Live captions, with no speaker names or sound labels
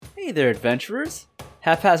Hey there, adventurers!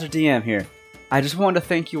 Haphazard DM here. I just wanted to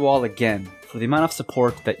thank you all again for the amount of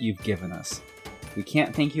support that you've given us. We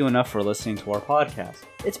can't thank you enough for listening to our podcast.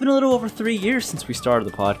 It's been a little over 3 years since we started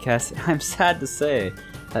the podcast, and I'm sad to say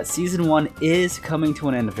that Season 1 is coming to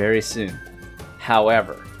an end very soon.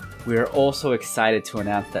 However, we are also excited to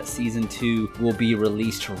announce that Season 2 will be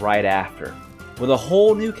released right after, with a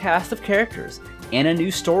whole new cast of characters and a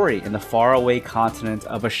new story in the faraway continent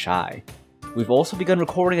of Ashai. We've also begun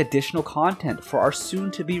recording additional content for our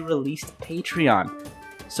soon-to-be-released Patreon.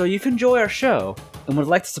 So if you enjoy our show and would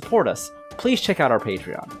like to support us, please check out our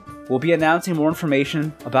Patreon. We'll be announcing more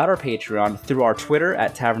information about our Patreon through our Twitter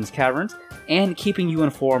at Taverns Caverns and keeping you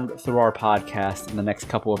informed through our podcast in the next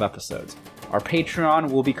couple of episodes. Our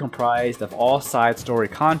Patreon will be comprised of all side story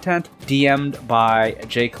content DM'd by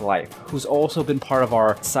Jake Life, who's also been part of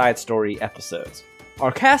our side story episodes.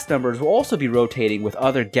 Our cast members will also be rotating with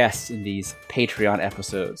other guests in these Patreon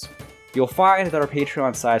episodes. You'll find that our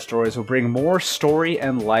Patreon side stories will bring more story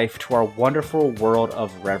and life to our wonderful world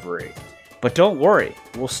of Reverie. But don't worry,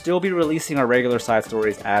 we'll still be releasing our regular side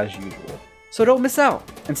stories as usual. So don't miss out,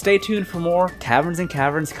 and stay tuned for more Taverns and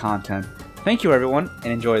Caverns content. Thank you everyone,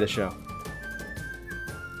 and enjoy the show.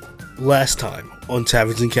 Last time on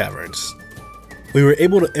Taverns and Caverns, we were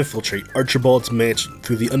able to infiltrate Archibald's mansion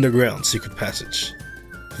through the underground secret passage.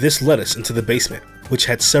 This led us into the basement, which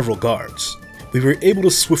had several guards. We were able to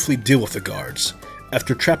swiftly deal with the guards,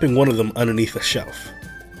 after trapping one of them underneath a shelf.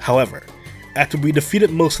 However, after we defeated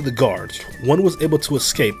most of the guards, one was able to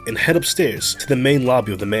escape and head upstairs to the main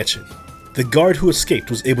lobby of the mansion. The guard who escaped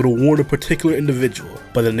was able to warn a particular individual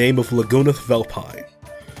by the name of Lagonath Valpine.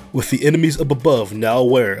 With the enemies up above now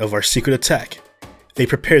aware of our secret attack, they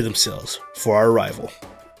prepare themselves for our arrival.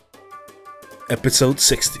 Episode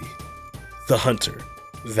 60, The Hunter,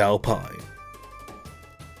 Valpine.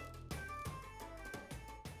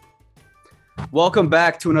 Welcome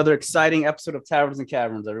back to another exciting episode of Taverns and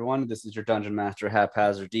Caverns, everyone. This is your Dungeon Master,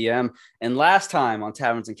 Haphazard DM. And last time on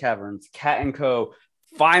Taverns and Caverns, Cat & Co.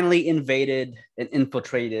 finally invaded and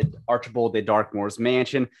infiltrated Archibald de Darkmoor's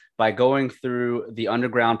mansion by going through the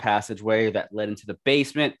underground passageway that led into the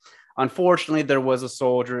basement. Unfortunately, there was a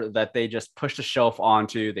soldier that they just pushed a shelf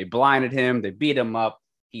onto. They blinded him. They beat him up.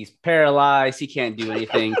 He's paralyzed. He can't do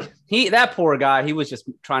anything. That poor guy, he was just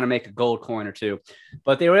trying to make a gold coin or two.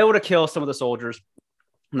 But they were able to kill some of the soldiers,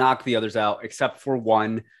 knock the others out, except for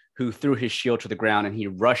one who threw his shield to the ground, and he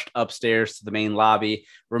rushed upstairs to the main lobby.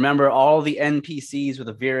 Remember, all the NPCs with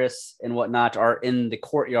the Virus and whatnot are in the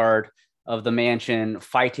courtyard of the mansion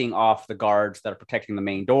fighting off the guards that are protecting the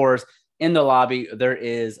main doors. In the lobby, there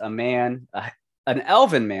is a man, an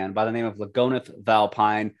elven man by the name of Lagonath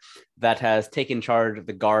Valpine that has taken charge of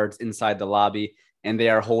the guards inside the lobby, and they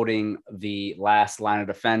are holding the last line of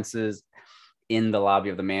defenses in the lobby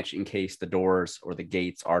of the mansion in case the doors or the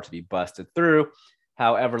gates are to be busted through.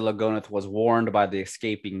 However, Lagonath was warned by the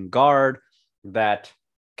escaping guard that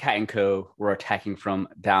Cat & Co. were attacking from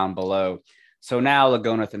down below. So now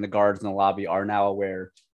Lagonath and the guards in the lobby are now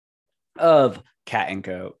aware of Cat &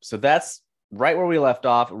 Co. So that's right where we left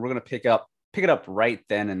off. And we're going to pick it up right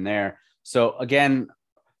then and there. So again,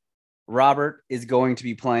 Robert is going to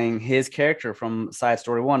be playing his character from Side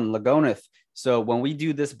Story 1, Lagonath. So when we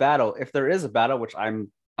do this battle, if there is a battle, which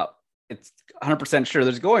it's 100% sure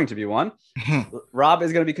there's going to be one, Rob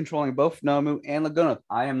is going to be controlling both Nomu and Lagonath.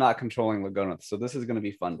 I am not controlling Lagonath, so this is going to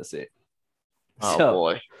be fun to see. Oh, so,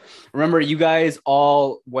 boy. Remember, you guys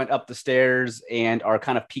all went up the stairs and are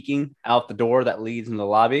kind of peeking out the door that leads in the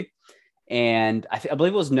lobby. And I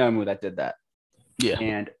believe it was Nomu that did that. Yeah.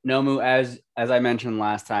 And Nomu, as I mentioned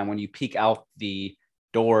last time, when you peek out the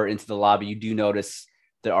door into the lobby, you do notice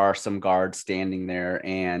there are some guards standing there,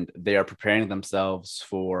 and they are preparing themselves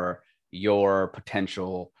for your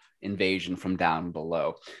potential invasion from down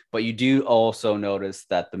below. But you do also notice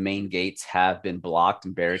that the main gates have been blocked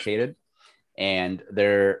and barricaded, and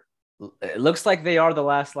it looks like they are the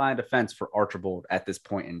last line of defense for Archibald at this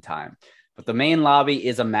point in time. But the main lobby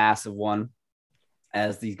is a massive one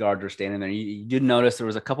as these guards are standing there. You did notice there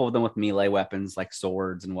was a couple of them with melee weapons like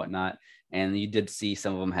swords and whatnot. And you did see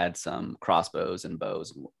some of them had some crossbows and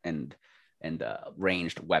bows and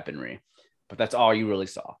ranged weaponry. But that's all you really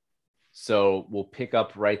saw. So we'll pick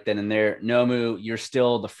up right then and there. Nomu, you're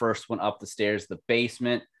still the first one up the stairs, the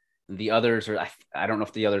basement. The others are, I don't know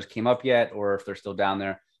if the others came up yet or if they're still down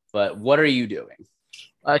there. But what are you doing?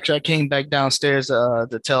 Actually, I came back downstairs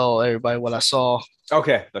to tell everybody what I saw.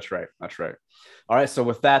 Okay, that's right. All right, so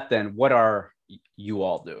with that then, what are you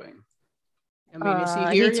all doing? I mean, is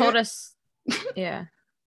he here told us. Yeah.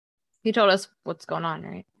 He told us what's going on,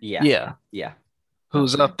 right? Yeah.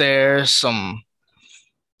 Who's up there? Some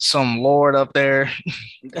some lord up there.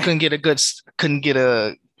 couldn't get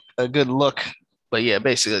a good look, but yeah,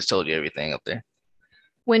 basically I told you everything up there.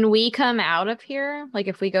 When we come out of here, like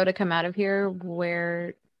if we go to come out of here,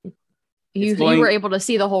 where you were able to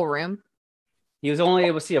see the whole room. He was only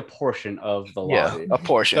able to see a portion of the lobby. A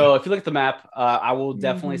portion. So if you look at the map, I will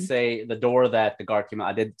definitely say the door that the guard came out,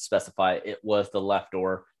 I did specify it was the left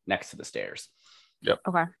door next to the stairs. Yep.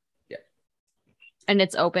 Okay. Yeah. And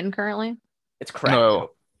it's open currently? It's cracked.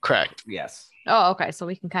 No, cracked. Yes. Oh, okay. So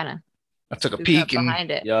we can kind of. I took a peek and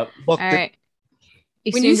behind it. Yep. All right.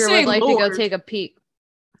 When you say would like Lord, to go take a peek.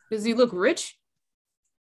 Does he look rich?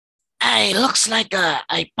 Hey, looks like a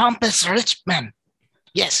pompous rich man.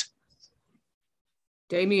 Yes.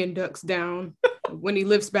 Damien ducks down. When he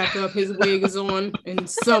lifts back up, his wig is on, and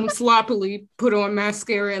some sloppily put on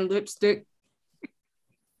mascara and lipstick.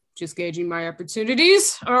 Just gauging my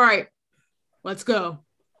opportunities. All right, let's go.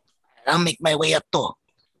 I'll make my way up too.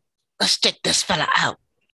 Let's check this fella out.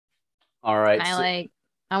 All right.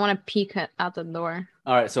 I want to peek out the door.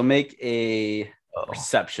 All right. So make a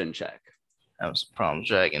perception check. That was a problem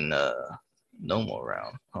dragging no more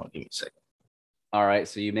round. Hold on, give me a second. All right.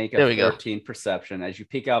 So you make a 13 perception. As you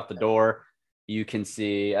peek out the door, you can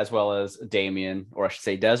see, as well as Damien, or I should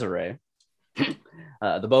say Desiree.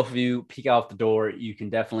 The both of you peek out the door. You can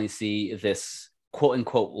definitely see this quote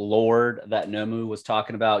unquote Lord that Nomu was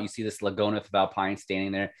talking about. You see this Lagonath of Alpine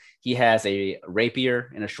standing there. He has a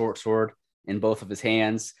rapier and a short sword in both of his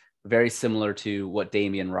hands, very similar to what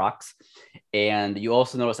Damien rocks. And you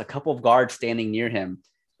also notice a couple of guards standing near him.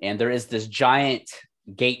 And there is this giant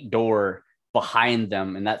gate door behind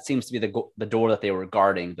them. And that seems to be the door that they were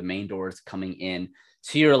guarding. The main door is coming in.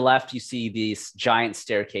 To your left, you see this giant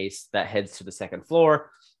staircase that heads to the second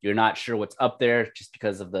floor. You're not sure what's up there just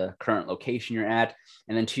because of the current location you're at.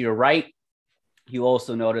 And then to your right, you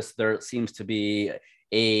also notice there seems to be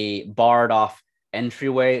a barred off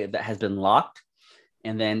entryway that has been locked.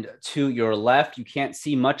 And then to your left, you can't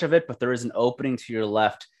see much of it, but there is an opening to your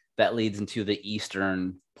left that leads into the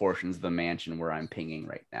eastern portions of the mansion where I'm pinging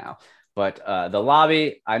right now. But the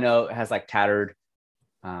lobby, I know, has like tattered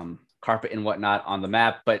carpet and whatnot on the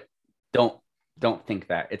map, but don't think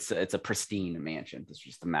that it's a pristine mansion. It's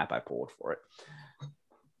just the map I pulled for it.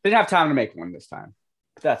 Didn't have time to make one this time,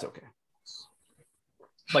 but that's okay.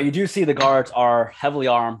 But you do see the guards are heavily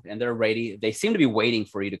armed and they're ready. They seem to be waiting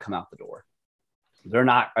for you to come out the door. They're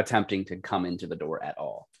not attempting to come into the door at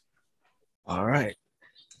all. All right.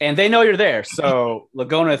 And they know you're there. So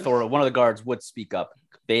Lagonath or one of the guards would speak up.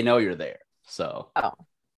 They know you're there. So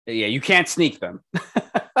yeah, you can't sneak them.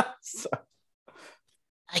 So.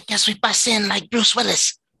 I guess we pass in like Bruce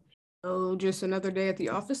Willis. Oh, just another day at the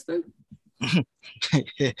office then?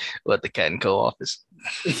 What, the Cat and Co office?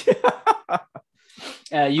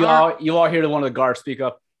 You all hear one of the guards speak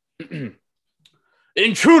up.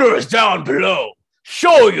 Intruder is down below.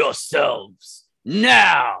 Show yourselves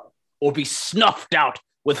now, or be snuffed out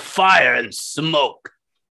with fire and smoke.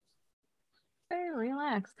 Hey,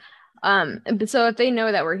 relax. So if they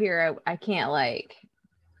know that we're here, I can't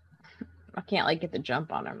get the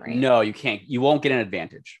jump on them, right? No, you can't. You won't get an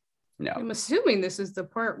advantage. No. I'm assuming this is the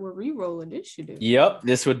part where we roll initiative. Yep,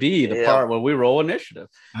 this would be the part where we roll initiative.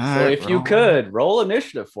 So if you could roll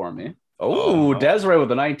initiative for me. Oh, Desiree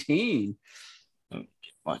with a 19.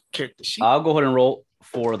 My character sheet. I'll go ahead and roll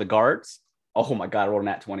for the guards. Oh my god, I rolled a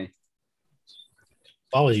nat 20.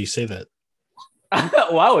 Why would you say that?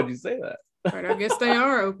 Why would you say that? Right, I guess they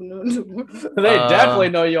are opening the door. They definitely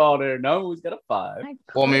know you all there. No, who's got a 5?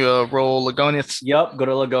 Want me to roll Lagonath? Yep, go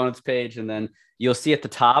to Lagonath's page, and then you'll see at the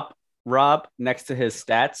top, Rob, next to his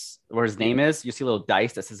stats, where his name is, you see a little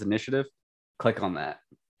dice that says initiative. Click on that.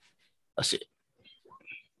 I see.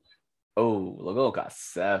 Oh, Lagonath got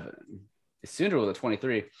 7. Isundra with a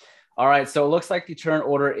 23. All right, so it looks like the turn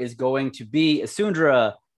order is going to be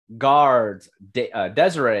Isundra, guards,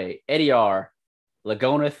 Desiree, Ediar,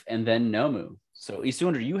 Lagonath, and then Nomu. So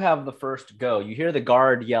Isundra, you have the first go. You hear the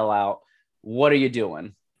guard yell out. What are you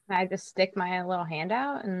doing? I just stick my little hand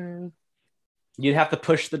out and... You'd have to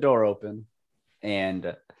push the door open. And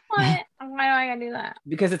what? Why do I gotta do that?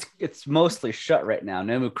 Because it's mostly shut right now.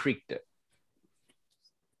 Nomu creaked it.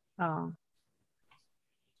 Oh.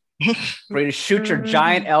 Ready to shoot your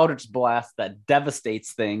giant eldritch blast that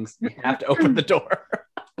devastates things. You have to open the door.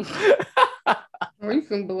 Or you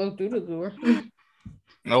can blow through the door.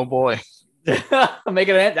 Oh boy.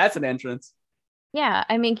 That's an entrance. Yeah,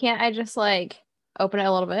 I mean, can't I just like open it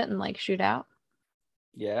a little bit and like shoot out?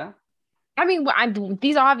 Yeah. I mean,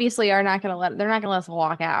 these obviously they're not gonna let us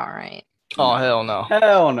walk out, right? Oh hell no.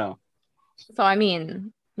 Hell no. So I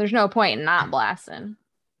mean, there's no point in not blasting.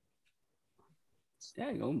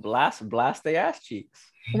 Yeah, go blast their ass cheeks.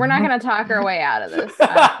 We're not gonna talk our way out of this.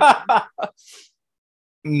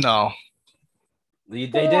 No. They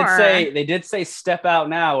did say step out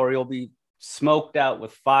now or you'll be smoked out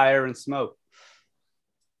with fire and smoke.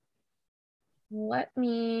 What's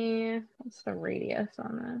the radius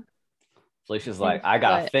on this? Felicia's like, I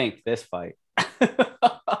gotta think this fight.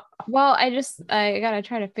 Well, I gotta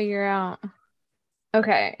try to figure out.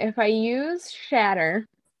 Okay, if I use Shatter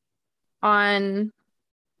on,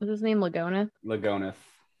 what's his name? Lagoneth.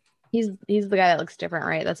 He's the guy that looks different,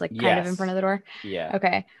 right? That's like kind of in front of the door. Yeah.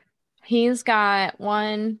 Okay. He's got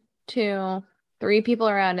 1, 2, 3 people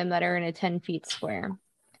around him that are in a 10 feet square.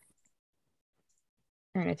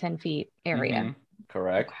 Or in a 10 feet area. Mm-hmm.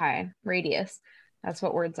 Correct. Okay. Radius. That's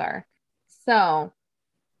what words are. So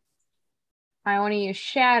I want to use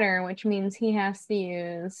Shatter, which means he has to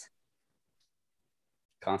use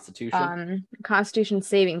Constitution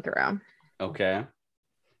saving throw. Okay.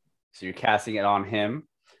 So you're casting it on him.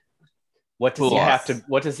 What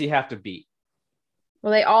does he have to beat?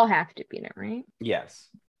 Well, they all have to beat it, right? Yes.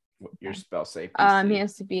 Your spell save DC. He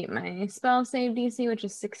has to beat my spell save DC, which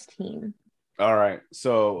is 16. All right.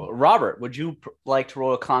 So, Robert, would you like to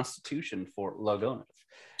roll a Constitution for Lagoneth?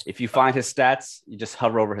 If you find his stats, you just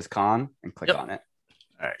hover over his con and click on it.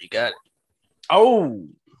 All right, you got it. Oh.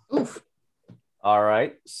 Oof. All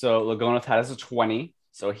right. So Lagoneth has a 20.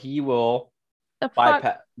 So he will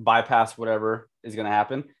bypass whatever is going to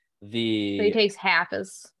happen. So he takes half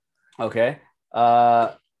as. Okay.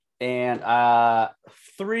 And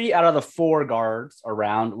 3 out of the 4 guards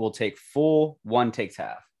around will take full. 1 takes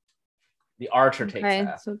half. The archer takes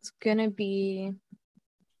half. So it's gonna be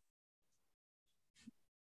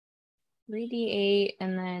 3d8,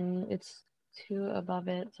 and then it's 2 above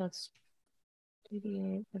it, so it's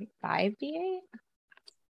 3d8, 5d8.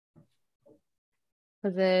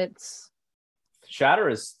 Because it's Shatter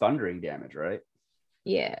is thundering damage, right?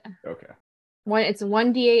 Yeah. Okay. It's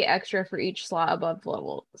 1d8 extra for each slot above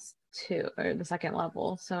level 2 or the second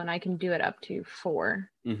level. So, and I can do it up to 4.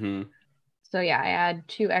 Mm-hmm. So yeah, I add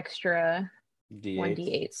 2 extra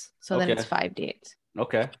 1d8s. So then it's 5d8s.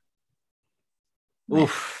 Okay.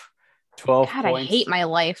 Oof. 12 God, points. I hate my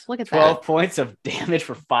life. Look at 12 that. points of damage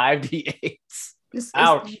for 5d8s.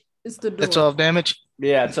 Ouch. It's the door. That's 12 damage?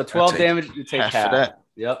 Yeah, so 12 damage, you take half. Of that.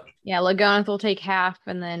 Yep. Yeah, Lagoneth will take half,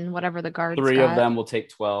 and then whatever the guards 3 got. of them will take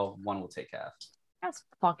 12. 1 will take half. That's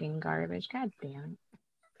fucking garbage. God damn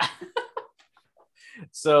it.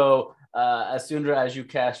 So, Asundra, as you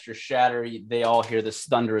cast your Shatter, they all hear this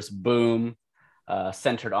thunderous boom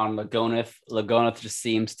centered on Lagoneth. Lagoneth just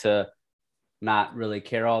seems to not really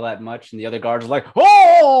care all that much, and the other guards are like,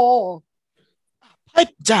 "Oh! Pipe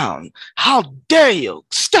down! How dare you!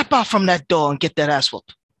 Step out from that door and get that ass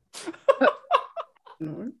whooped."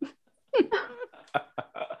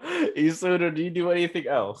 Asundra, do you do anything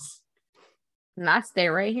else? Not stay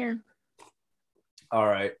right here. All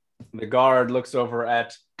right. The guard looks over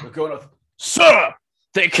at Lagoneth. Sir,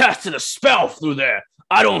 they casted a spell through there.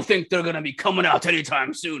 I don't think they're going to be coming out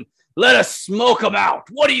anytime soon. Let us smoke them out.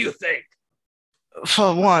 What do you think?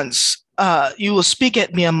 For once, you will speak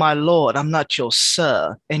at me, my lord. I'm not your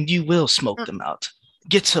sir, and you will smoke them out.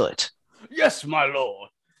 Get to it. Yes, my lord.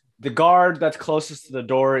 The guard that's closest to the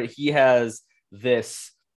door, he has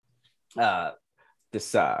this lantern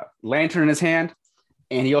in his hand,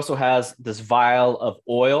 and he also has this vial of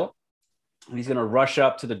oil. And he's going to rush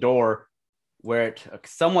up to the door where it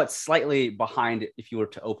somewhat slightly behind it if you were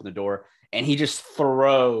to open the door, and he just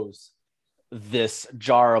throws this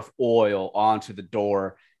jar of oil onto the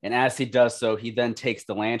door. And as he does so, he then takes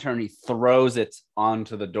the lantern, he throws it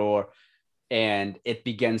onto the door, and it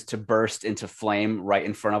begins to burst into flame right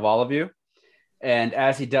in front of all of you. And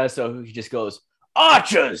as he does so, he just goes,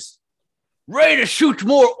 "Archers, ready to shoot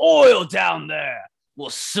more oil down there. We'll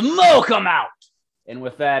smoke them out." And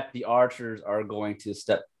with that, the archers are going to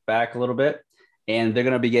step back a little bit, and they're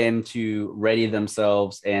going to begin to ready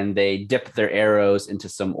themselves, and they dip their arrows into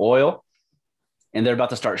some oil, and they're about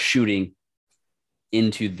to start shooting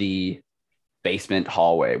into the basement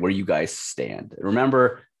hallway where you guys stand.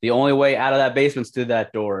 Remember, the only way out of that basement is through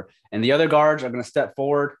that door, and the other guards are going to step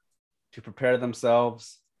forward to prepare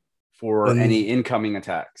themselves for any incoming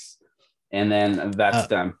attacks. And then that's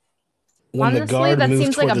them. When Honestly, the guard that moves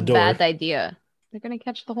seems toward like a the door, bad idea. They're gonna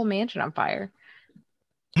catch the whole mansion on fire.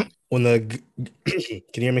 when the can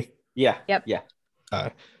you hear me? Yeah. Yep. Yeah.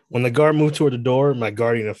 When the guard moved toward the door, my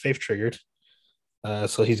guardian of faith triggered.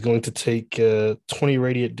 So he's going to take 20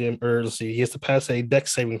 radiant let's see, he has to pass a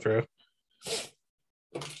dex saving throw.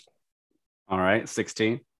 All right,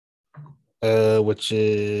 16. Which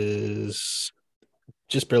is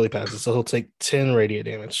just barely passes, so he'll take 10 radiant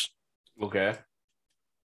damage. Okay.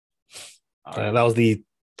 All right. That was the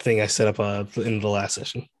thing I set up in the last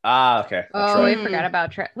session. Okay. Oh, I forgot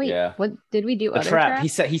about trap. Wait, Yeah. what did we do? The Other trap.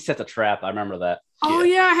 traps? He set the trap. I remember that. Oh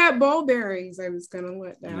yeah, I had ball bearings. I was gonna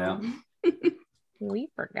let down. We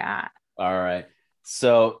forgot. All right.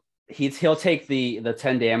 So he'll take the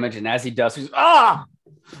 10 damage, and as he does, he's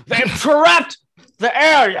they've trapped the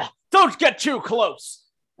area. Don't get too close.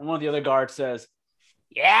 And one of the other guards says,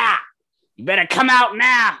 "Yeah, you better come out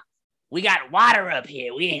now. We got water up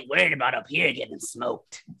here. We ain't worried about up here getting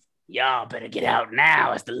smoked. Y'all better get out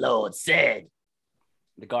now, as the Lord said."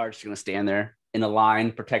 The guards are gonna stand there in a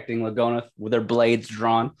line protecting Lagonath with their blades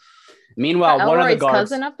drawn. Meanwhile, one of the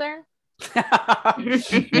guards cousin up there.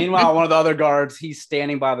 Meanwhile, one of the other guards, he's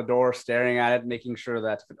standing by the door, staring at it, making sure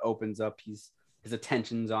that if it opens up, his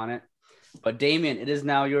attention's on it. But Damien, it is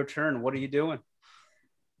now your turn. What are you doing?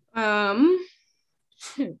 Fuck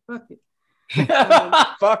it.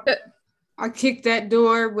 Fuck. I kick that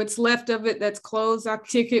door. What's left of it that's closed, I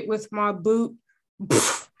kick it with my boot.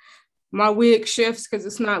 My wig shifts because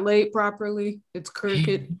it's not laid properly. It's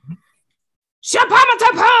crooked.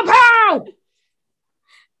 Pow!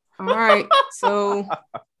 All right. So,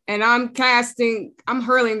 and I'm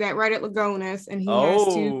hurling that right at Lagonas, and he has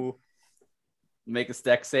to make a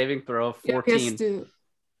dex saving throw. 14.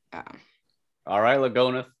 All right,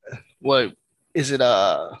 Lagonath. What is it?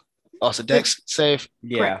 Also dex save.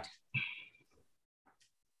 Yeah. Correct.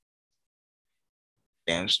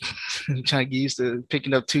 Damn, I'm trying to get used to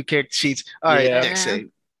picking up 2 character sheets. All right, dex save.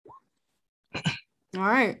 All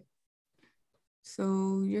right.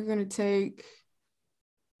 So you're gonna take.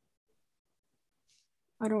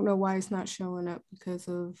 I don't know why it's not showing up because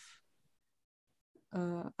of.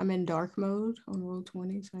 I'm in dark mode on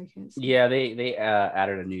Roll20, so I can't see. Yeah, they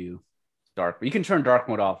added a new dark. You can turn dark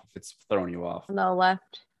mode off if it's throwing you off. On the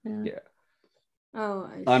left. Yeah. Oh.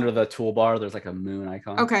 Under the toolbar, there's like a moon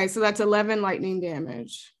icon. Okay, so that's 11 lightning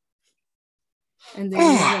damage. And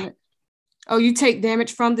then you take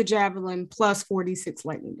damage from the javelin plus 46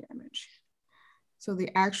 lightning damage. So the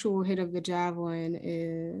actual hit of the javelin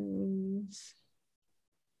is,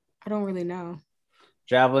 I don't really know.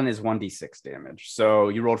 Javelin is 1d6 damage. So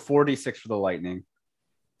you rolled 4d6 for the lightning.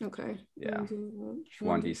 Okay. Yeah.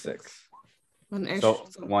 1d6. So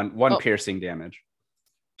one piercing damage.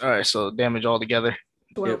 All right, so damage altogether.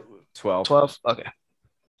 12. 12. Okay.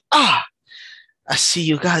 I see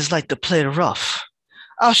you guys like to play rough.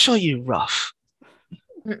 I'll show you rough.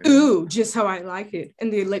 Ooh, just how I like it.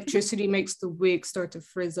 And the electricity makes the wig start to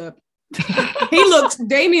frizz up.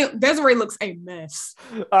 Desiree looks a mess.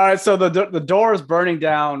 All right, so the door is burning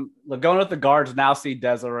down. Lagonath, the guards now see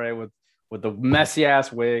Desiree with the messy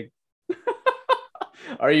ass wig.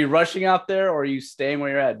 Are you rushing out there, or are you staying where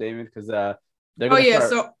you're at, Damon? Because they're gonna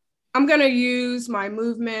So I'm gonna use my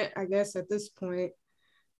movement, I guess, at this point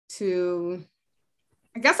to.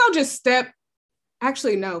 I guess I'll just step.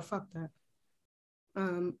 Actually, no, fuck that.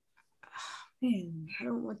 Man, I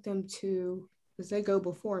don't want them to, because they go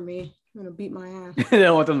before me. I'm gonna beat my ass. They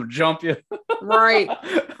don't want them to jump you. Right.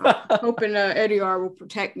 I'm hoping Eddie R will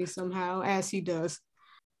protect me somehow, as he does.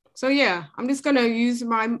 So yeah, I'm just gonna use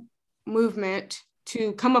my movement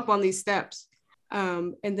to come up on these steps.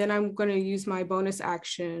 And then I'm gonna use my bonus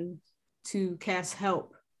action to cast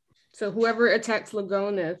help. So whoever attacks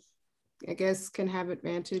Lagonath, I guess, can have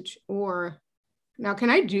advantage. Or now, can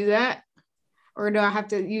I do that? Or do I have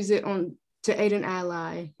to use it to aid an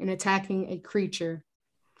ally in attacking a creature?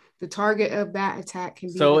 The target of that attack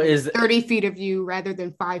can be 30 feet of you rather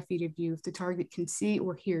than 5 feet of you if the target can see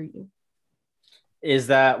or hear you. Is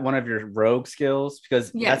that one of your rogue skills?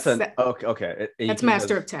 Because yes, okay. That's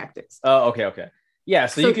Master of Tactics. Oh, okay. Yeah,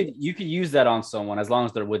 so you could use that on someone as long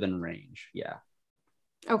as they're within range. Yeah.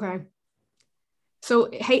 Okay.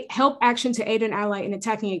 So help action to aid an ally in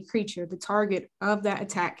attacking a creature. The target of that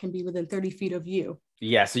attack can be within 30 feet of you.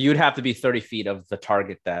 Yeah, so you'd have to be 30 feet of the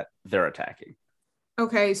target that they're attacking.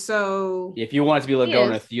 Okay, so... If you want it to be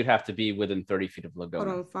Lagonath, you'd have to be within 30 feet of Lagonath. Hold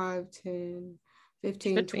on, 5, 10,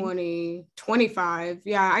 15, 20, 25.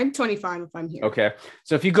 Yeah, I'm 25 if I'm here. Okay,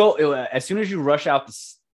 so if you go... As soon as you rush out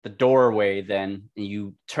the doorway, then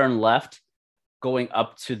you turn left, going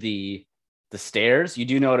up to the stairs, you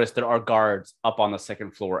do notice there are guards up on the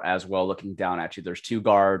second floor as well, looking down at you. There's 2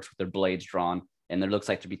 guards with their blades drawn, and there looks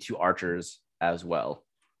like to be 2 archers as well.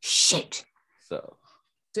 Shit. So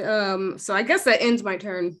I guess that ends my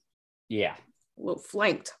turn. Yeah. A little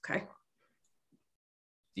flanked. Okay.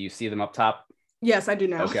 Do you see them up top? Yes, I do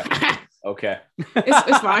now. Okay.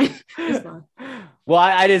 It's fine. It's fine. Well,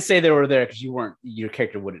 I didn't say they were there because your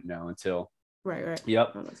character wouldn't know until Right.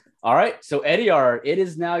 Yep. All right. So Ediar, it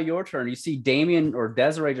is now your turn. You see Damien or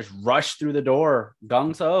Desiree just rush through the door.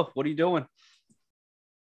 Gung Ho, what are you doing?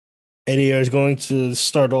 Ediar is going to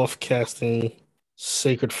start off casting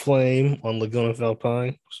Sacred Flame on Lagonath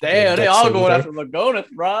Alpine. Damn, they all going after Lagonath,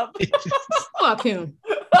 Rob. Fuck him.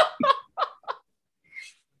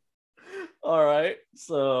 All right.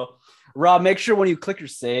 So, Rob, make sure when you click your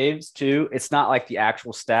saves too, it's not like the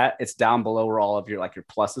actual stat. It's down below where all of your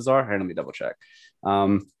pluses are. Here, let me double check.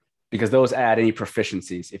 Because those add any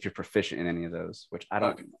proficiencies if you're proficient in any of those. Which I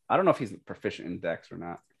don't know if he's proficient in Dex or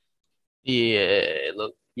not. Yeah.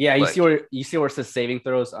 Look. Yeah, you see where it says saving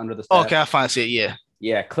throws under the stat? Okay, I finally see it. Yeah.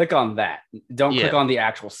 Yeah, click on that. Don't click on the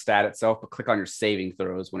actual stat itself, but click on your saving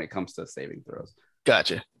throws when it comes to saving throws.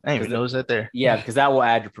 Gotcha. I didn't even know that there. Yeah, because that will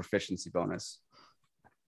add your proficiency bonus.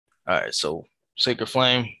 All right, so Sacred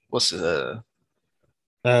Flame. What's the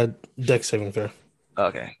Dex saving throw?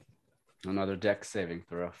 Okay. Another Dex saving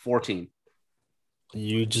throw. 14.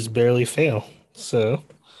 You just barely fail. So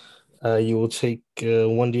you will take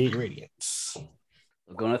 1d8 radiance.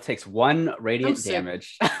 Laguna takes 1 radiant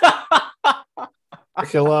damage.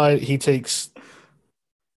 He takes,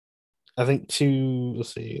 I think,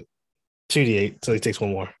 2d8. So he takes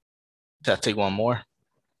 1 more. Did I take 1 more?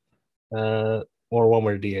 Or 1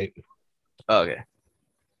 more d8. Okay.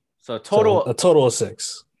 So a total of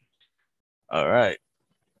 6. All right.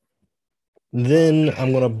 Then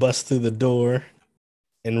I'm gonna bust through the door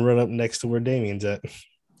and run up next to where Damien's at.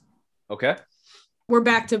 Okay. We're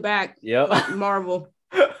back to back. Yep. Like Marvel.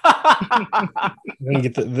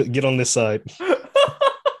 Get on this side.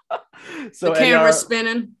 So the camera's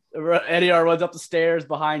spinning. Ediar runs up the stairs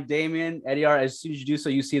behind Damien. Ediar, as soon as you do so,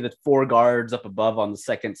 you see the 4 guards up above on the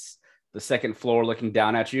second floor looking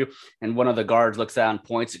down at you. And one of the guards looks out and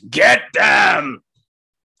points, "Get them!"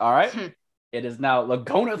 All right. It is now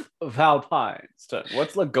Lagonath of Alpine's turn.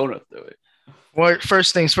 What's Lagonath doing? Well,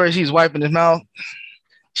 first things first, he's wiping his mouth,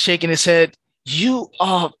 shaking his head. You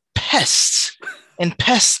are pests, and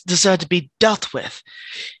pests deserve to be dealt with.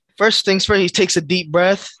 First things first, he takes a deep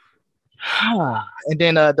breath, and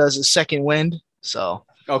then does a second wind. So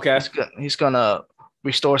okay, he's gonna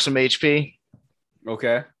restore some HP.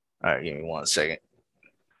 Okay. All right, give me 1 second.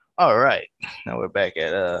 All right, now we're back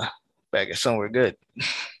at somewhere good.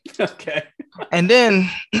 Okay. And then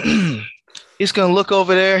he's gonna look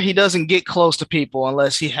over there. He doesn't get close to people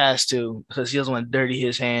unless he has to, because he doesn't want to dirty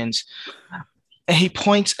his hands. And he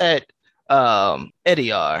points at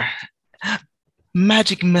Ediar.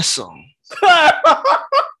 Magic missile. There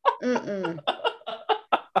we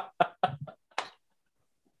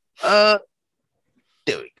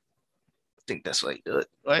go. I think that's what you do it,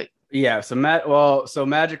 right? Yeah. So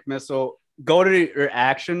magic missile. Go to your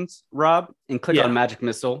actions, Rob, and click on magic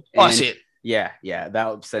missile. Oh, I see it. Yeah, that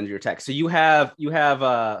will send your attack. So you have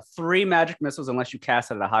 3 magic missiles unless you cast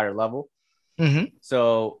it at a higher level. Mm-hmm.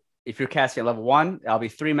 So if you're casting at level 1, that'll be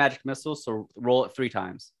 3 magic missiles. So roll it 3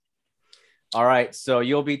 times. All right. So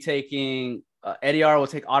you'll be taking Ediar will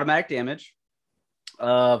take automatic damage.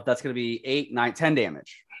 That's going to be 8, 9, 10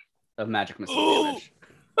 damage of magic missile damage.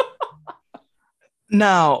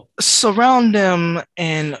 Now surround them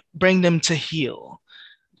and bring them to heal.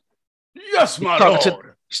 Yes, my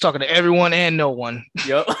lord. He's talking to everyone and no one.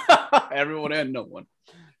 Yep. Everyone and no one.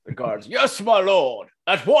 The guards. Yes, my lord.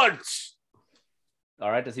 At once. All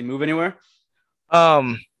right. Does he move anywhere?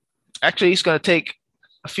 Actually, he's going to take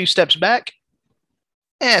a few steps back.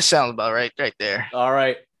 Yeah, sounds about right there. All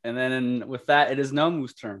right. And then with that, it is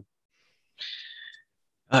Nomu's turn.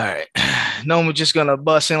 All right. Nomu's just going to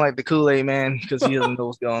bust in like the Kool-Aid man because he doesn't know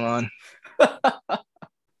what's going on.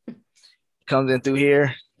 Comes in through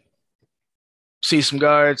here. See some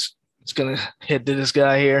guards. It's going to hit to this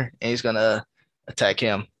guy here, and he's going to attack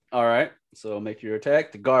him. All right. So make your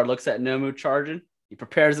attack. The guard looks at Nomu charging. He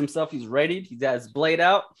prepares himself. He's ready. He got his blade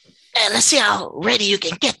out. Let's see how ready you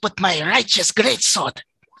can get with my righteous greatsword.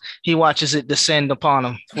 He watches it descend upon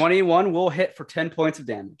him. 21 will hit for 10 points of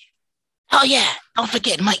damage. Oh, yeah. Don't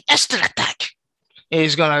forget my Esther attack.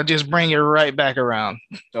 He's going to just bring it right back around.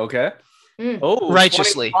 Okay. Oh,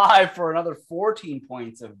 righteously. 25 for another 14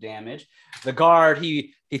 points of damage. The guard,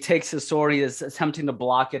 he takes his sword. He is attempting to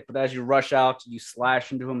block it, but as you rush out, you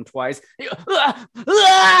slash into him twice.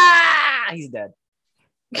 He's dead.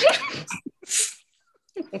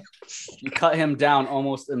 You cut him down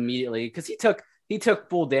almost immediately because he took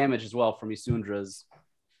full damage as well from Isundra's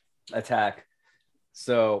attack.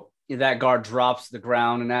 So that guard drops to the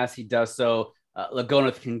ground, and as he does so,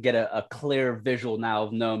 Lagonath can get a clear visual now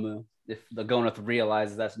of Nomu. If Lagonath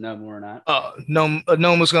realizes that's Nomu or not.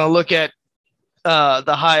 Nomu's gonna look at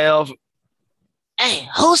the high elf. Hey,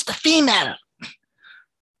 who's the female?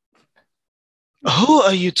 Who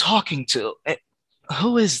are you talking to?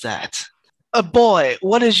 Who is that? A boy,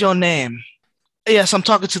 what is your name? Yes, I'm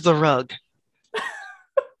talking to the rug.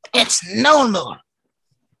 It's Nomu.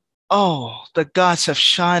 Oh, the gods have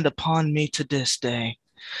shined upon me to this day.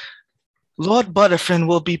 Lord Butterfin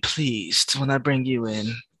will be pleased when I bring you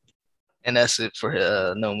in. And that's it for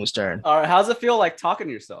Nomu's turn. All right, how's it feel like talking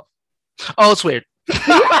to yourself? Oh, it's weird. Yeah,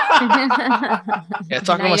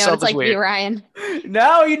 talking to myself is like weird. You, Ryan.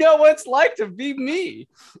 Now you know what it's like to be me.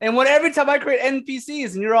 And when every time I create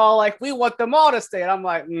NPCs and you're all like, we want them all to stay, and I'm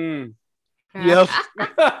like, Yep.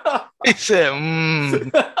 He said,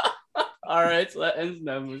 All right, so that ends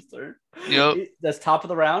Nomu's turn. Yep. That's top of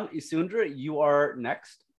the round. Isundra, you are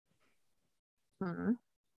next. Hmm.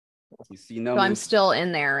 You see Nomu. So I'm still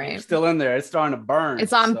in there, right? You're still in there. It's starting to burn.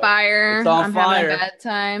 It's on fire. It's on I'm fire. having a bad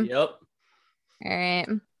time. Yep. All right.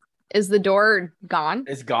 Is the door gone?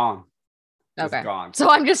 It's gone. Okay. It's gone. So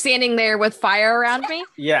I'm just standing there with fire around me?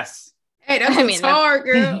 Yes. Hey, that's hard,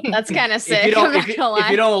 girl. That's kind of sick. If you don't, I'm not gonna lie.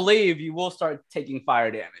 if you don't leave, you will start taking fire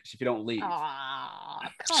damage. If you don't leave.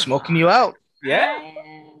 Aw, smoking you out. Yeah.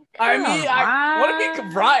 I mean, what do you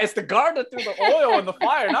mean, Brian? It's the guard that threw the oil in the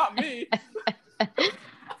fire, not me.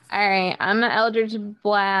 All right, I'm gonna Eldritch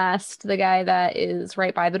Blast the guy that is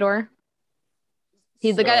right by the door.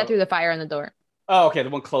 He's the guy that threw the fire in the door. Oh, okay, the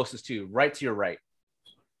one closest to you, right to your right.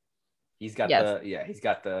 He's got he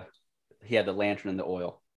had the lantern and the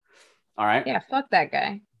oil. All right. Yeah, fuck that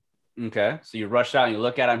guy. Okay, so you rush out and you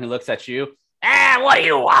look at him. He looks at you. What do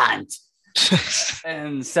you want?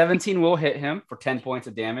 And 17 will hit him for 10 points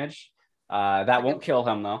of damage. That won't kill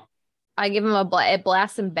him though. I give him it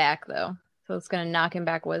blasts him back though. So it's going to knock him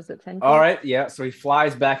back. Was it 10? All right. Yeah. So he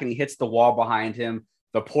flies back and he hits the wall behind him.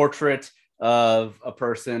 The portrait of a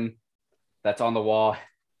person that's on the wall.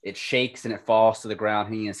 It shakes and it falls to the ground,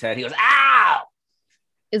 hitting his head. He goes, ow!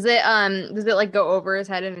 Is it, does it like go over his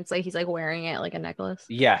head and it's like he's like wearing it like a necklace?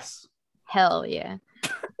 Yes. Hell yeah.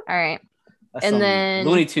 All right. That's and some then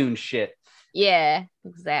Looney Tunes shit. Yeah,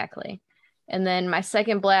 exactly. And then my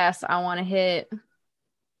second blast, I want to hit.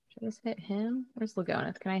 Should I just hit him? Where's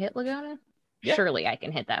Lagoneth? Can I hit Lagoneth? Yeah. Surely I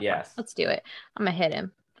can hit that. Yes. One. Let's do it. I'm gonna hit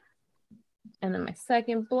him. And then my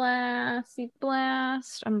second blast.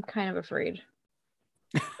 I'm kind of afraid.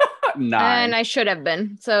 Nice. And I should have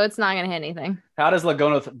been. So it's not gonna hit anything. How does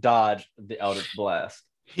Lagoneth dodge the Eldritch Blast?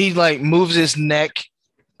 He like moves his neck.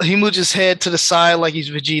 He moves his head to the side like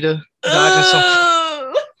he's Vegeta. Dodging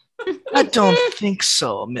something. I don't think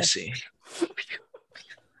so, Missy.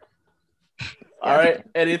 All right.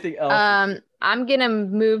 Anything else? I'm gonna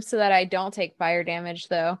move so that I don't take fire damage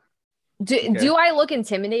though. Do I look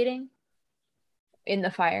intimidating in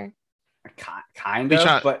the fire? Kind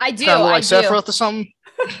of, but I do. Like Sephiroth or something.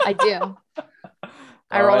 I do.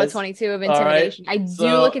 I rolled a 22 of intimidation. Right. I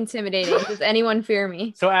do look intimidating. Does anyone fear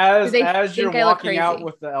me? So as you're walking out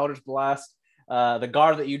with the Eldritch Blast, the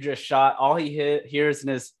guard that you just shot, all he hears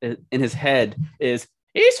in his head is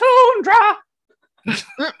Isundra.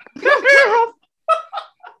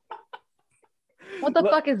 What the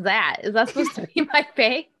fuck is that? Is that supposed to be my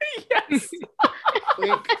face? Yes.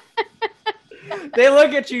 They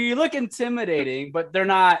look at you. You look intimidating, but they're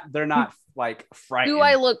not like frightened. Do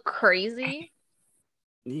I look crazy?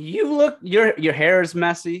 You look. Your hair is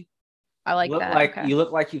messy. I like that. Okay. You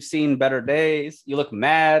look like you've seen better days. You look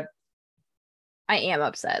mad. I am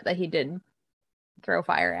upset that he did throw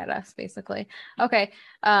fire at us, basically. Okay.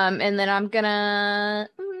 And then I'm gonna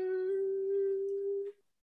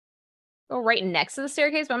go right next to the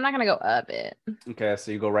staircase, but I'm not gonna go up it. Okay,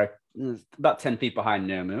 so you go right about 10 feet behind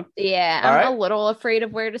Nomu. Yeah, I'm a little afraid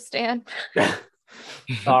of where to stand.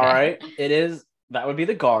 All right. That would be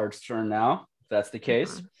the guard's turn now, if that's the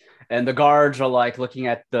case. Mm-hmm. And the guards are like looking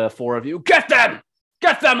at the four of you. Get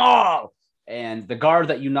them all. And the guard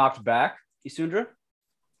that you knocked back, Isundra,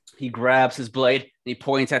 he grabs his blade and he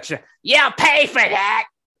points at you. You'll pay for that.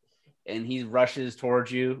 And he rushes towards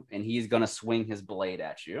you and he's gonna swing his blade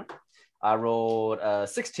at you. I rolled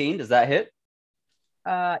 16. Does that hit?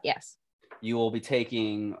 Yes. You will be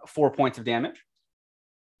taking 4 points of damage.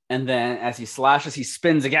 And then as he slashes, he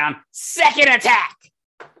spins again. Second attack.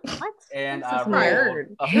 What? And I rolled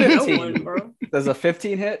a 15. Does a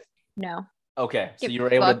 15 hit? No. Okay. So you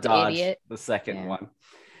were able to dodge the second one.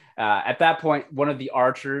 At that point, one of the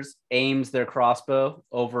archers aims their crossbow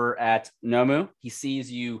over at Nomu. He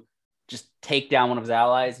sees you just take down one of his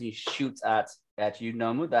allies and he shoots at you,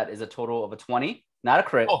 Nomu. That is a total of a 20. Not a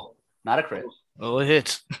crit. Oh. Not a crit. Oh, it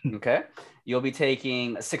hits. Okay. You'll be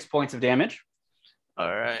taking 6 points of damage. All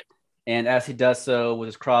right. And as he does so with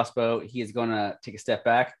his crossbow, he is going to take a step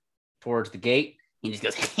back towards the gate. He just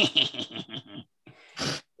goes,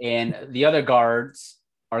 And the other guards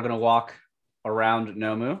are going to walk around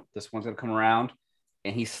Nomu. This one's going to come around,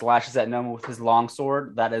 and he slashes at Nomu with his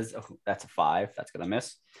longsword. That's a 5. That's going to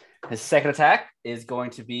miss. His second attack is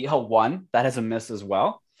going to be a 1. That is a miss as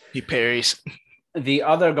well. He parries. The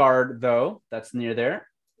other guard, though, that's near there,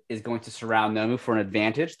 is going to surround Nomu for an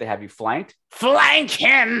advantage. They have you flanked. Flank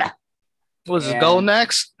him! Was his goal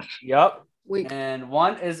next? Yep. Weak. And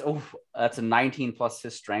one is, that's a 19 plus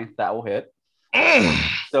his strength. That will hit.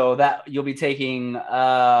 So that you'll be taking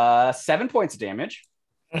 7 points of damage.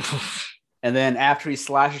 And then after he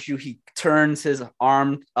slashes you, he turns his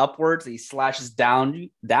arm upwards. He slashes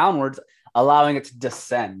downwards, allowing it to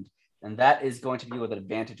descend. And that is going to be with an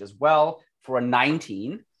advantage as well for a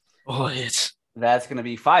 19. That's going to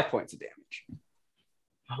be 5 points of damage.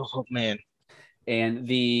 Oh, man. And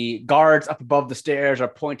the guards up above the stairs are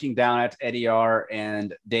pointing down at Ediar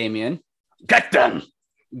and Damien. Get them!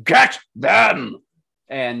 Get them!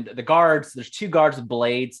 And the guards, there's 2 guards with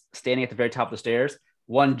blades standing at the very top of the stairs.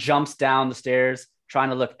 One jumps down the stairs, trying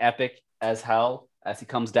to look epic as hell as he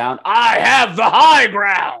comes down. I have the high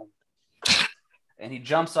ground! And he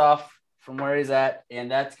jumps off from where he's at, and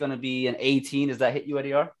that's going to be an 18. Does that hit you,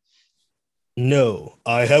 Ediar? No,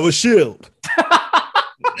 I have a shield.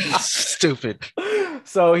 Stupid.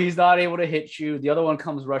 So he's not able to hit you. The other one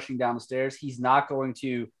comes rushing down the stairs. He's not going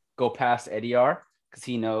to go past Ediar because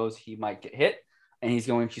he knows he might get hit. And he's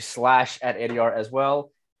going to slash at Ediar as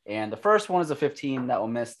well. And the first one is a 15. That will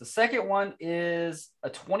miss. The second one is a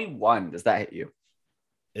 21. Does that hit you?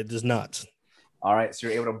 It does not. All right. So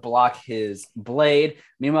you're able to block his blade.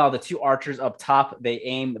 Meanwhile, the 2 archers up top, they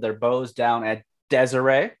aim their bows down at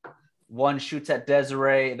Desiree. One shoots at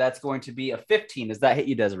Desiree. That's going to be a 15. Does that hit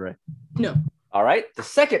you, Desiree? No. All right. The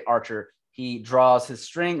second archer, he draws his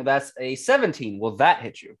string. That's a 17. Will that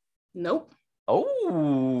hit you? Nope.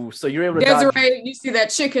 Oh, so you're able to Desiree, dodge. you see that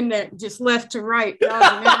chicken neck just left to right,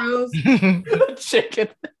 dodging arrows. Chicken.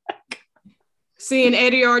 Seeing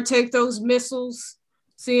Ediar take those missiles,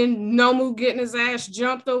 seeing Nomu getting his ass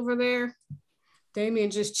jumped over there.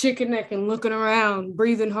 Damien just chicken neck and looking around,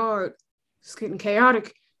 breathing hard. It's getting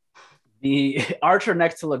chaotic. The archer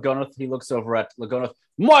next to Lagonoth, he looks over at Lagonoth.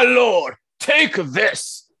 My lord, take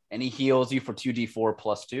this. And he heals you for 2d4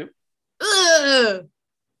 plus 2. Ugh.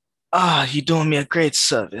 You're doing me a great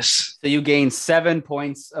service. So you gain 7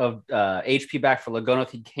 points of HP back for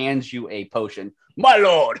Lagonoth. He hands you a potion. My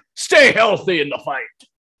lord, stay healthy in the fight.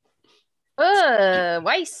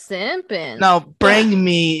 Why simping? Now bring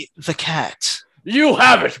me the cat. You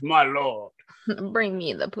have it, my lord. Bring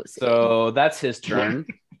me the pussy. So that's his turn.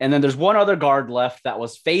 And then there's one other guard left that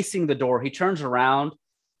was facing the door. He turns around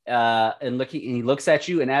and he looks at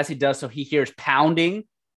you. And as he does so, he hears pounding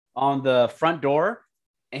on the front door.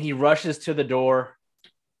 And he rushes to the door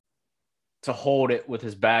to hold it with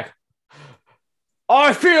his back.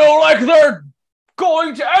 I feel like they're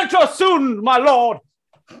going to enter soon, my lord.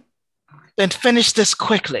 Then finish this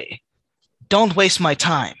quickly. Don't waste my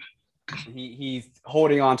time. He's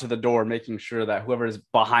holding on to the door, making sure that whoever is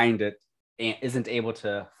behind it isn't able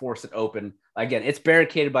to force it open. Again, it's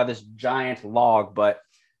barricaded by this giant log, but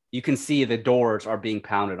you can see the doors are being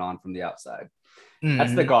pounded on from the outside.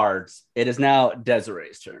 That's the guards. It is now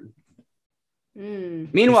Desiree's turn.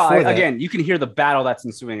 Meanwhile, again, you can hear the battle that's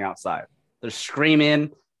ensuing outside. There's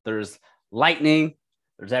screaming, there's lightning,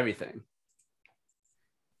 there's everything.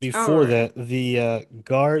 Before that, the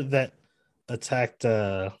guard that attacked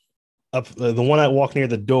the one that walked near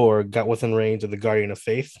the door got within range of the Guardian of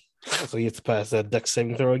Faith. So he has to pass that Dex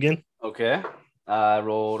saving throw again. Okay. I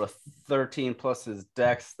rolled a 13 plus his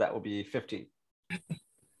Dex. That will be 15.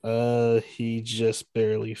 He just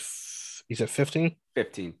barely. He's at 15.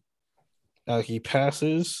 15. He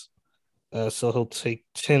passes. So he'll take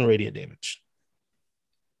 10 radiant damage.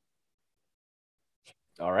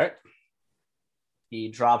 All right. He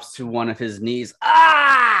drops to one of his knees.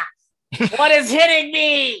 Ah! What is hitting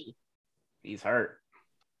me? He's hurt.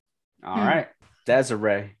 All right.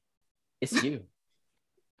 Desiree, it's you.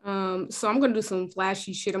 So I'm gonna do some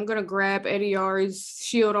flashy shit. I'm gonna grab Ediar's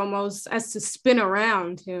shield almost as to spin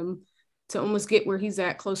around him to almost get where he's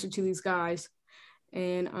at, closer to these guys.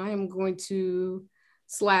 And I am going to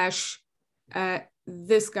slash at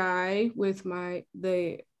this guy with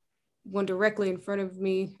the one directly in front of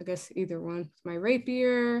me. I guess either one with my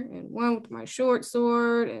rapier and one with my short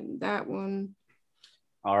sword, and that one.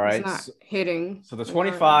 All right. Not hitting. So the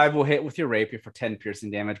 25 will hit with your rapier for 10 piercing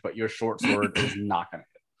damage, but your short sword is not going to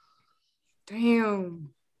hit. Damn.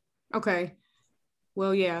 Okay.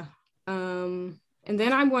 Well, yeah. And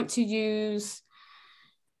then I want to use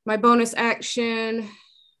my bonus action,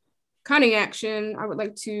 cunning action. I would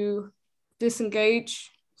like to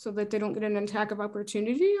disengage so that they don't get an attack of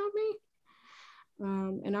opportunity on me.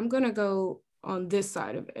 And I'm going to go on this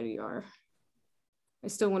side of Ediar. I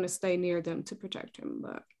still want to stay near them to protect him,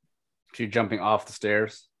 but... So you're jumping off the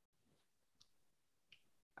stairs?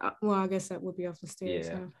 Well, I guess that would be off the stairs.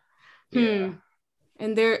 Yeah. Huh? Yeah.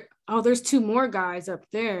 And there's 2 more guys up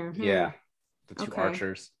there. Yeah. The 2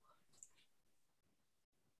 archers.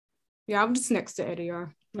 Yeah, I'm just next to Ediar.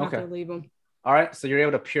 I'm not going to leave him. All right. So you're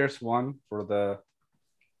able to pierce 1 for the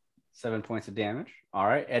 7 points of damage. All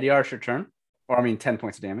right. Ediar, it's your turn. Or 10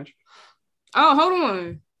 points of damage. Oh, hold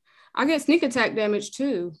on. I get sneak attack damage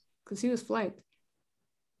too, because he was flanked.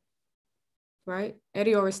 Right?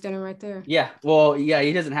 Ediar is standing right there. Yeah. Well, yeah,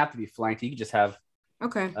 he doesn't have to be flanked. He could just have...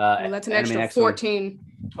 Okay. Well, that's an extra 14.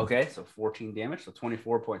 Okay, so 14 damage, so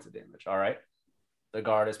 24 points of damage. All right. The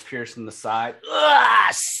guard is piercing the side.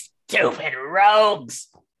 Ugh, stupid rogues.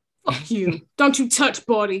 Fuck you. Don't you touch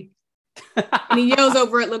body. And he yells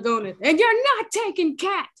over at Lagonis, and you're not taking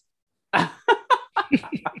Cat.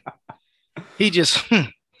 He just,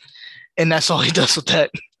 and that's all he does with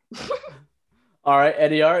that. All right,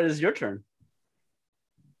 Ediar, it is your turn.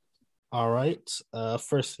 All right.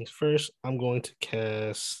 First things first, I'm going to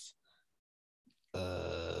cast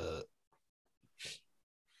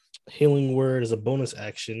Healing Word as a bonus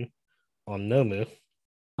action on Nomu.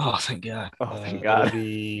 Oh, thank God. Oh, thank God.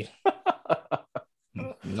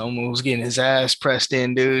 Nomu's getting his ass pressed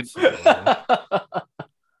in, dude.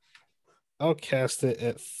 I'll cast it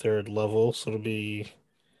at 3rd level, so it'll be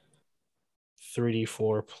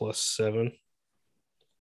 3d4 plus 7.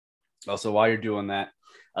 Also, while you're doing that,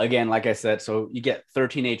 again, like I said, so you get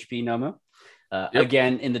 13 HP, Nomu. Yep.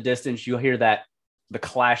 Again, in the distance, you'll hear that the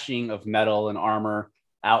clashing of metal and armor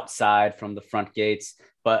outside from the front gates.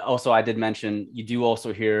 But also, I did mention you do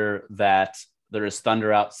also hear that there is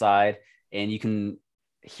thunder outside, and you can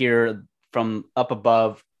hear from up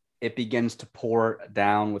above, it begins to pour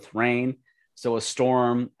down with rain. So a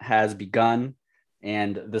storm has begun,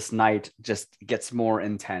 and this night just gets more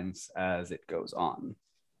intense as it goes on.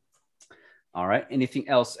 All right. Anything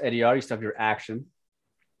else, Ediar? You still have your action.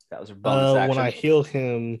 That was a bonus action. When I heal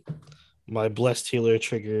him, my Blessed Healer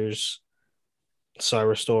triggers. So I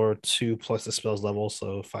restore 2 plus the spell's level,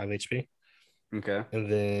 so 5 HP. Okay.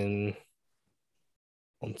 And then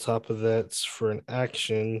on top of that, for an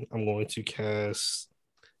action, I'm going to cast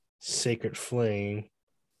Sacred Flame.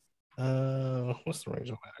 What's the range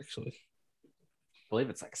on that, actually? I believe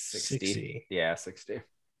it's like 60. 60. Yeah, 60.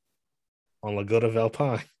 On Lagoda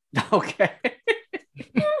Valpine. Okay.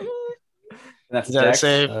 That's Is that a Dex?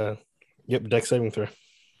 save? Yep, Dex saving throw.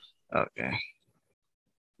 Okay.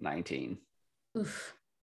 19. Oof.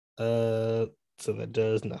 So that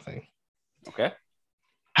does nothing. Okay.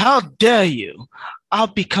 How dare you? I'll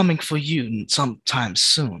be coming for you sometime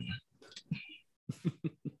soon.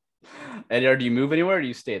 Ediar, do you move anywhere or do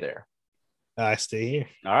you stay there? I stay here.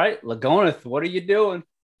 All right. Lagonith, what are you doing?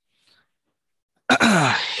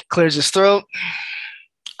 Clears his throat,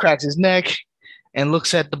 cracks his neck, and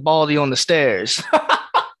looks at the baldy on the stairs.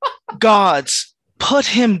 Gods, put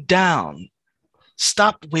him down.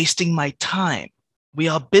 Stop wasting my time. We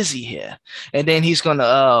are busy here. And then he's going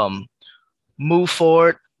to move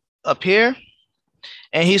forward up here,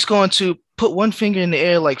 and he's going to put one finger in the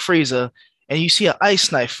air like Frieza, and you see an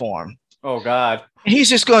ice knife form. Oh, God. And he's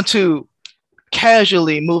just going to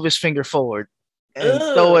casually move his finger forward and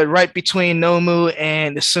throw it right between Nomu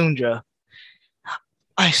and Sundra.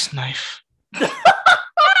 Ice knife.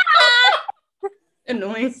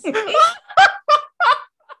 Annoying.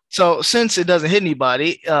 So since it doesn't hit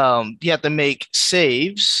anybody, you have to make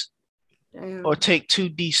saves. Damn. Or take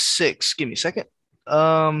 2d6. Give me a second.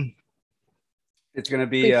 It's going to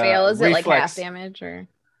be We fail. Is it like reflex. half damage or?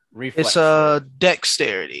 Reflex. It's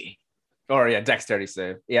dexterity. Or yeah, dexterity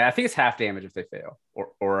save. Yeah, I think it's half damage if they fail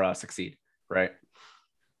or succeed, right?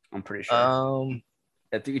 I'm pretty sure.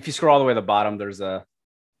 If you scroll all the way to the bottom, there's a...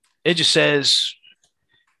 It just says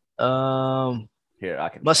Here, I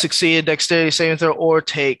can... must succeed a dexterity saving throw or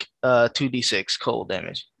take 2d6 cold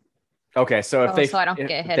damage. Okay, so if so I don't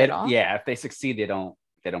get hit at all? Yeah, if they succeed, they don't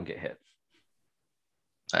get hit.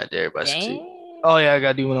 All right, there, everybody succeed. Dang. Oh yeah, I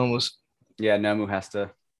gotta do one almost. Yeah, Nomu has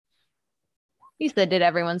to... You said, did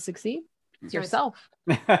everyone succeed? It's yourself.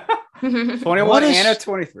 21 What is- and a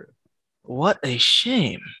 23. What a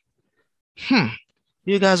shame.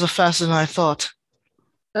 You guys are faster than I thought.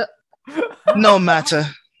 No matter.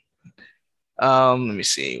 Let me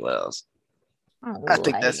see what else. I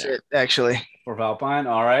think that's it, actually. For Valpine,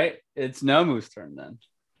 all right. It's Nomu's turn then.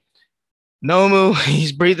 Nomu,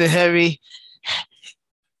 he's breathing heavy.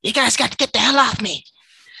 You guys got to get the hell off me.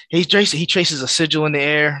 He traces a sigil in the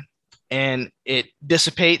air, and it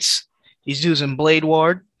dissipates. He's using Blade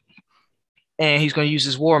Ward, and he's going to use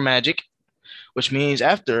his War Magic, which means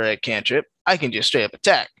after a cantrip, I can just straight up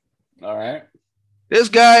attack. All right. This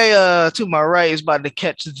guy to my right is about to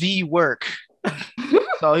catch the work.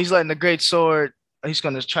 So he's letting the great sword. He's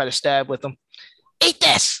going to try to stab with him. Eat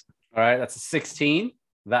this. All right. That's a 16.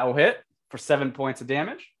 That will hit for 7 points of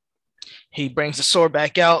damage. He brings the sword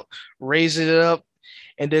back out, raises it up,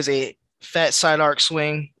 and does a fat side arc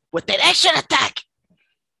swing with that extra attack.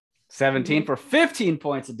 17 for 15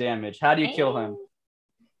 points of damage. How do you kill him?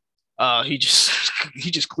 He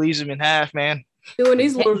just cleaves him in half, man. Doing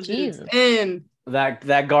these little Jesus. and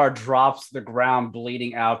That guard drops to the ground,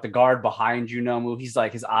 bleeding out. The guard behind you, Nomu, he's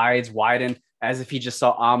like, his eyes widen as if he just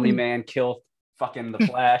saw Omni-Man kill fucking the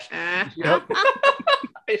Flash. Yep.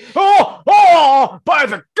 oh, by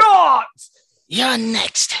the gods! You're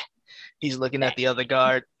next. He's looking at the other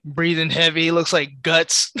guard, breathing heavy. He looks like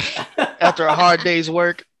guts after a hard day's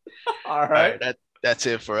work. All right. That's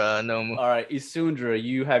it for Nomu. All right, Isundra,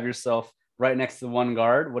 you have yourself right next to the one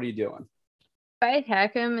guard. What are you doing? If I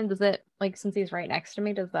attack him, and does it, like, since he's right next to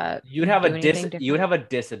me, does that You'd have do anything different? you would have a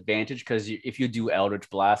disadvantage because if you do Eldritch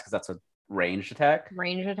Blast, because that's a ranged attack.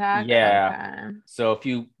 Range attack? Yeah. Okay. So if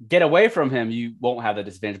you get away from him, you won't have the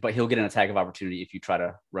disadvantage, but he'll get an attack of opportunity if you try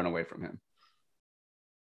to run away from him.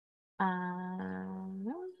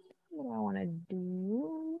 What do I want to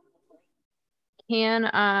do? Can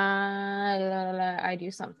I do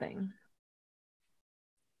something?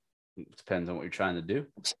 It depends on what you're trying to do.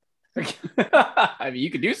 I mean, you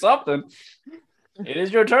could do something. It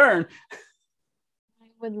is your turn. I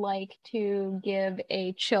would like to give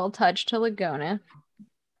a chill touch to Lagona.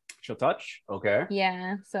 She'll touch. Okay.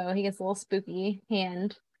 Yeah, so he gets a little spooky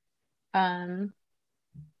hand.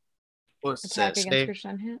 What's Attack that, against Steve? creatures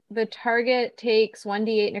on hit. The target takes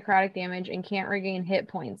 1d8 necrotic damage and can't regain hit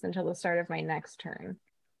points until the start of my next turn.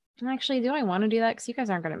 And actually, do I want to do that? Because you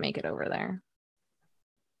guys aren't going to make it over there.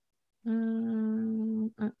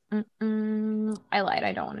 I lied.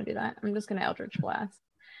 I don't want to do that. I'm just going to Eldritch Blast.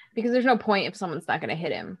 Because there's no point if someone's not going to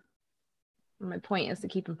hit him. My point is to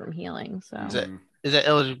keep him from healing. So Is that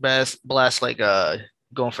Eldritch Blast like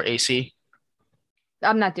going for AC?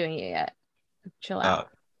 I'm not doing it yet. Chill out.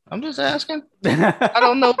 I'm just asking. I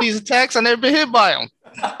don't know these attacks. I've never been hit by them.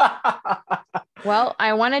 Well,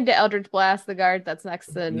 I wanted to Eldritch Blast the guard that's next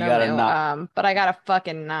to Nomu, but I got a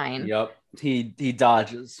fucking 9. Yep. He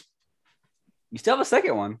dodges. You still have a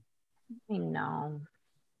second one. I know.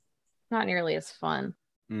 Not nearly as fun.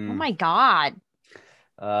 Oh Mm. my god.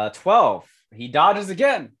 12. He dodges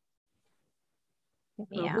again.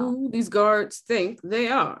 Yeah. who these guards think they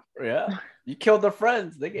are. Yeah. You killed their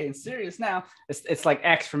friends. They're getting serious now. It's like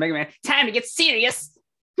X for Mega Man. Time to get serious.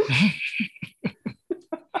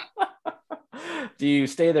 Do you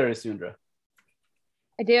stay there, Isundra?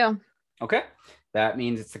 I do. Okay. That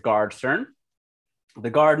means it's the guard's turn. The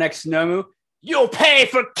guard next to Nomu, you'll pay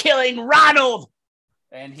for killing Ronald.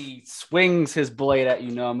 And he swings his blade at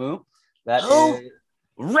you, Nomu. That is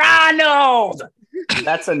Ronald.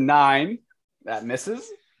 That's a 9. That misses.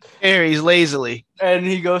 Aries lazily. And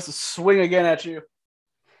he goes to swing again at you.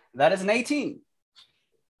 That is an 18.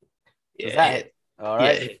 Does that hit? All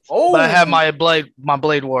right. Yeah. Oh, But I have my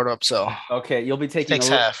blade ward up, so Okay, you'll be taking takes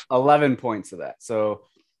half. 11 points of that. So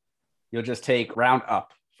you'll just take round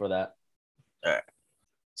up for that. All right.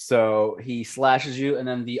 So he slashes you, and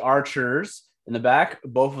then the archers in the back,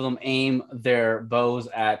 both of them aim their bows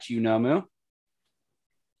at you, Nomu.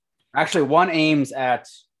 Actually, one aims at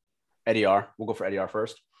Eddie R. We'll go for Eddie R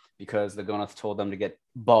first because the Gonath told them to get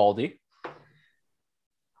Baldy.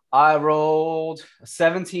 I rolled a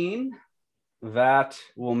 17. That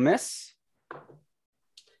will miss.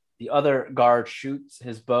 The other guard shoots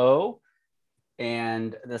his bow,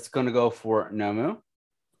 and that's going to go for Nomu.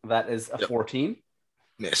 That is a 14.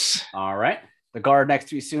 Miss. All right. The guard next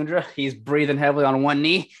to Isundra, he's breathing heavily on one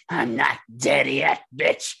knee. I'm not dead yet,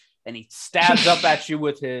 bitch. And he stabs up at you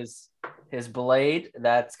with his blade.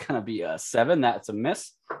 That's going to be a 7. That's a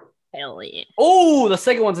miss. Hell yeah. Oh, the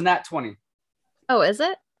second one's a nat 20. Oh, is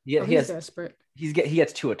it? Yeah, He's desperate. he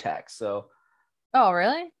gets 2 attacks. So Oh,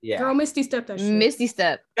 really? yeah. Girl, Misty stepped that shit. Misty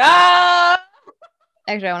Step. Ah!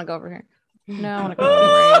 Actually, I want to go over here. No, I want to go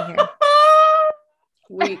right here.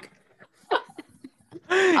 Weak.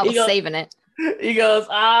 I was saving it. He goes, he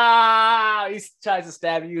tries to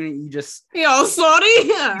stab you, and you just Yo, sorry. he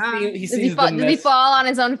Does he, sees the does he miss. fall on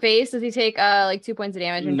his own face? Does he take like 2 points of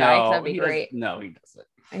damage and die? 'Cause that'd be he great. No, he doesn't.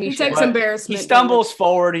 He should. takes But embarrassment. He stumbles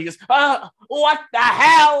forward. He goes, what the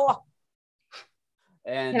hell?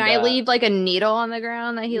 And Can I leave like a needle on the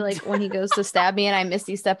ground that he like when he goes to stab me and I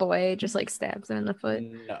misty step away, just like stabs him in the foot?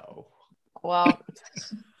 No. Well,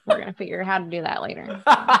 we're gonna figure out how to do that later.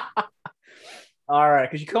 All right,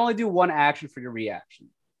 because you can only do one action for your reaction.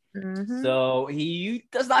 Mhm. So he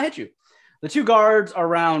does not hit you. The two guards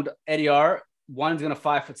around Ediar. One's going to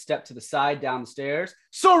 5-foot step to the side down the stairs.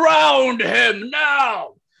 Surround him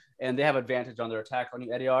now! And they have advantage on their attack on you,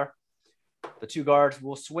 Ediar. The two guards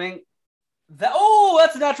will swing.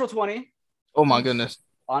 That's a natural 20. Oh my goodness.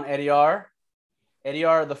 On Ediar.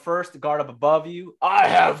 Ediar, the first guard up above you. I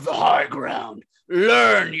have the high ground.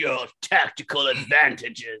 Learn your tactical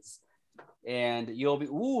advantages. And you'll be,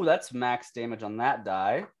 that's max damage on that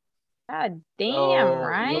die. God damn,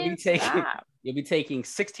 right? You'll be taking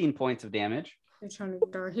 16 points of damage. They're trying to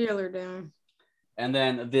get our healer down. And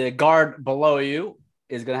then the guard below you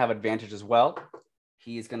is going to have advantage as well.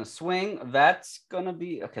 He's going to swing. That's going to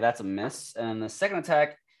be, okay, that's a miss. And the second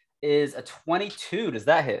attack is a 22. Does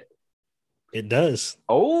that hit? It does.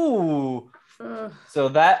 Oh. So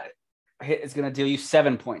that hit is going to deal you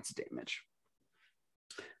 7 points of damage.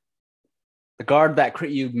 The guard that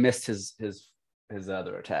crit you missed his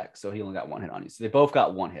other attack, so he only got one hit on you. So they both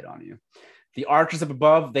got one hit on you. The archers up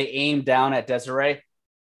above, they aim down at Desiree.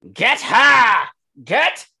 Get her!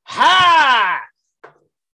 Get her!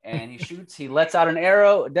 And he shoots. He lets out an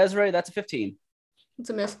arrow. Desiree, that's a 15. It's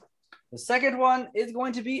a miss. The second one is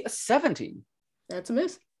going to be a 17. That's a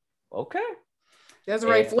miss. Okay.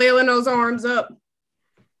 Desiree flailing those arms up.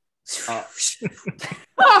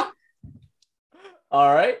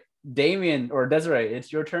 All right. Damien or Desiree,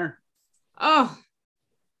 it's your turn. Oh,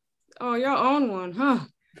 y'all own one, huh?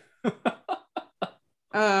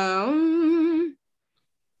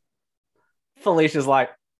 Felicia's like,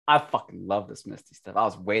 I fucking love this Misty stuff. I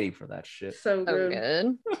was waiting for that shit. So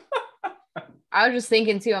good. I was just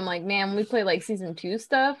thinking too, I'm like, man, we play like season 2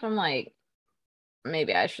 stuff. I'm like,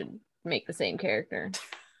 maybe I should make the same character.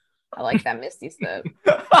 I like that Misty stuff.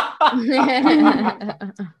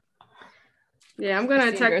 Yeah, I'm gonna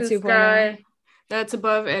attack this guy that's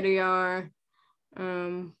above Ediar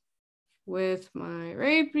with my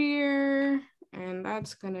rapier, and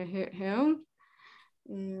that's gonna hit him.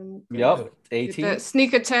 And yep, 18. That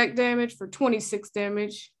sneak attack damage for 26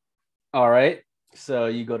 damage. All right, so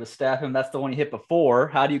you go to stab him. That's the one you hit before.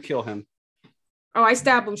 How do you kill him? Oh, I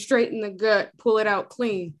stab him straight in the gut, pull it out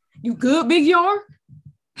clean. You good, Big Yar?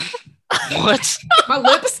 What? My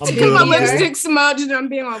lipstick smudged, and I'm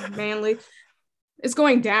being all manly. It's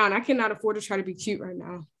going down. I cannot afford to try to be cute right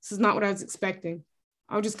now. This is not what I was expecting.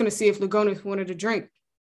 I was just going to see if Lugonis wanted a drink.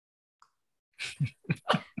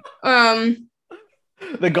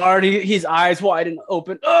 The guard, his eyes wide and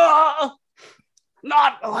open.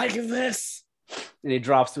 Not like this. And he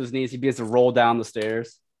drops to his knees. He begins to roll down the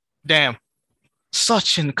stairs. Damn.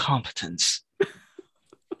 Such incompetence.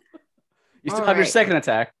 You still have your second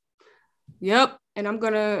attack. Yep. And I'm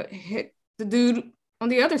going to hit the dude on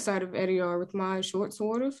the other side of Ediar with my short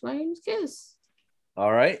sword of Flame's Kiss.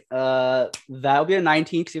 All right. That'll be a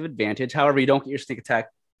 19 because you have advantage. However, you don't get your sneak attack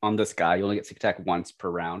on this guy. You only get sneak attack once per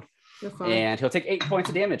round. You're fine. And he'll take 8 points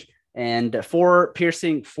of damage. And 4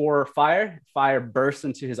 piercing, 4 fire. Fire bursts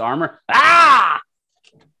into his armor. Ah!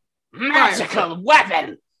 Magical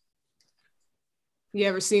weapon! You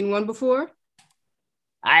ever seen one before?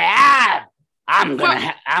 I have. I'm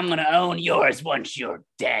gonna own yours once you're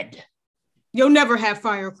dead. You'll never have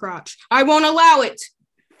fire crotch. I won't allow it.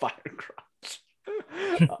 Fire crotch.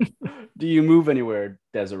 Do you move anywhere,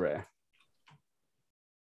 Desiree?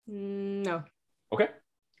 No. Okay.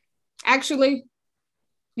 Actually,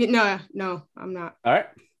 no, I'm not. All right.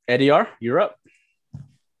 Ediar, you're up.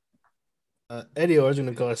 Ediar is going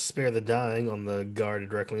to go spare the dying on the guard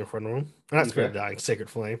directly in front of him. Not spare the dying, Sacred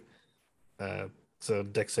Flame. So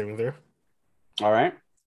dex saving there. All right.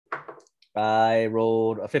 I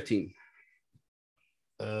rolled a 15.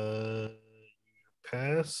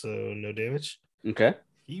 Pass, so no damage. Okay.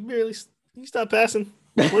 You stopped passing.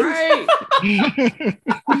 Right.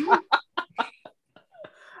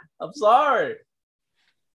 I'm sorry.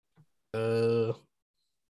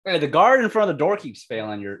 Hey, the guard in front of the door keeps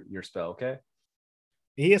failing your spell, okay?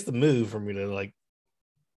 He has to move for me to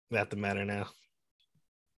that to matter now.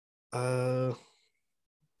 No,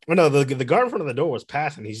 the guard in front of the door was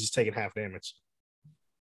passing. He's just taking half damage.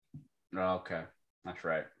 Oh, okay. That's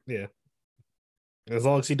right. Yeah. As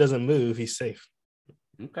long as he doesn't move, he's safe.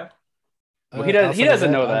 Okay. Well, he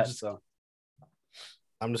doesn't know that, so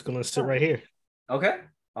I'm just gonna sit right here. Okay.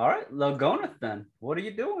 All right. Lugonis, then. What are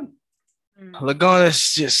you doing?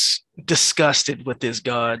 Lugonis just disgusted with his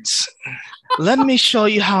guards. Let me show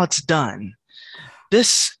you how it's done.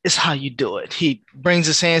 This is how you do it. He brings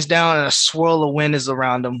his hands down and a swirl of wind is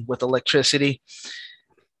around him with electricity.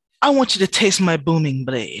 I want you to taste my booming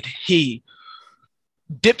blade. He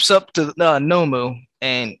dips up to Nomu,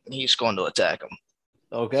 and he's going to attack him.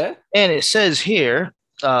 Okay. And it says here,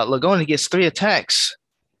 Lagona gets 3 attacks.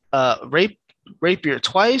 Rapier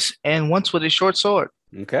twice and once with his short sword.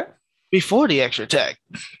 Okay. Before the extra attack.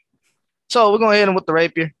 So we're going to hit him with the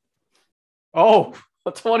rapier. Oh,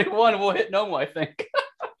 a 21 will hit Nomu, I think.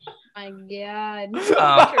 My God. Hit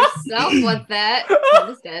yourself with that. I'm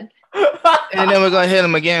just dead. And then we're going to hit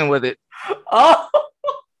him again with it. Oh.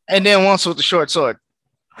 And then once with the short sword.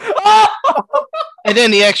 Oh. And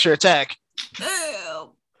then the extra attack.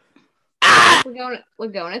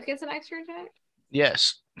 Lagonis gets an extra attack?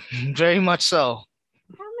 Yes, very much so.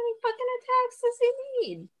 How many fucking attacks does he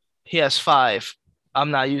need? He has 5.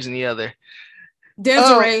 I'm not using the other.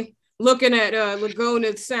 Desiree, looking at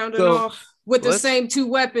Lagona sounding off with the same 2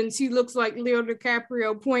 weapons. He looks like Leo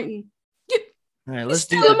DiCaprio pointing. All right, let's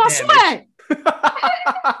do my swag.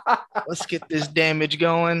 Let's get this damage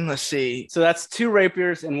going. Let's see. So that's 2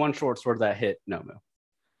 rapiers and 1 short sword that hit Nomu.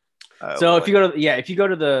 So if you go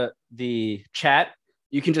to the chat,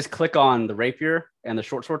 you can just click on the rapier and the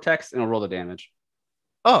short sword text, and it'll roll the damage.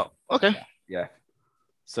 Oh, okay. Yeah.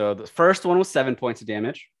 So the first one was 7 points of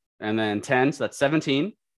damage, and then 10, so that's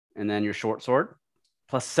 17, and then your short sword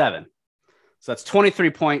plus 7. So that's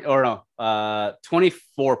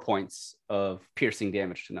 24 points of piercing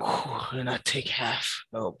damage to Nomu. And I take half.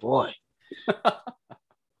 Oh boy.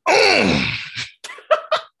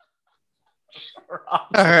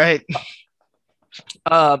 All right.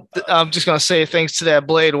 I'm just gonna say thanks to that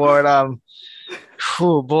blade ward.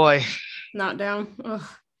 Oh boy. Not down. Ugh.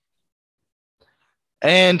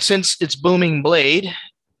 And since it's booming blade,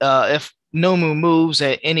 if Nomu moves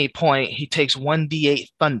at any point, he takes 1d8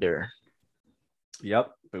 thunder.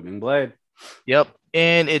 Yep, booming blade. Yep,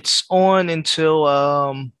 and it's on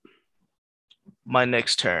until my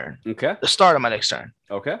next turn. Okay. The start of my next turn.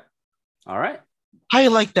 Okay. All right. How you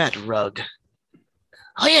like that rug?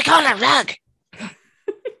 Oh, you call it a rug?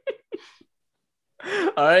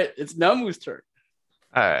 All right, it's Nomu's turn.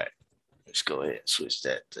 All right, let's go ahead and switch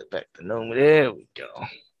that back to Nomu. There we go.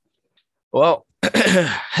 Well,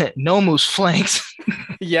 Nomu's flanked.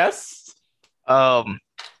 Yes.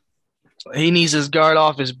 He needs his guard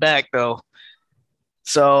off his back though,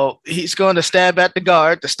 so he's going to stab at the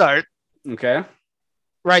guard to start. Okay.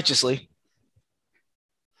 Righteously.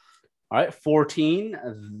 All right,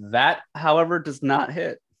 14. That, however, does not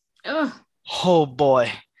hit. Ugh. Oh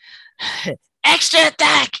boy. Extra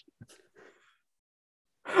attack.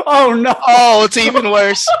 Oh no. Oh, it's even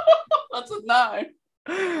worse. That's a 9.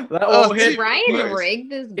 That won't Did Ryan rig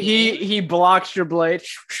this game? He blocks your blade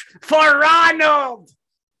for Ronald.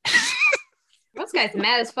 This guy's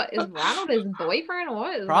mad as fuck. Is Ronald his boyfriend or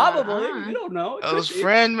what? Probably. You don't know. That was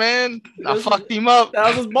friend, man. I fucked him up. That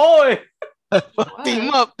was his boy. I fucked him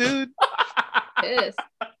up, dude. Pissed.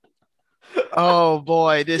 Oh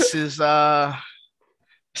boy, this ain't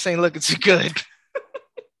looking too good.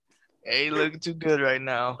 Ain't looking too good right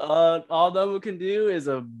now. All Nomu can do is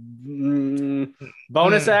a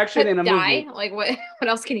bonus action and a die. movement. Like what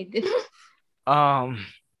else can he do? Oh,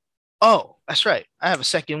 that's right. I have a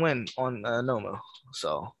second win on Nomu,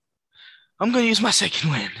 so I'm gonna use my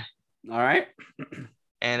second win. All right,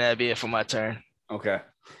 and that'd be it for my turn. Okay,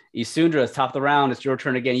 Isundra is top of the round. It's your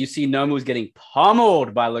turn again. You see Nomu's getting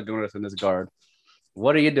pummeled by Lagunas in his guard.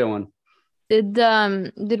 What are you doing? Did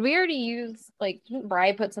we already use, like, didn't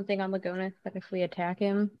Bri put something on Lagonis that if we attack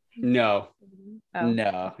him? No. Oh.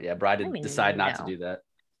 No. Yeah, Bri did decide not to do that.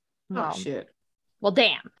 Oh shit. Well,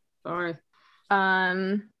 damn. Sorry.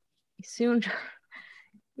 Soon.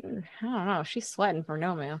 I don't know. She's sweating for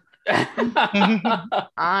Nomu.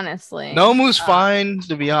 Honestly. Nomu's fine,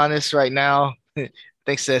 to be honest, right now.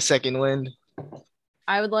 Thanks to that second wind.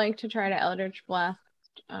 I would like to try to Eldritch Blast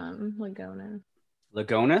Lagonis.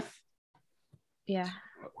 Lagonis? Yeah.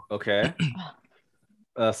 Okay.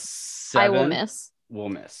 7 I will miss. Will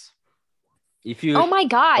miss. If you. Oh my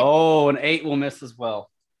god. Oh, an 8 will miss as well.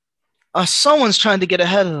 Someone's trying to get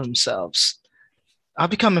ahead of themselves. I'll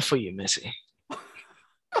be coming for you, Missy.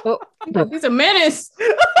 Oh. He's a menace.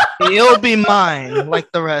 He'll be mine,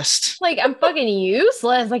 like the rest. Like, I'm fucking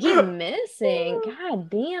useless. Like, he's missing. God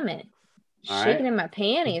damn it. All Shaking right. in my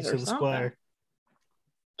panties or something.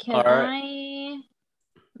 Can I?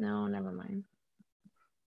 No, never mind.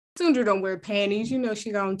 Sundra don't wear panties. You know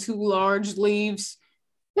she got on 2 large leaves.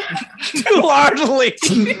 2 large leaves.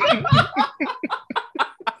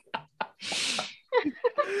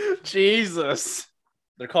 Jesus.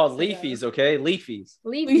 They're called leafies, okay? Leafies.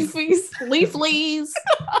 Leaflies.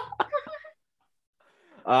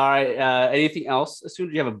 All right. Anything else? As soon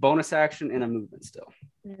as you have a bonus action and a movement still.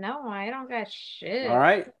 No, I don't got shit. All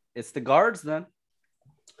right. It's the guards then.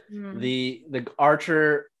 The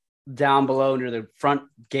archer down below near the front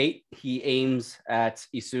gate, he aims at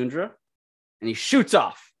Isundra and he shoots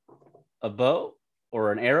off a bow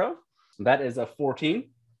or an arrow. That is a 14.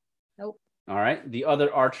 Nope. All right. The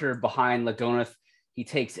other archer behind Lagoneth, he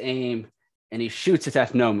takes aim and he shoots it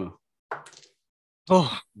at Nomu.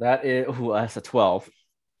 Oh, that's a 12.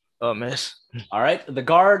 Oh, miss. All right. The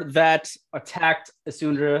guard that attacked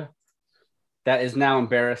Isundra, that is now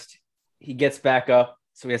embarrassed. He gets back up,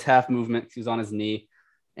 so he has half movement. He's on his knee,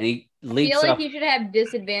 and he leaps up. I feel like he should have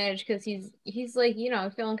disadvantage because he's like,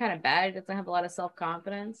 feeling kind of bad. He doesn't have a lot of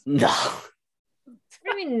self-confidence. No. What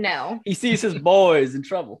do you mean no? He sees his boys in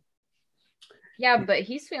trouble. Yeah, but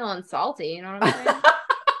he's feeling salty. You know what I'm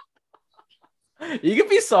saying? You can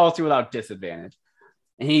be salty without disadvantage.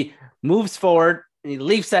 And he moves forward, and he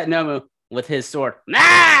leaps at Nomu with his sword.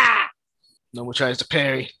 Nah! Nomu tries to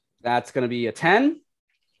parry. That's going to be a 10.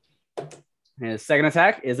 And his second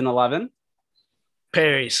attack is an 11.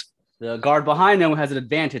 Parries. The guard behind him has an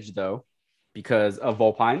advantage, though, because of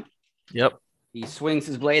Volpine. Yep. He swings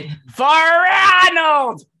his blade for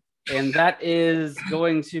Arnold! And that is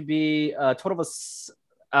going to be a total of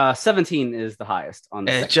 17 is the highest on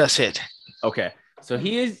the And it just hit. Okay. So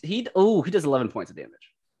he does 11 points of damage.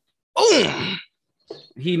 Oh!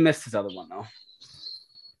 He missed his other one, though.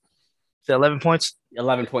 Is that 11 points?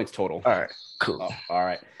 11 points total. All right. Cool. Oh, all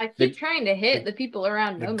right. I keep trying to hit the people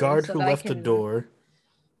around The Nomu guard so who that left I the can... door,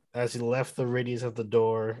 as he left the radius of the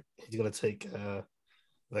door, he's gonna take the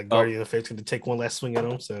guardian of fate's gonna take one last swing at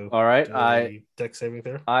him. So all right, deck saving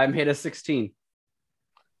there. I'm hit a 16.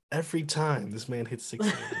 Every time this man hits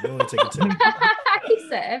 16, you only take a 10. He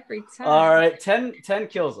said every time. All right, 10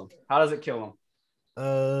 kills him. How does it kill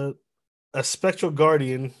him? A spectral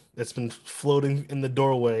guardian that's been floating in the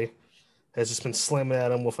doorway has just been slamming at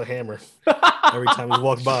him with a hammer every time he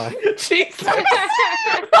walked by. Jesus.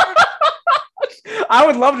 I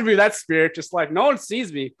would love to be that spirit, just like no one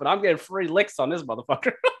sees me, but I'm getting free licks on this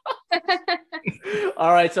motherfucker.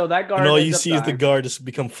 All right, so that guard. And all you see is the guard just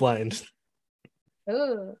become flattened.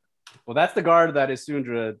 Ooh. Well, that's the guard that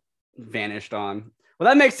Isundra vanished on. Well,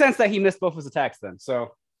 that makes sense that he missed both his attacks then.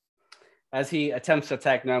 So, as he attempts to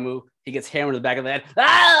attack Nomu, he gets hammered in the back of the head.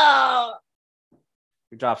 Ah!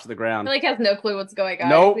 He drops to the ground. He has no clue what's going on.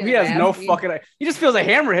 Nope, he has no fucking. He just feels a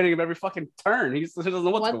hammer hitting him every fucking turn. He doesn't know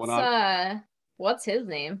what's going on. What's his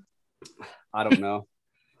name? I don't know.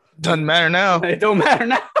 Doesn't matter now. It don't matter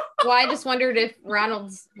now. Well, I just wondered if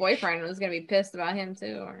Ronald's boyfriend was gonna be pissed about him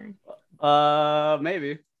too, or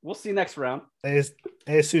maybe. We'll see next round. Hey,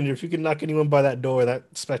 Sundar, if you can knock anyone by that door, that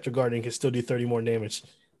spectral guardian can still do 30 more damage.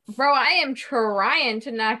 Bro, I am trying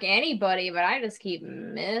to knock anybody, but I just keep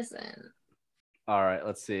missing. All right,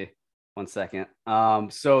 let's see. 1 second.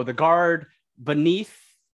 So the guard beneath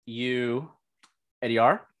you,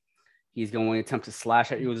 Ediar, he's going to attempt to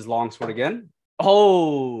slash at you with his longsword again.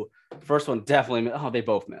 Oh, first one definitely. Oh, they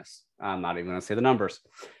both miss. I'm not even going to say the numbers.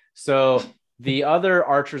 So the other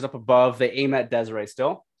archers up above, they aim at Desiree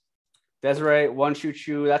still. Desiree, one shoots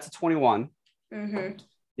you. That's a 21. Mm-hmm.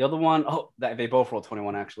 The other one, they both rolled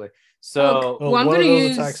 21 actually. So well, one of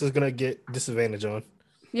those attacks is going to get disadvantage on.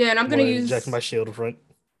 Yeah, and I'm going to use inject my shield in front.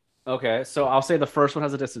 Okay, so I'll say the first one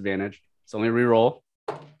has a disadvantage. So let me re-roll.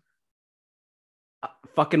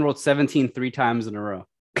 Fucking rolled 17 3 times in a row.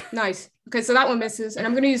 Nice. Okay, so that one misses, and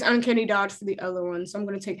I'm going to use Uncanny Dodge for the other one, so I'm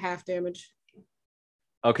going to take half damage.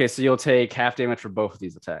 Okay, so you'll take half damage for both of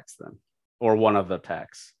these attacks then, or one of the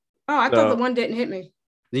attacks. Oh, I thought the one didn't hit me.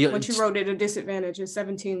 Once you rolled it a disadvantage, it's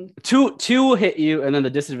 17. Two hit you, and then the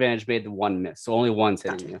disadvantage made the one miss, so only one's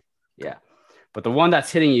hitting you. Yeah, but the one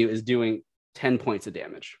that's hitting you is doing 10 points of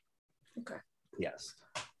damage. Okay. Yes,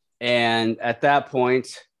 and at that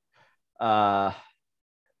point,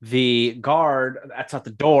 the guard that's at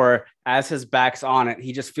the door, as his back's on it,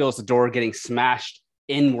 he just feels the door getting smashed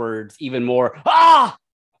inwards even more. Ah!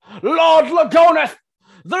 Lord Lagoneth!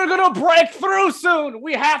 They're gonna break through soon!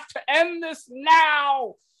 We have to end this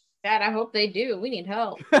now! Dad, I hope they do. We need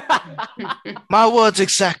help. My words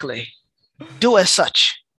exactly. Do as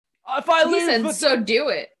such. If I He said, so do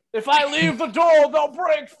it. If I leave the door, they'll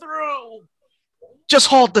break through! Just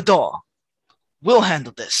hold the door. We'll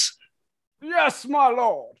handle this. Yes, my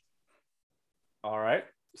lord. All right.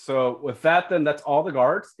 So with that, then that's all the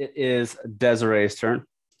guards. It is Desiree's turn.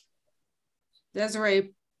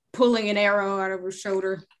 Desiree pulling an arrow out of her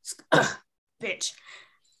shoulder. Bitch.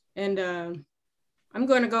 And I'm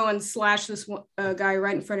going to go and slash this guy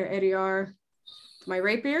right in front of Eddie R. My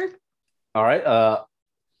rapier. All right.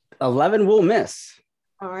 11 will miss.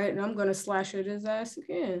 All right. And I'm going to slash at his ass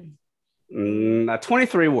again.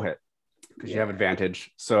 23 will hit. because you have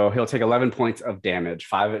advantage. So he'll take 11 points of damage,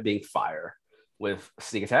 5 of it being fire with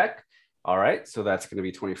sneak attack. All right, so that's going to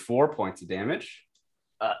be 24 points of damage.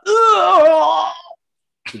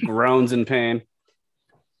 He groans in pain.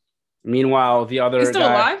 Meanwhile, the other He's still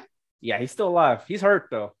guy, alive? Yeah, he's still alive. He's hurt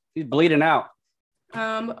though. He's bleeding out.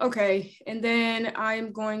 Okay, and then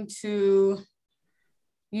I'm going to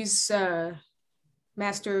use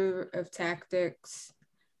Master of Tactics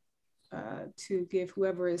to give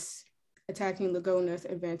whoever is attacking Lagonath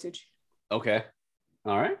advantage. Okay.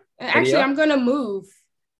 All right. Actually, I'm gonna move.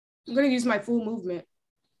 I'm gonna use my full movement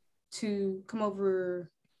to come over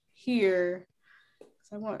here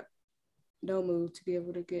because I want Nomu to be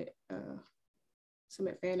able to get some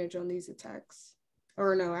advantage on these attacks.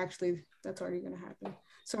 Or no, actually, that's already gonna happen.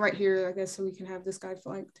 So right here, I guess, so we can have this guy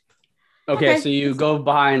flanked. Okay, so you go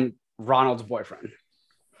behind Ronald's boyfriend.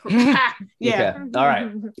 Yeah. Okay. All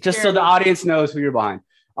right. Just so the audience knows who you're behind.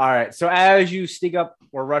 All right. So as you sneak up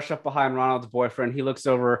or rush up behind Ronald's boyfriend, he looks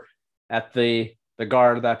over at the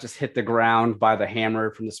guard that just hit the ground by the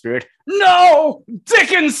hammer from the spirit. No,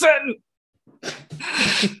 Dickinson.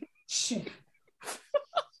 Shit.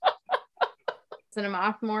 Send him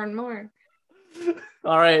off more and more.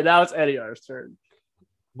 All right. Now it's Ediar's turn.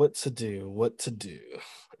 What to do?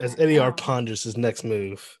 As Ediar ponders his next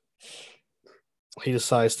move, he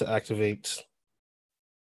decides to activate.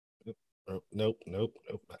 Nope,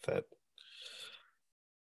 not that.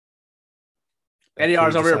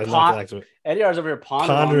 Ediar's over here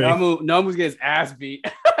pondering. Nomu's getting his ass beat.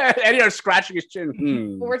 Ediar's scratching his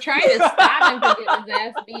chin. We're trying to stop him from getting his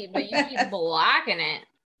ass beat, but you keep blocking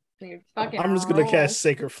it. I'm just gonna cast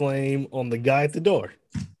Sacred Flame on the guy at the door.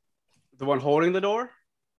 The one holding the door?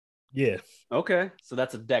 Yeah. Okay. So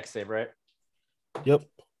that's a dex save, right? Yep.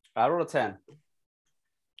 I rolled a 10.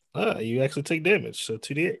 You actually take damage, so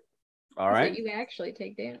 2d8. All right. So you actually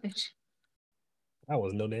take damage. That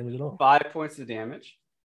was no damage at all. 5 points of damage.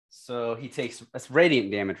 So he takes, that's radiant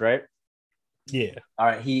damage, right? Yeah. All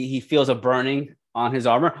right. He feels a burning on his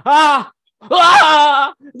armor. Ah!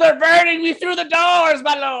 Ah! They're burning me through the doors,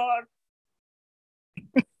 my lord.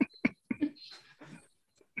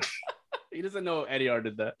 He doesn't know Ediar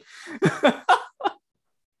did that.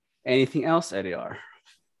 Anything else, Ediar?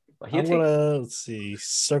 I'm gonna, let's see,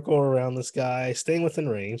 circle around this guy, staying within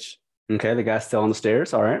range. Okay, the guy's still on the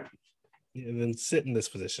stairs. All right. And then sit in this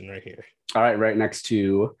position right here. All right, right next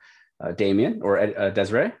to Damien or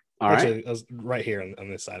Desiree. All Actually, right. I was right here on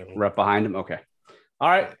this side of him. Right behind him. Okay. All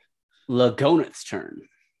right. Lagonath's turn.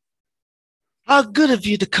 How good of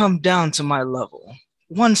you to come down to my level.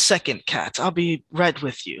 1 second, Cat. I'll be right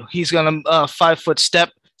with you. He's gonna 5-foot step,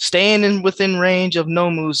 staying within range of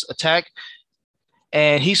Nomu's attack,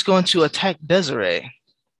 and he's going to attack Desiree.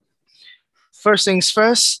 First things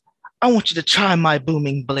first, I want you to try my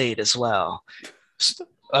booming blade as well.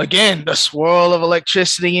 Again, the swirl of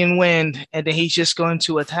electricity and wind, and then he's just going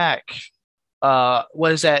to attack.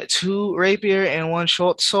 What is that? 2 rapier and 1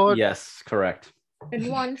 short sword? Yes, correct. And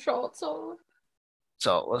 1 short sword.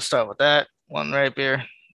 So let's start with that. 1 rapier.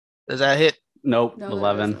 Does that hit? Nope. No,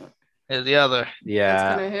 11. Here's the other. Yeah.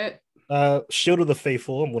 That's gonna hit. Shield of the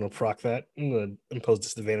Faithful. I'm going to proc that. I'm going to impose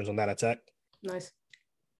disadvantage on that attack. Nice.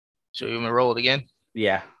 So you want me to roll it again?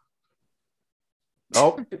 Yeah.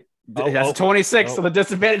 Oh, that's 26, so the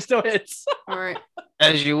disadvantage still hits. All right.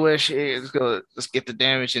 As you wish. Here, let's get the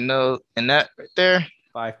damage and that right there.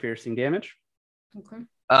 5 piercing damage. Okay.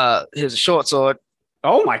 Here's a short sword.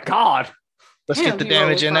 Oh my god. Let's Damn, get the he rolled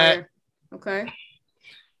damage in that. fire. Okay.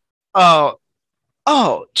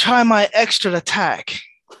 Oh, try my extra attack.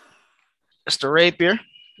 It's the rapier.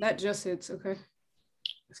 That just hits. Okay.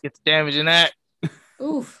 Let's get the damage in that.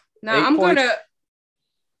 Oof. Now 8 I'm points. gonna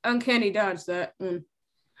uncanny dodge that.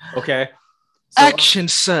 Okay. So, Action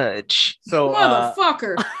surge. So,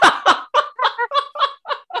 Motherfucker.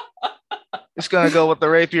 It's gonna go with the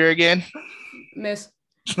rapier again. Miss.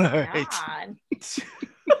 All right. God.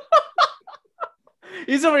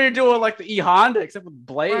 he's over here doing like the E Honda, except with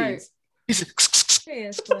blades.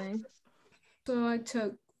 Seriously. So I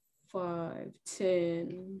took 5,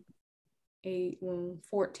 10, 8,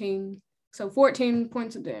 14. So 14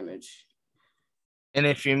 points of damage. And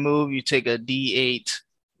if you move, you take a D8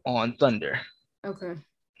 on thunder. Okay.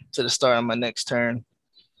 To the start of my next turn.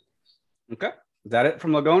 Okay. Is that it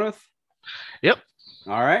from Lagonath? Yep.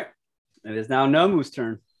 All right. It is now Nomu's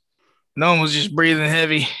turn. No one was just breathing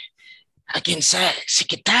heavy. I get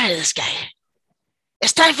sick and tired of this guy.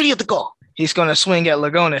 It's time for you to go. He's gonna swing at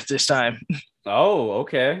Lagonath this time. Oh,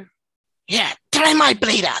 okay. Yeah, try my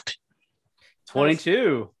blade out.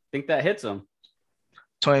 22. Think that hits him.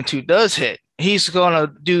 22 does hit. He's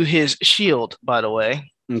gonna do his shield, by the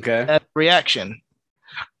way. Okay. That reaction.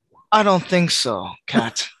 I don't think so,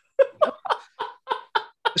 Cat.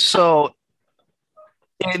 So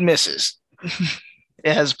it misses.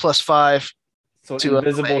 It has +5. So an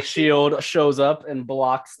invisible shield shows up and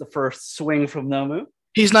blocks the first swing from Nomu.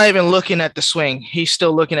 He's not even looking at the swing. He's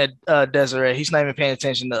still looking at Desiree. He's not even paying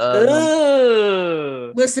attention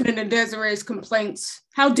to listening to Desiree's complaints.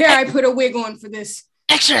 How dare I put a wig on for this?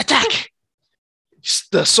 Extra attack.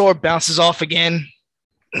 The sword bounces off again.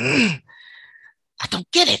 I don't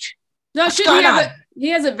get it. No, he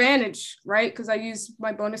has advantage, right? Because I used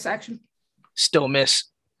my bonus action. Still miss.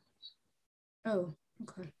 Oh,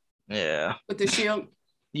 okay. Yeah. With the shield?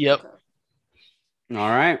 Yep. Okay. All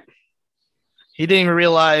right. He didn't even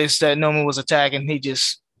realize that Nomu was attacking. He don't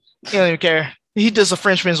even care. He does a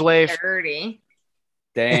Frenchman's wave. Dirty.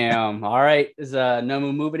 Damn. All right. Does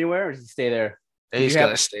Nomu move anywhere or does he stay there? He's going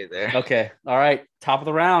to stay there. Okay. All right. Top of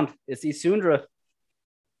the round. It's Isundra.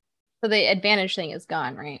 So the advantage thing is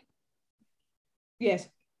gone, right? Yes.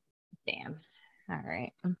 Damn. All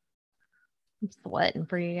right. I'm sweating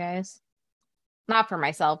for you guys. Not for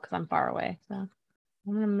myself because I'm far away. So I'm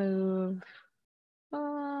going to move.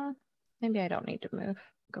 Maybe I don't need to move.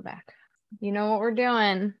 Go back. You know what we're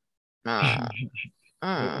doing. Who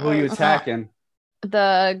are you attacking?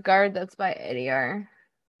 The guard that's by ADR.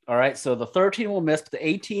 All right. So the 13 will miss, but the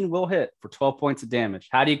 18 will hit for 12 points of damage.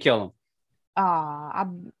 How do you kill him?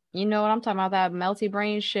 You know what I'm talking about? That melty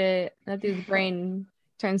brain shit. That dude's brain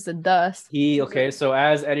turns to dust. So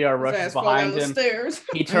as Ediar rushes behind him,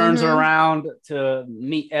 he turns around to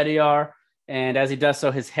meet Ediar, and as he does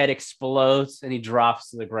so, his head explodes and he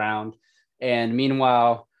drops to the ground. And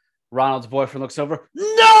meanwhile, Ronald's boyfriend looks over.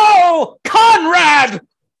 No, Conrad!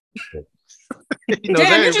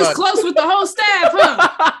 Damn, you're just close with the whole staff,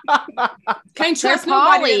 huh? Can't trust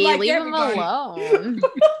nobody. Like leave everybody. Him alone.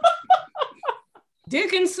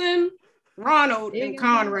 Dickinson, Ronald, and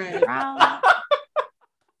Conrad.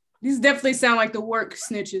 These definitely sound like the work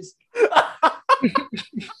snitches.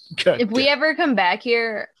 If we ever come back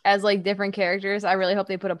here as like different characters, I really hope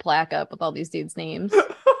they put a plaque up with all these dudes' names.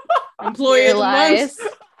 Employee of the month.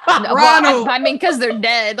 No, Ronald. I mean, because they're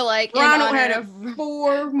dead. Like Ronald had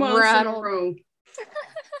 4 months in a row.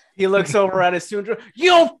 He looks over at Isundra.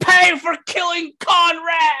 You'll pay for killing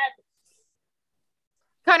Conrad.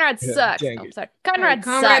 Conrad sucks. Oh, sorry. Conrad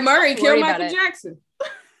sucks. Murray killed Michael Jackson.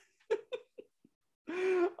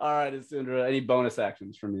 All right, Isundra. Any bonus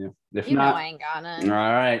actions from you? If you not, know I ain't got none. All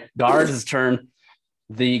right. Guard's turn.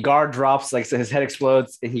 The guard drops, like I said, his head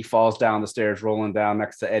explodes, and he falls down the stairs, rolling down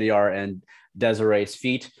next to Ediar and Desiree's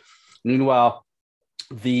feet. Meanwhile,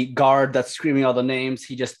 the guard that's screaming all the names,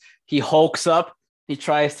 he hulks up. He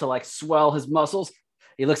tries to like swell his muscles.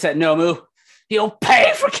 He looks at Nomu. He'll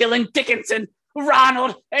pay for killing Dickinson,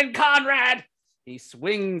 Ronald, and Conrad. He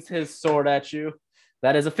swings his sword at you.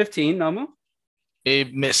 That is a 15, Nomu.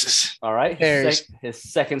 It misses. All right. His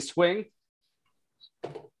second swing.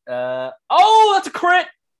 That's a crit.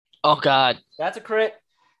 Oh, God. That's a crit.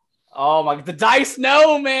 Oh, my. The dice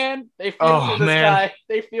know, man. They feel for this guy.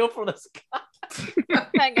 They feel for this guy.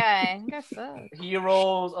 That guy. He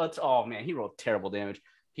rolls. He rolled terrible damage.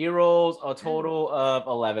 He rolls a total of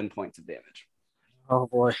 11 points of damage. Oh,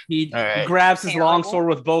 boy. He grabs his longsword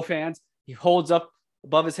with both hands. He holds up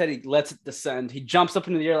above his head. He lets it descend. He jumps up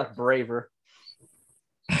into the air like Braver.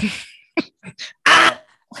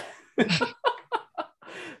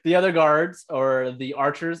 The other guards, or the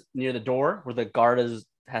archers near the door, where the guard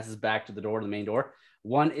has his back to the door, the main door.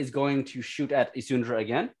 One is going to shoot at Isundra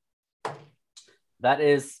again. That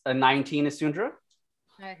is a 19, Isundra.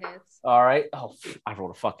 That hits. All right. Oh, I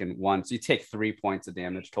rolled a fucking 1. So you take 3 points of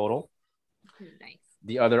damage total. Nice.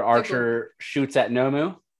 The other archer shoots at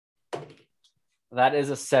Nomu. That is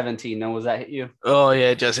a 17. No, was that hit you? Oh, yeah,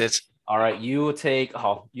 it just hits. All right. You take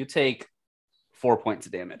 4 points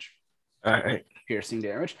of damage. All right. Piercing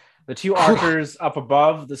damage. The two archers up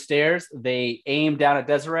above the stairs, they aim down at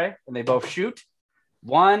Desiree and they both shoot.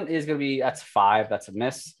 One is going to be, that's 5. That's a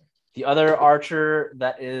miss. The other archer,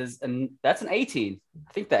 that's an 18.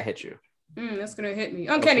 I think that hit you. That's going to hit me.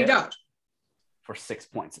 Uncanny dodge. For 6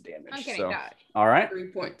 points of damage. Uncanny dodge. All right.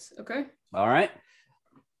 3 points. Okay. All right.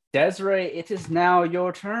 Desiree, it is now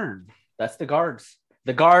your turn. That's the guards.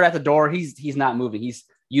 The guard at the door, he's not moving. He's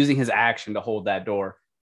using his action to hold that door.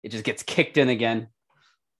 It just gets kicked in again.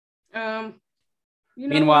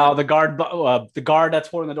 Meanwhile, the guard that's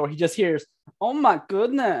holding the door, he just hears, "Oh my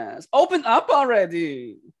goodness, open up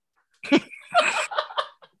already!" Hey,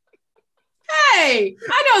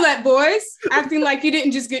 I know that voice. Acting like he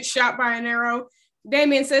didn't just get shot by an arrow.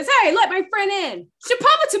 Damien says, "Hey, let my friend in."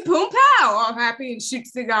 Shapapa Tapoom Pow, all happy, and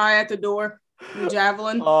shoots the guy at the door. The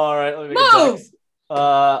javelin. All right, let me Move!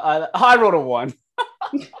 I rolled a 1.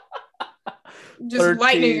 Just 13.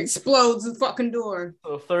 lightning explodes the fucking door.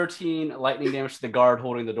 So 13 lightning damage to the guard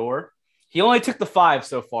holding the door. He only took the 5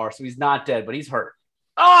 so far, so he's not dead, but he's hurt.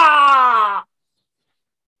 Ah!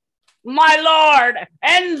 My lord!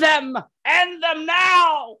 End them! End them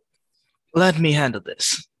now! Let me handle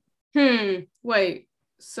this. Wait.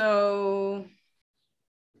 So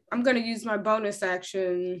I'm gonna use my bonus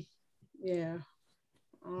action. Yeah.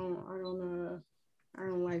 I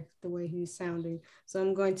don't like the way he's sounding. So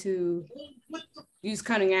I'm going to use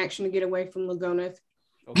cunning action to get away from Lagoneth.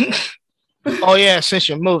 Okay. Oh yeah, since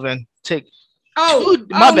you're moving, take. My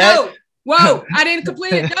bad. No. Whoa! I didn't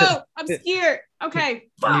complete it. No, I'm scared. Okay,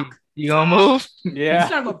 fuck. You gonna move? Yeah.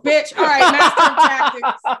 Son of a bitch. All right, master of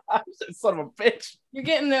tactics. Son of a bitch. You're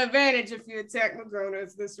getting the advantage if you attack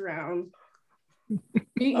Lagoneth this round.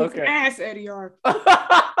 Beat his ass, Eddie R.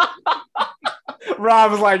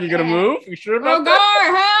 Rob was like, "You gonna move? You sure about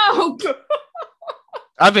that?" Help!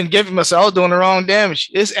 I've been giving myself doing the wrong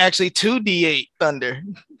damage. It's actually 2d8 thunder.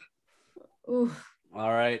 Oof. All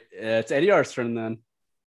right, it's Eddie R's turn then.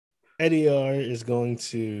 Eddie R is going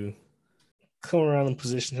to come around and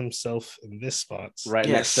position himself in this spot. Right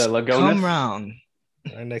next to Lagoneth. Come around.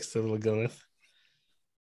 Right next to Lagoneth.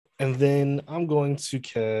 And then I'm going to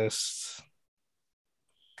cast,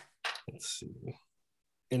 let's see,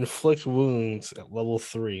 Inflict Wounds at level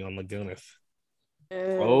 3 on Lagoneth.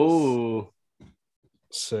 Oh.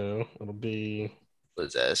 So it'll be...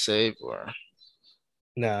 Was that a save or?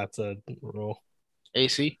 Nah, it's a roll.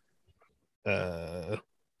 AC? Because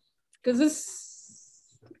this...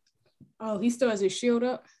 Oh, he still has his shield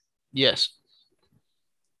up? Yes.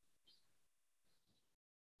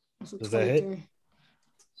 Does that hit?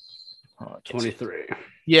 23.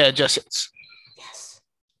 Yeah, just hits. Yes.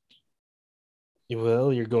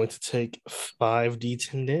 Well, you're going to take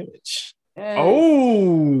 5d10 damage.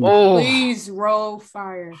 Oh. Please roll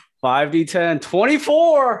fire. 5d10.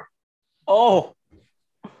 24. Oh.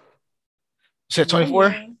 You said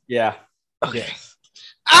 24? Yeah. Okay. Yes.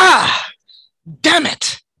 Ah! Damn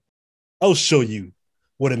it! I'll show you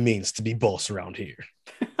what it means to be boss around here.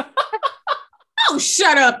 Oh,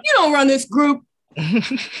 shut up. You don't run this group.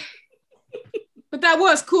 But that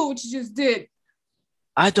was cool what you just did.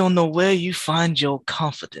 I don't know where you find your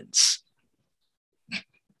confidence.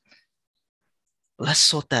 Let's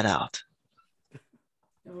sort that out.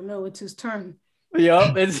 Oh no, it's his turn.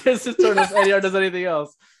 Yup, it's his turn if Eddie R does anything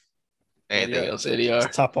else. Anything else, Eddie R?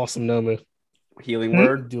 Top off some Nomu. Healing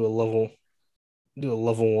word. Do a level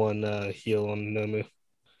 1 heal on Nomu.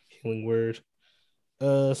 Healing word.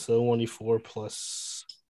 So 1d4 plus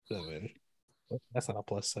 7. That's not a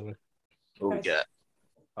plus 7. What we got?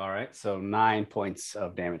 All right, so 9 points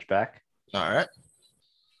of damage back. All right.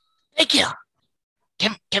 Thank you.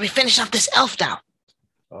 Can we finish off this elf down?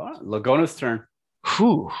 Lagoneth's turn.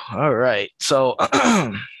 Whew. All right. So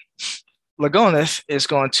Lagoneth is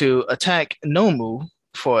going to attack Nomu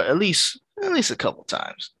for at least a couple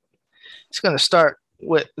times. He's going to start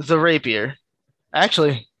with the rapier.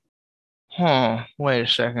 Actually, wait a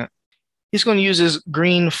second. He's going to use his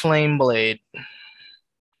green flame blade.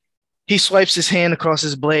 He swipes his hand across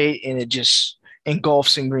his blade and it just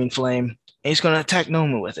engulfs in green flame. And he's going to attack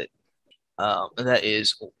Nomu with it. That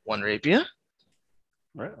is 1 rapier.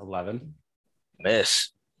 All right, 11. Miss.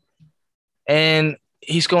 And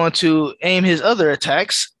he's going to aim his other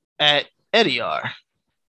attacks at Eddie R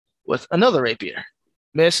with another rapier.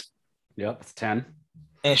 Miss. Yep, it's 10.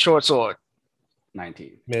 And short sword.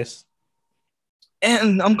 19. Miss.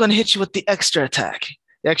 And I'm going to hit you with the extra attack.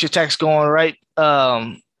 The extra attack's going right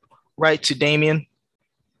to Damien.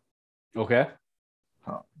 Okay.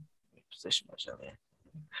 Position myself there.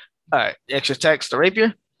 All right, the extra attack's the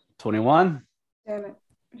rapier. 21. Damn it.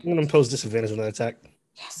 I'm going to impose disadvantage on that attack.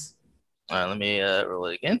 Yes. All right, let me roll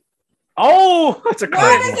it again. Oh, it's a crit.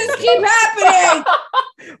 Why does this keep happening?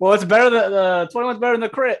 Well, it's better than the 21's better than the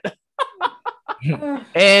crit.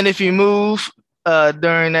 And if you move at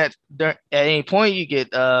any point, you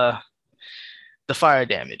get the fire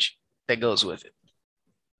damage that goes with it.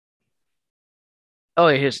 Oh,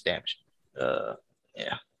 yeah, here's the damage.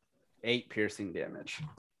 Yeah. 8 piercing damage.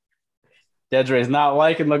 Dedre is not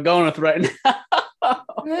liking Lagoneth right now.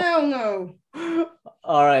 Hell no.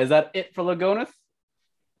 All right, is that it for Lagoneth?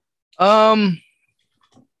 Or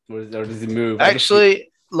does he move?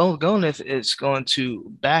 Actually, Lagoneth is going to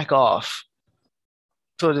back off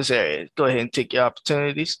to this area. Go ahead and take your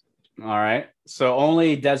opportunities. All right. So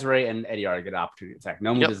only Desiree and Eddie are get opportunity to attack.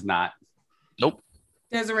 No one does not. Nope.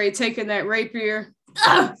 Desiree taking that rapier.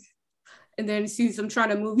 Ugh! And then sees him trying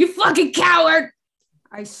to move. You fucking coward!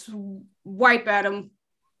 I swipe at him.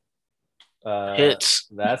 Hits.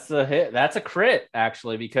 That's a hit. That's a crit,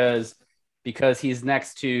 actually, because he's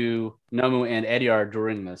next to Nomu and Ediar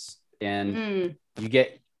during this. And you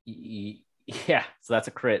get, yeah, so that's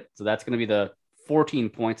a crit. So that's going to be the 14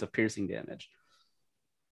 points of piercing damage.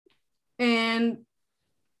 And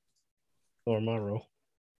or my roll.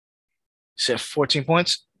 Said 14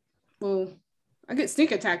 points. Well, I get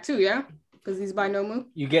sneak attack too, yeah? Because he's by Nomu.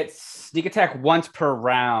 You get sneak attack once per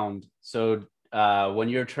round. So when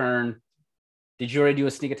your turn, did you already do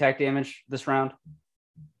a sneak attack damage this round?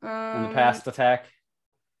 In the past attack?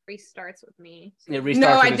 Restarts with me. It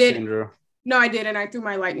restarts with Sindra. No, I didn't. I threw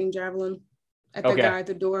my lightning javelin at the guy at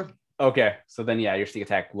the door. Okay, so then yeah, your sneak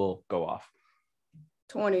attack will go off.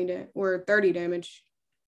 20 or 30 damage.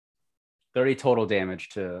 30 total damage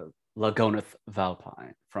to Lagonath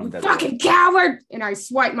Valpine from that. Fucking coward! And I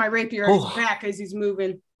swipe my rapier at his back as he's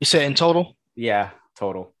moving. You said in total? Yeah,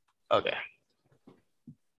 total. Okay.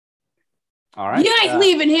 All right. You ain't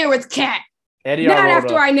leaving here with Cat. Eddie Not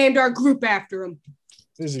after I named our group after him.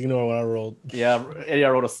 Just ignore what I rolled. Yeah, Eddie, I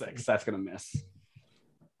rolled a 6. That's gonna miss.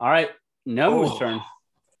 All right, Nomu's turn.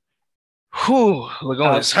 Whew,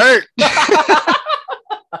 Lagona's hurt.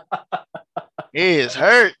 He is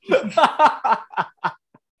hurt.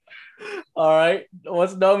 All right,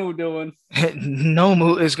 what's Nomu doing?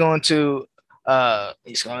 Nomu is going to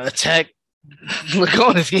he's going to attack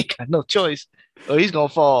Lagona. He got no choice. Oh, he's going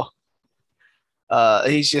to fall.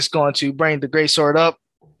 He's just going to bring the great sword up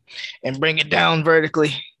and bring it down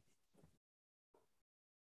vertically.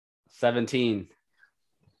 17.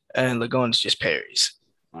 And Lagona's just parries.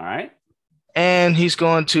 All right. And he's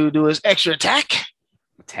going to do his extra attack.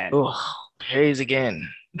 10. Oh, parries again.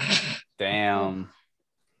 Damn.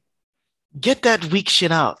 Get that weak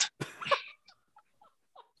shit out.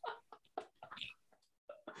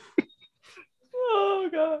 Oh,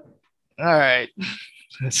 God. All right.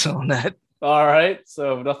 That's on that. All right.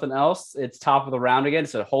 So, if nothing else, it's top of the round again.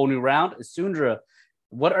 It's a whole new round. Sundra,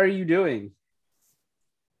 what are you doing?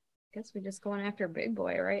 Guess we're just going after Big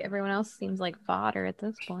Boy, right? Everyone else seems like fodder at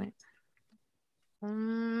this point.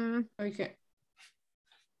 Okay.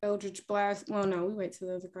 Eldritch Blast. Well, no, we wait till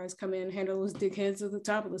the other guys come in and handle those dickheads at the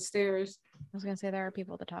top of the stairs. I was gonna say there are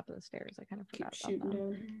people at the top of the stairs. I kind of forgot about that.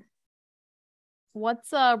 Down.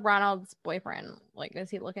 What's Ronald's boyfriend like? Is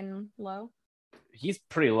he looking low? He's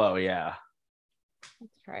pretty low, yeah.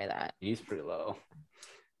 Let's try that. He's pretty low.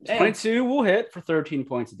 Damn. 22 will hit for 13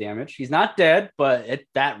 points of damage. He's not dead, but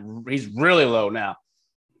he's really low now.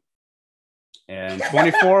 And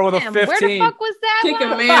 24 with a 15. Where the fuck was that? Kick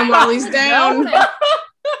a man while he's down.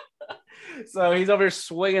 So he's over here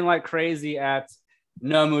swinging like crazy at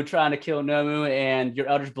Nomu, trying to kill Nomu, and your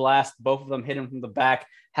Eldritch Blast, both of them hit him from the back.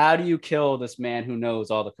 How do you kill this man who knows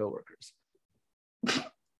all the coworkers?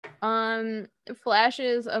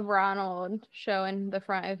 Flashes of Ronald showing the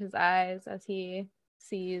front of his eyes as he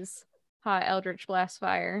sees hot Eldritch Blast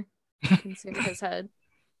fire consume his head.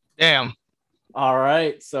 Damn. All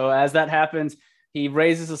right. So as that happens, he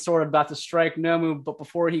raises the sword about to strike Nomu, but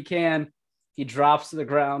before he can, he drops to the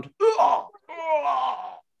ground.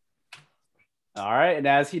 All right. And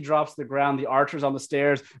as he drops to the ground, the archers on the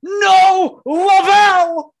stairs, no,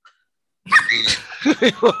 Lavelle!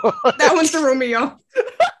 That one threw me off.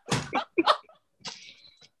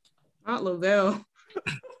 Not Lavelle.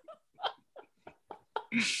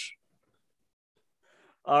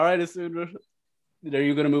 All right, Asundra. Are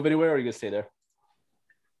you going to move anywhere or are you going to stay there?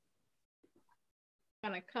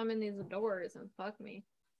 Gonna come in these doors and fuck me.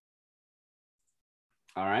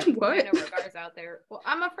 All right. What? I know where guards out there. Well,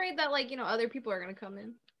 I'm afraid that other people are gonna come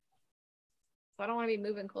in. So I don't want to be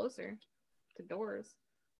moving closer to doors.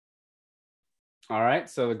 All right.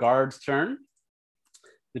 So the guards turn.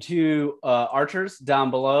 The two archers down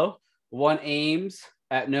below. One aims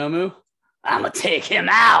at Nomu. I'm gonna take him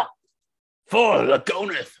out for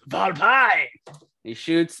Lagonath Valpine. He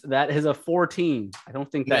shoots. That is a 14. I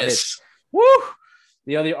don't think that hits. Woo!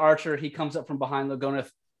 The other archer, he comes up from behind Lagonath.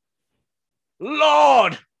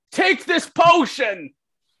 Lord, take this potion.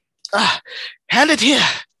 Hand it here.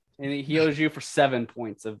 And he heals you for 7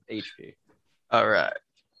 points of HP. All right.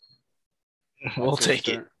 We'll take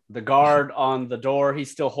it. The guard on the door, he's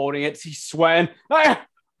still holding it. He's sweating. I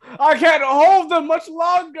can't hold them much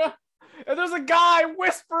longer. And there's a guy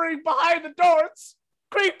whispering behind the door. It's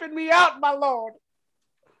creeping me out, my lord.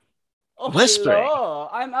 Oh, whispering? Hello.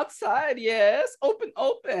 I'm outside, yes. Open.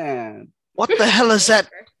 What the hell is that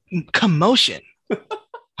commotion?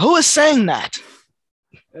 Who is saying that?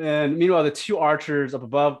 And meanwhile, the two archers up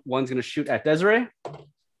above, one's going to shoot at Desiree.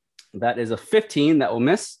 That is a 15 that will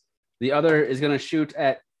miss. The other is going to shoot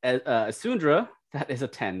at Asundra That is a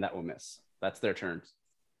 10. That will miss. That's their turn.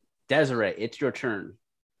 Desiree, it's your turn.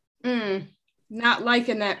 Not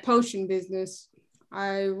liking that potion business.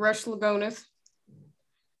 I rush Lagoneth.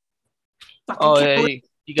 Oh, yeah,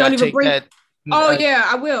 you gotta take that. Oh, yeah,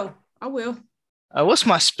 I will. What's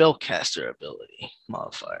my spellcaster ability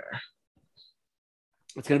modifier?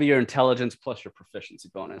 It's gonna be your intelligence plus your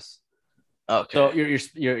proficiency bonus. Okay. So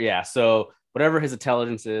you're So whatever his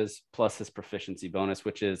intelligence is plus his proficiency bonus,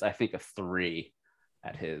 which is I think a 3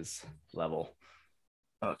 at his level.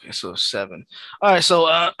 Okay, so 7. All right, so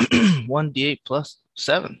 1d8 plus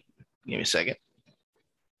 7. Give me a second.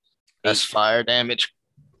 That's 8 fire damage.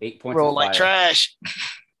 8 points. Roll like trash.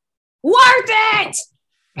 Worth it.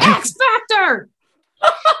 X Factor.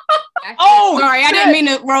 Oh, sorry, I didn't mean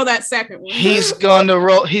to roll that second one. He's going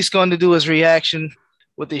to do his reaction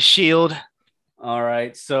with his shield. All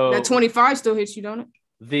right, so that 25 still hits you, don't it?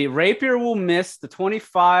 The rapier will miss. The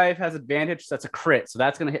 25 has advantage. So that's a crit, so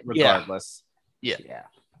that's going to hit regardless. Yeah.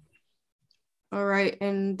 All right,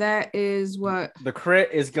 and that is what the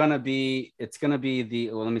crit is going to be. It's going to be the.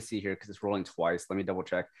 Well, let me see here because it's rolling twice. Let me double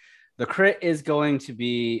check. The crit is going to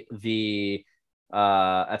be the.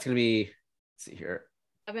 That's going to be. Let's see here.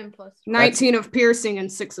 7 plus 19 of piercing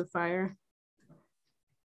and 6 of fire.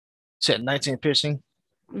 Said 19 piercing.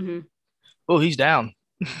 Mm-hmm. Oh, he's down.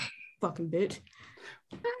 Fucking bitch.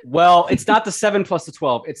 Well, it's not the 7 plus the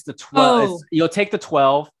 12. It's the 12. Oh. You'll take the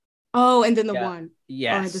 12. Oh, and then the 1.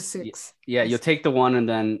 Yes. Oh, the 6. Yeah, you'll take the 1 and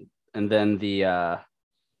then the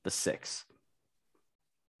 6.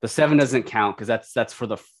 The 7 doesn't count because that's for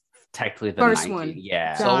the technically the first 19. one.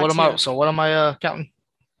 Yeah. Gotcha. So what am I counting?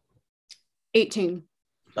 18.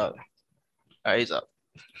 Oh. All right, he's up.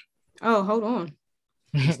 Oh, hold on.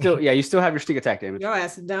 You still have your sneak attack damage. Your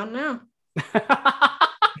ass is down now.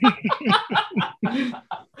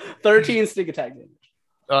 13 sneak attack damage.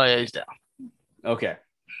 Oh yeah, he's down. Okay.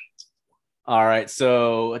 All right.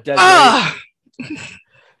 So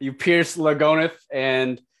you pierce Lagoneth,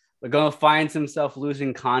 and Lagoneth finds himself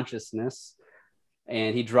losing consciousness,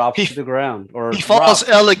 and he drops to the ground. Or he falls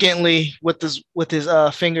elegantly with his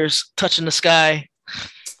fingers touching the sky.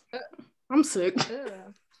 I'm sick.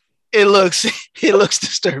 It looks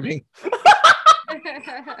disturbing.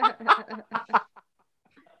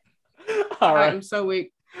 All right. I'm so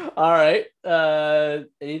weak. All right. I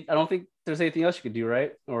don't think there's anything else you could do,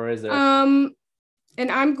 right? Or is there? And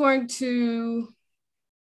I'm going to.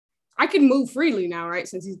 I can move freely now, right?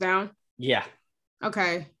 Since he's down. Yeah.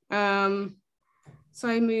 Okay. So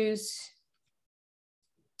he moves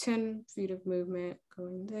 10 feet of movement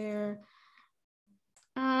going there.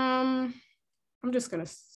 I'm just gonna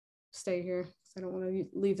stay here because I don't want to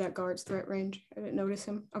leave that guard's threat range. I didn't notice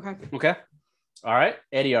him. Okay. All right.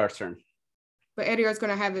 Ediar's turn. But Ediar's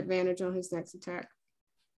gonna have advantage on his next attack.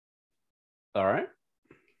 All right.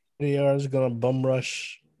 Ediar's gonna bum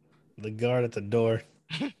rush the guard at the door.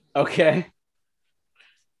 Okay.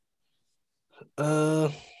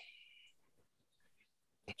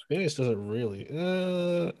 Experience doesn't really.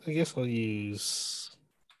 I guess I'll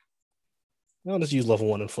just use level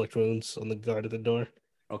 1 inflict wounds on the guard at the door.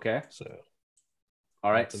 Okay. So.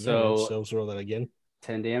 All right. So let's roll that again.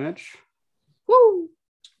 10 damage.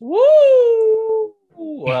 Woo!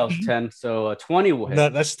 Well, 10. So 20 will hit. No,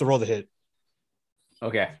 that's the roll to hit.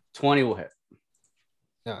 Okay. 20 will hit.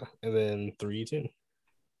 Yeah, and then 3 too.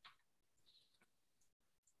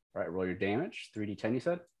 All right. Roll your damage. 3d10. You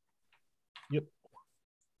said. Yep.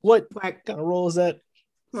 What Like, kind of roll is that?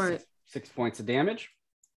 right. 6 points of damage.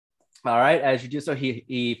 All right. As you do so,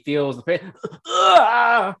 he feels the pain.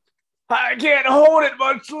 I can't hold it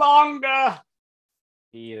much longer.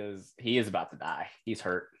 He is about to die. He's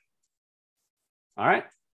hurt. All right.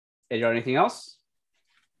 Is there anything else?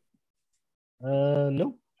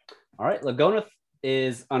 No. All right. Lagoneth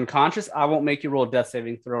is unconscious. I won't make you roll a death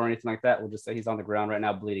saving throw or anything like that. We'll just say he's on the ground right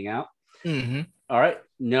now, bleeding out. Mm-hmm. All right.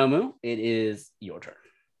 Nomu, it is your turn.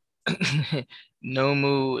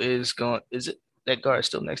 Nomu is going. Is it that guard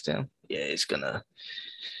still next to him? Yeah, he's gonna.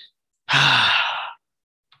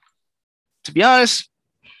 To be honest,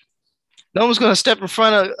 Nomu's gonna step in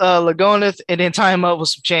front of Lagoneth and then tie him up with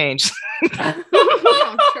some chains. I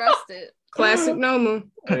don't trust it. Classic Nomu.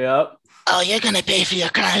 Yep. Oh, you're gonna pay for your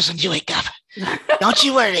crimes when you wake up. Don't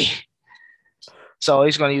you worry. So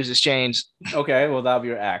he's gonna use his chains. Okay. Well, that'll be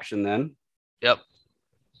your action then. Yep.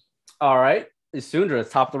 All right. Isundra, it's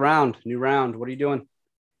top of the round. New round. What are you doing?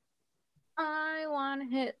 I want to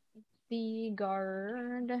hit the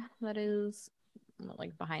guard that is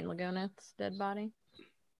like behind Lagoneth's dead body.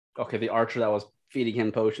 Okay, the archer that was feeding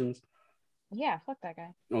him potions. Yeah, fuck that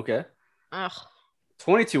guy. Okay. Ugh.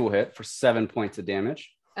 22 will hit for 7 points of damage.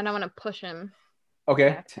 And I want to push him.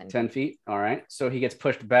 Okay, Yeah, 10 feet. All right. So he gets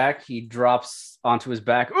pushed back. He drops onto his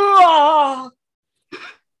back. All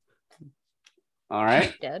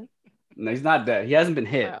right. Dead. No, he's not dead. He hasn't been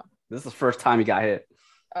hit. Oh. This is the first time he got hit.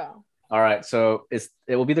 Oh. All right. So it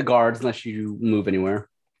will be the guards unless you move anywhere.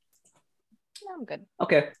 No, I'm good.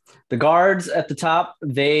 Okay. The guards at the top,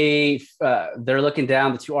 they're looking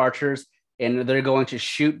down, the two archers, and they're going to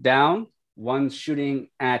shoot down. One's shooting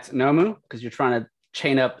at Nomu because you're trying to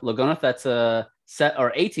chain up Lagonath. That's a set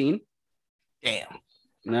or 18. Damn.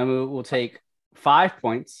 Nomu will take 5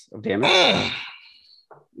 points of damage.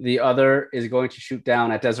 The other is going to shoot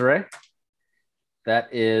down at Desiree.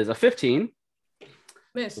 That is a 15.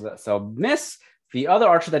 Miss. So miss. The other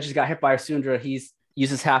archer that just got hit by Asundra, he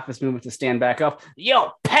uses half his movement to stand back up.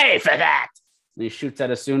 You'll pay for that. And he shoots at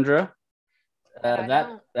Asundra.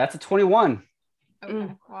 That's a 21. Okay.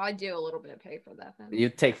 Well, I do a little bit of pay for that then. You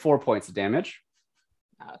take 4 points of damage.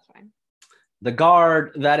 Oh, that's fine. The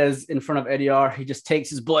guard that is in front of Ediar, he just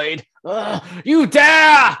takes his blade. You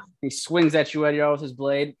dare! He swings at you, Ediar, with his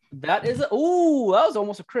blade. That was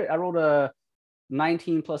almost a crit. I rolled a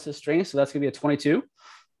 19 plus his strength, so that's going to be a 22.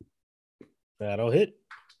 That'll hit.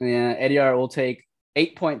 And Ediar will take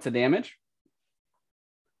 8 points of damage.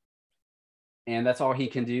 And that's all he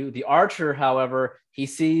can do. The archer, however, he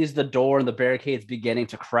sees the door and the barricades beginning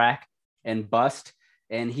to crack and bust.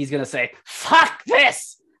 And he's going to say, fuck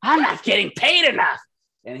this! I'm not getting paid enough.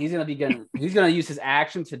 And he's going to use his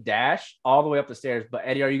action to dash all the way up the stairs. But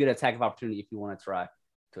Eddie, are you going to attack of opportunity if you want to try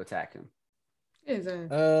to attack him?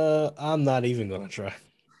 I'm not even going to try.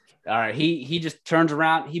 All right. He just turns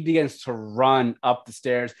around. He begins to run up the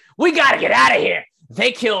stairs. We got to get out of here.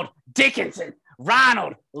 They killed Dickinson,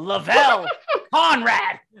 Ronald, Lavelle,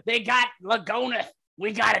 Conrad. They got Lagonath.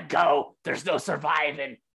 We got to go. There's no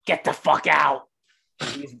surviving. Get the fuck out.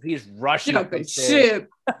 He's rushing up the stairs.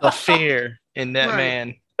 The fear in that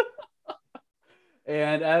man.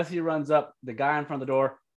 And as he runs up, the guy in front of the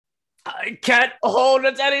door, I can't hold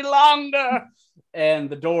it any longer. And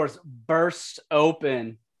the doors burst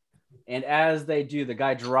open. And as they do, the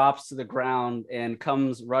guy drops to the ground and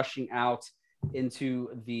comes rushing out into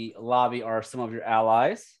the lobby are some of your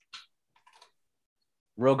allies.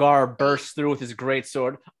 Rogar bursts through with his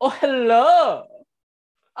greatsword. Oh, hello.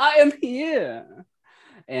 I am here.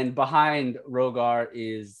 And behind Rogar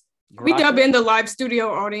is Grasha. We dub in the live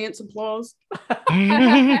studio audience applause.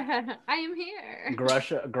 I am here.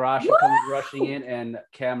 Grasha comes rushing in, and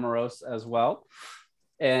Camaros as well.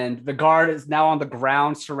 And the guard is now on the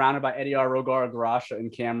ground, surrounded by Ediar, Rogar, Grasha,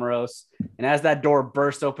 and Camaros. And as that door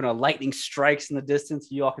bursts open, a lightning strikes in the distance.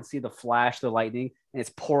 You all can see the flash, the lightning, and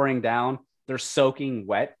it's pouring down. They're soaking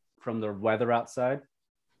wet from the weather outside.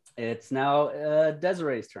 It's now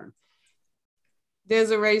Desiree's turn.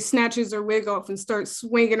 Desiree snatches her wig off and starts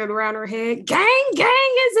swinging it around her head. Gang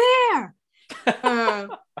is here!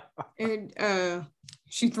 And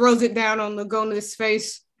she throws it down on Lagona's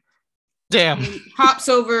face. Damn. Hops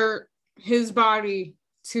over his body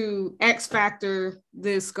to X Factor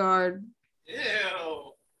this guard.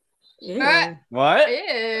 Ew. Yeah. What?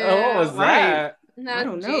 Ew. Oh, what was that? No, I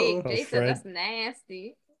don't know. Jake. Oh, Jake said Fred. that's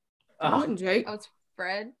nasty. It wasn't Jake. Oh, it's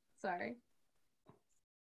Fred. Sorry.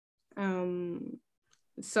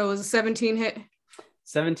 So is a 17 hit?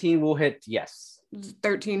 17 will hit, yes.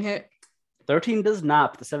 13 hit. 13 does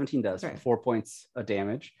not, but the 17 does. Okay. 4 points of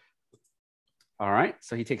damage. All right,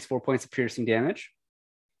 so he takes 4 points of piercing damage.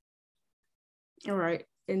 All right.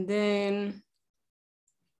 And then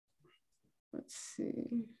let's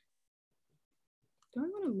see. Do I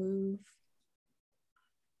want to move?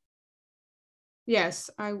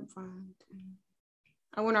 Yes, I want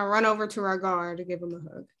to run over to our guard to give him a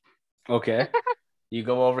hug. Okay. You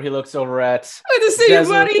go over, he looks over at Good to see you,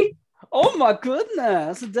 Desiree. buddy. Oh my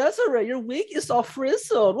goodness, Desiree, your wig is all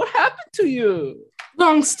frizzled. What happened to you?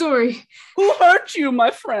 Long story. Who hurt you,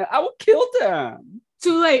 my friend? I will kill them.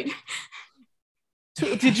 Too late.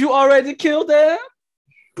 Did you already kill them?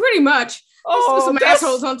 Pretty much. Oh, Some that's-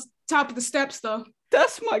 assholes on top of the steps, though.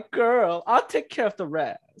 That's my girl. I'll take care of the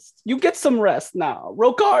rest. You get some rest now.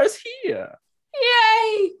 Rogar is here.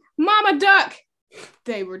 Yay! Mama Duck.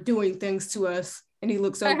 They were doing things to us. And he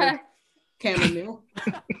looks over. Chamomile.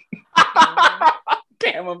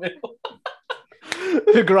 Chamomile.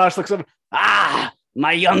 The garage looks over. Ah,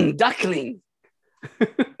 my young duckling.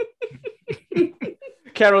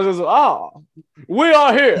 Carol says, we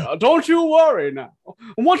are here. Don't you worry now.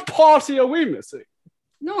 What party are we missing?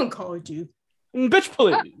 No one called you. Bitch,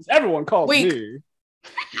 please. Everyone calls Wink. me.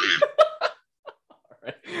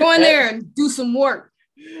 Go in there and do some work.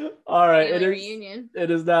 All right. Family It reunion.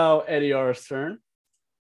 is now Eddie R's turn.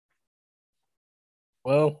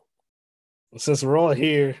 Well, Since we're all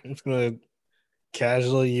here, I'm just gonna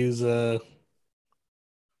casually use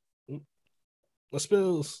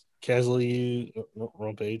spells. Casually use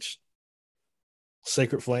wrong page.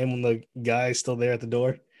 Sacred Flame when the guy's still there at the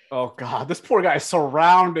door. Oh God, this poor guy's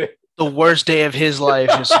surrounded. The worst day of his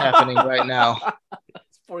life is happening right now.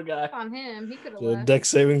 This poor guy. On him, he could have The left. deck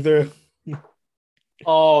saving throw.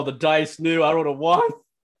 Oh, the dice knew. I would have won.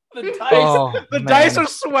 The dice are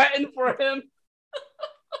sweating for him.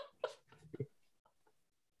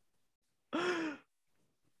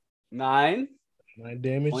 9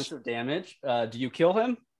 damage. points of damage. Do you kill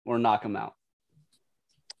him or knock him out?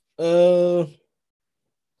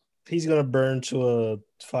 He's gonna burn to a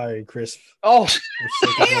fiery crisp. Oh,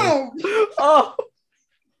 Damn. oh,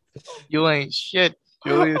 You ain't shit,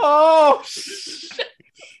 Julius. oh!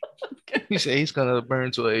 You say he's gonna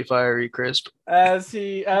burn to a fiery crisp. As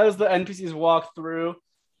the NPCs walk through,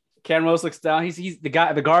 Camrose looks down. He's the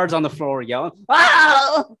guards on the floor yelling,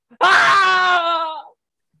 "Ah! Ah!"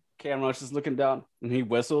 Camrose is looking down and he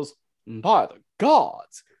whistles. By the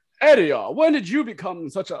gods, Edia, when did you become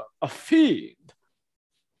such a fiend?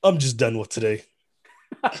 I'm just done with today.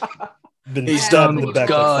 Been He's stabbed done in the with back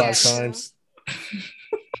God. like 5 times.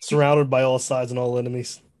 Surrounded by all sides and all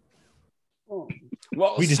enemies.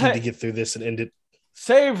 Well, We just need to get through this and end it.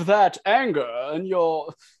 save that anger and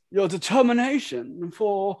your determination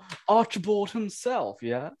for Archibald himself.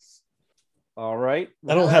 Yes. All right.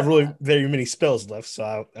 I don't have really very many spells left,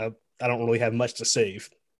 so I don't really have much to save.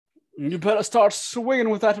 You better start swinging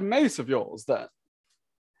with that mace of yours then.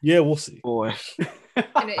 Yeah, we'll see. Boy.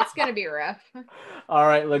 It's gonna be rough. All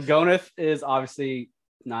right, Lagonith is obviously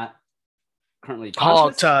not currently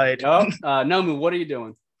conscious. Hog-tied. Oh, Nomu, what are you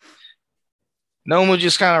doing? Nomu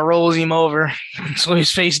just kind of rolls him over, so he's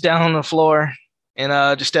face down on the floor,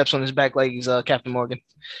 and just steps on his back like he's Captain Morgan.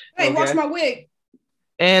 Hey, Okay. watch my wig.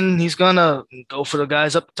 And he's gonna go for the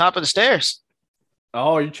guys up the top of the stairs.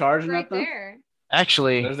 Oh, are you charging Right at them? there.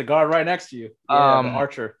 Actually, There's a guard right next to you. Yeah, the Um,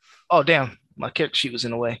 archer. oh damn, my character sheet was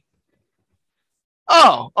in the way.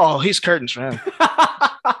 Oh, he's curtains for him.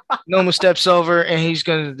 Nomu steps over and he's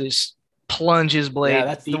gonna just plunge his blade. Yeah,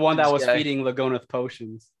 that's the deep one in that this was guy. feeding Lagonith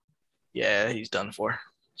potions. Yeah, he's done for.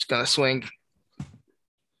 He's gonna swing.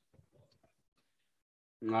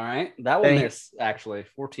 All right, that will Dang. miss actually.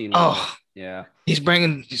 14. Oh, Yeah. he's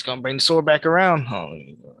gonna bring the sword back around. Oh,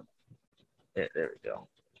 there we go.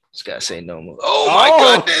 Just gotta say no move. Oh my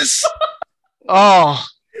Oh! goodness! Oh,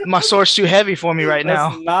 my sword's too heavy for me right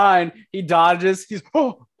That's now. 9. He dodges. He's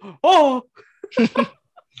oh.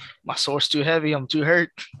 My sword's too heavy. I'm too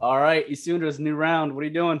hurt. All right, Isundra's new round. What are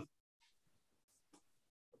you doing?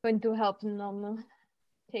 Going to help Nomu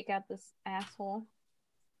take out this asshole.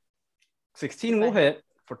 16 will hit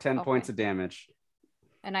for 10 Okay. points of damage.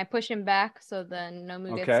 And I push him back so then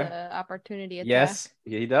Nomu gets Okay. an opportunity attack. Yes,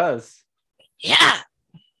 he does. Yeah.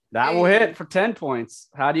 That will hit for 10 points.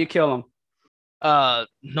 How do you kill him?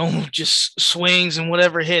 No, just swings and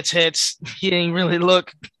whatever hits. He didn't really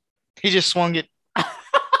look. He just swung it.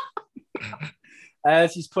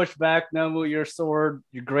 As he's pushed back, Nomu, your sword,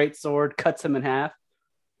 your great sword, cuts him in half,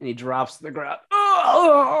 and he drops to the ground.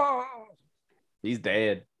 He's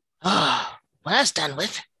dead. Well, that's done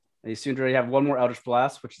with. And Isundra, you have one more Eldritch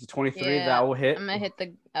Blast, which is a 23. Yeah, That will hit. I'm gonna hit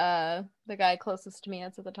the guy closest to me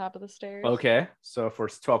that's at the top of the stairs. Okay, so for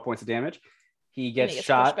 12 points of damage, he And gets he gets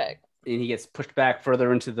shot, pushed back. and he gets pushed back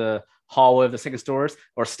further into the hallway of the second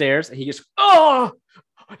stairs, and he just, oh,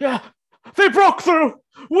 yeah, they broke through.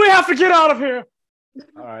 We have to get out of here.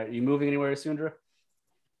 All right, are you moving anywhere, Isundra?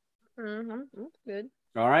 Mm-hmm. Good.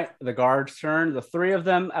 All right, the guards turn. The 3 of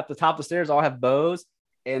them at the top of the stairs all have bows,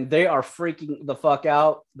 and they are freaking the fuck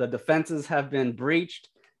out. The defenses have been breached.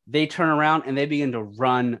 They turn around and they begin to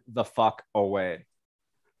run the fuck away.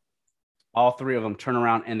 All 3 of them turn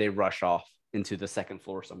around and they rush off into the second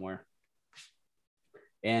floor somewhere.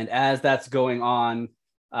 And as that's going on,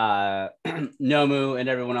 Nomu and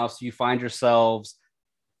everyone else, you find yourselves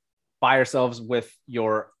by yourselves with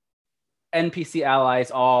your NPC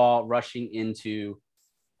allies all rushing into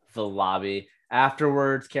the lobby.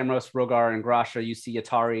 Afterwards, Camrose, Rogar, and Grasha, you see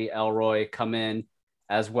Atari, Elroy come in,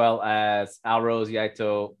 as well as Alrose,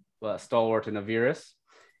 Yaito, Stalwart, and Avirus.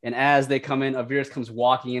 And as they come in, Avirus comes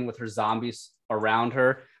walking in with her zombies around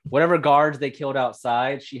her. Whatever guards they killed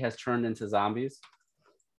outside, she has turned into zombies.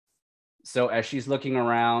 So as she's looking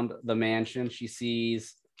around the mansion, she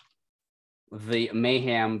sees the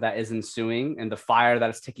mayhem that is ensuing and the fire that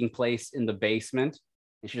is taking place in the basement.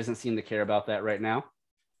 And she doesn't seem to care about that right now.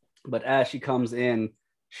 But as she comes in,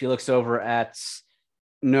 she looks over at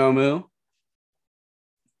Nomu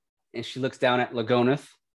and she looks down at Lagonith.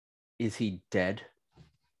 Is he dead?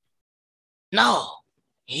 No,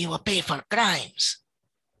 he will pay for crimes.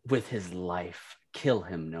 With his life. Kill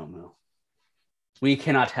him, Nomu. We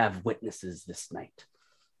cannot have witnesses this night.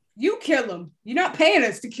 You kill him. You're not paying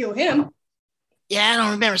us to kill him. Yeah, I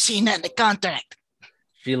don't remember seeing that in the contract.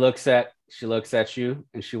 She looks at you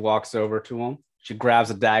and she walks over to him. She grabs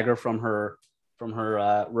a dagger from her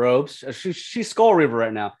robes. She's Skull Reaver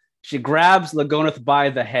right now. She grabs Lagoneth by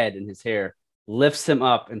the head and his hair, lifts him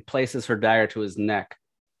up, and places her dagger to his neck.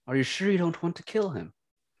 Are you sure you don't want to kill him?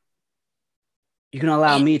 You can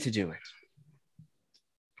allow me to do it.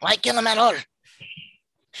 Why kill him at all?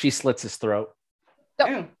 She slits his throat.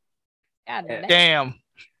 Damn. Damn.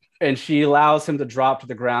 And she allows him to drop to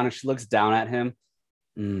the ground and she looks down at him.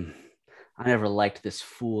 I never liked this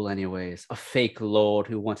fool anyways. A fake lord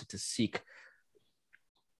who wanted to seek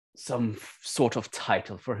some sort of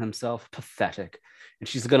title for himself. Pathetic. And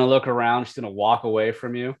she's going to look around. She's going to walk away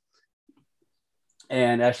from you.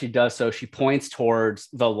 And as she does so, she points towards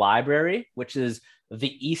the library, which is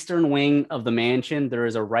the eastern wing of the mansion. There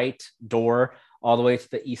is a right door all the way to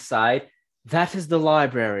the east side. That is the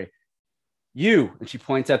library. You, and she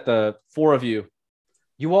points at the four of you,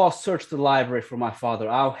 you all search the library for my father.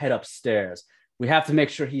 I'll head upstairs. We have to make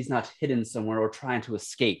sure he's not hidden somewhere or trying to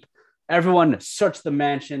escape. Everyone search the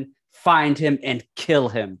mansion, find him, and kill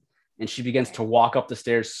him. And she begins to walk up the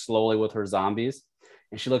stairs slowly with her zombies.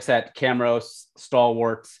 And she looks at Camros,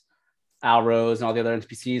 Stalwart, Alrose, and all the other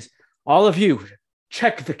NPCs. All of you,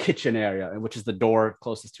 check the kitchen area, which is the door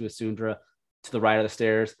closest to Asundra, to the right of the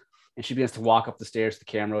stairs. And she begins to walk up the stairs to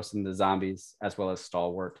Camros and the zombies, as well as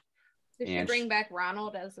Stalwart. Did she bring back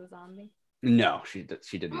Ronald as a zombie? No, she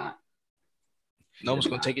did not. No one's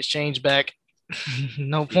going to take his change back.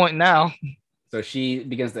 No point now. So she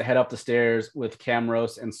begins to head up the stairs with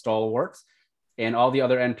Camros and Stalwart. And all the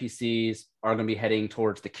other NPCs are going to be heading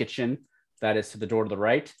towards the kitchen. That is to the door to the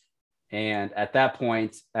right. And at that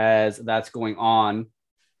point, as that's going on,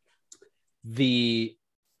 the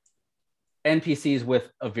NPCs with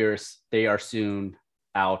Avirus, they are soon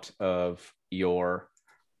out of your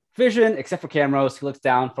vision, except for Camros, who looks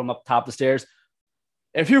down from up top of the stairs.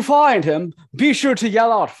 If you find him, be sure to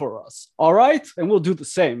yell out for us, all right? And we'll do the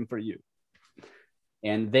same for you.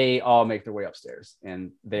 And they all make their way upstairs,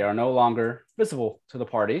 and they are no longer visible to the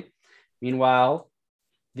party. Meanwhile,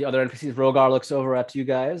 the other NPCs, Rogar looks over at you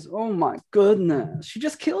guys. Oh my goodness, she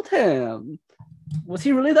just killed him. Was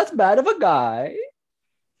he really that bad of a guy?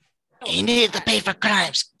 He needed to pay for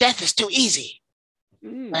crimes. Death is too easy.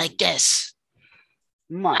 I guess.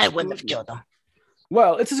 I wouldn't have killed him.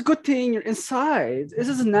 Well, it's a good thing you're inside. This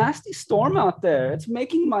is a nasty storm out there. It's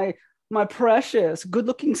making my precious,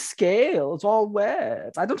 good-looking scales all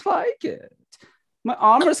wet. I don't like it. My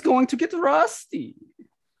armor is going to get rusty.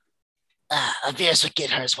 Avirus will get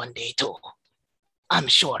hers one day, too. I'm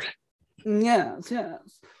sure. Yes.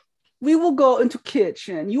 We will go into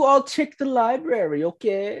kitchen. You all check the library,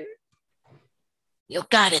 okay? You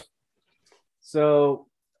got it. So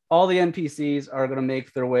all the NPCs are going to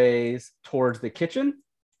make their ways towards the kitchen.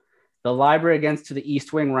 The library against to the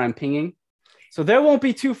east wing where I'm pinging. So they won't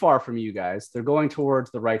be too far from you guys. They're going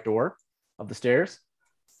towards the right door of the stairs.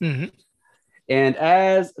 Mm-hmm. And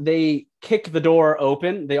as they kick the door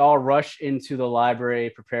open, they all rush into the library,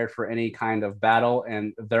 prepared for any kind of battle.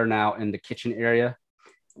 And they're now in the kitchen area,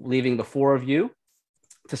 leaving the four of you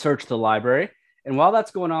to search the library. And while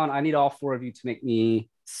that's going on, I need all four of you to make me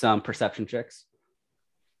some perception checks.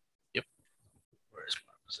 Yep. Where's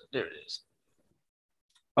my... There it is.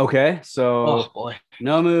 Okay, so oh boy,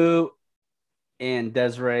 Nomu and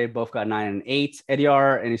Desiree both got 9 and 8.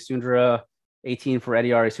 Ediar and Isundra, 18 for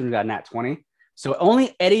Ediar. Isundra got nat 20. So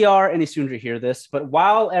only Ediar and Isundra hear this. But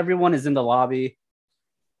while everyone is in the lobby,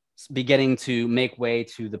 beginning to make way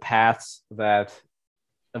to the paths that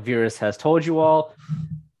Avirus has told you all,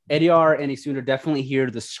 Ediar and Isundra definitely hear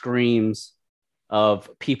the screams of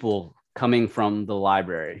people coming from the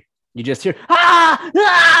library. You just hear,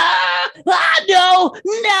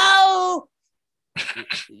 no.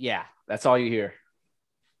 Yeah, that's all you hear.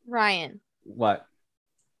 Ryan. What?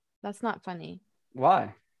 That's not funny.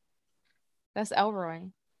 Why? That's Elroy.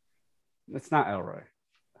 It's not Elroy.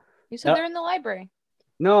 You said they're in the library.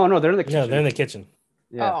 No, they're in the kitchen. No, they're in the kitchen.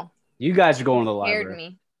 Yeah. Oh. You guys are going to the library. Scared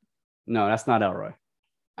me. No, that's not Elroy.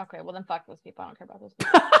 Okay, well then fuck those people. I don't care about those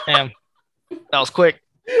people. Damn. That was quick.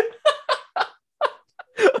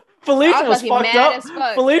 Felicia was fucked up.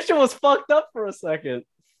 Felicia was fucked up for a second.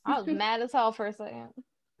 I was mad as hell for a second.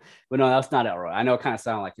 But no, that's not Elroy. I know it kind of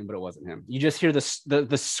sounded like him, but it wasn't him. You just hear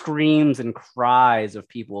the screams and cries of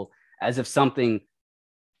people as if something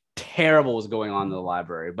terrible was going on in the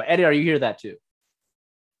library. But Eddie, you hear that too?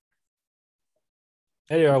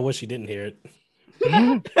 I wish he didn't hear it.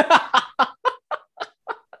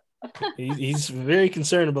 He's very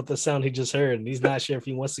concerned about the sound he just heard, and he's not sure if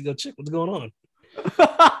he wants to go check what's going on.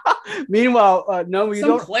 Meanwhile, no, you Some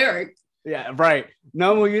don't. cleric. Yeah, right.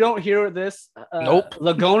 No, you don't hear this. Nope.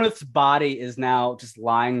 Lagoneth's body is now just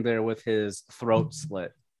lying there with his throat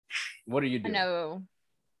slit. What are you doing? No.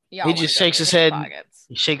 He just shakes his head.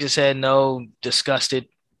 He shakes his head, no, disgusted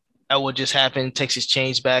at what just happened, takes his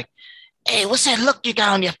chains back. Hey, what's that look you got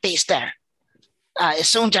on your face there?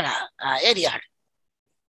 Isunjara, Ediar.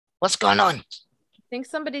 What's going on? I think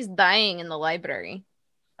somebody's dying in the library.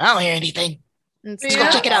 I don't hear anything. Let's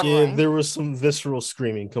go check it out. Yeah, there was some visceral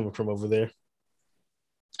screaming coming from over there.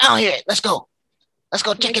 I don't hear it. Let's go. Let's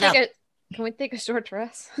go check it out. Can we take a short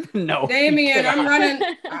rest? No. Damien,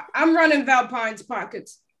 I'm running Valpine's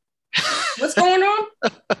pockets. What's going on?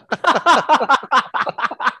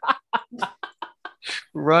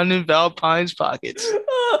 Running Valpine's pockets.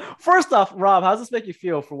 First off, Rob, how does this make you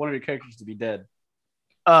feel for one of your characters to be dead?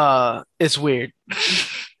 It's weird.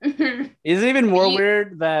 Is it even more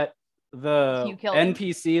weird that the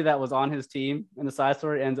NPC that was on his team in the side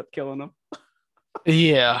story ends up killing him?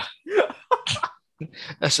 Yeah.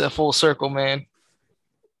 That's a full circle, man.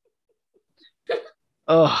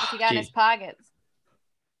 Oh, he got in his pockets.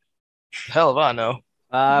 Hell if I know.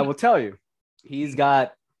 I will tell you. He's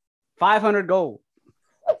got 500 gold.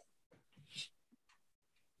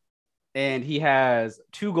 And he has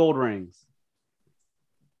 2 gold rings.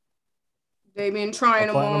 Damien trying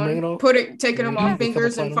them on, taking them off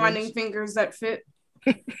fingers and finding fingers that fit.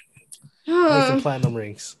 Some platinum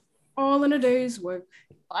rings. All in a day's work.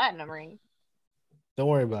 Platinum ring. Don't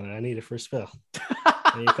worry about it. I need it for a spell.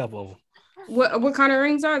 I need a couple of them. What kind of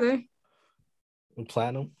rings are they?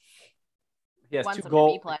 Platinum. He has 2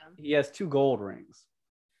 gold. He has 2 gold rings.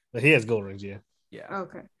 But he has gold rings, yeah. Yeah.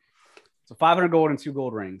 Okay. So 500 gold and 2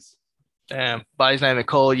 gold rings. Damn, body's not even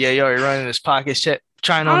cold. Yeah, you already running his pockets,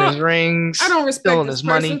 trying on his rings. I don't respect stealing this his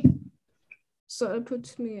person. money. So it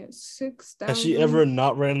puts me at 6,000. Has she ever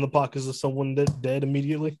not ran in the pockets of someone dead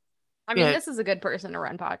immediately? I mean, this is a good person to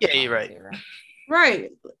run pockets. Yeah, you're right.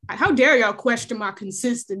 Right. How dare y'all question my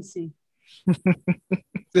consistency?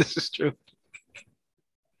 This is true.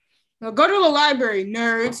 Now go to the library,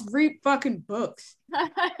 nerds. Read fucking books.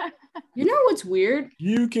 You know what's weird?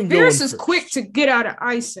 You can go. Virus is quick to get out of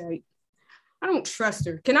eyesight. I don't trust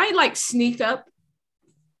her. Can I sneak up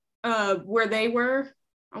where they were?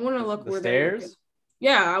 I want to look the where stairs? they were.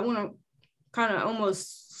 Yeah, I want to kind of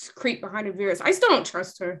almost creep behind a Virus. I still don't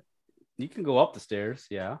trust her. You can go up the stairs,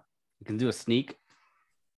 yeah. You can do a sneak.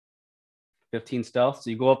 15 stealth.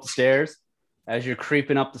 So you go up the stairs. As you're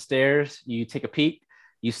creeping up the stairs, you take a peek.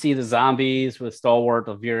 You see the zombies with Stalwart,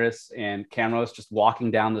 Virus, and Camrose just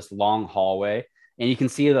walking down this long hallway. And you can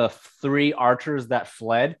see the 3 archers that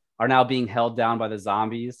fled are now being held down by the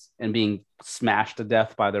zombies and being smashed to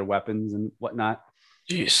death by their weapons and whatnot.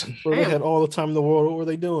 Jeez. Bro, they had all the time in the world. What were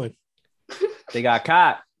they doing? They got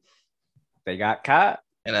caught.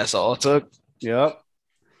 And that's all it took. Yep.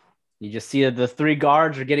 You just see the 3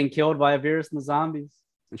 guards are getting killed by Virus and the zombies.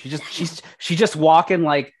 And she's just walking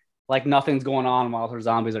like nothing's going on while her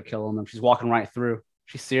zombies are killing them. She's walking right through.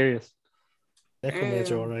 She's serious.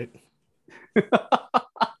 Necromancer, all right.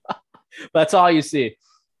 That's all you see.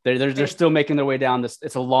 They're still making their way down this.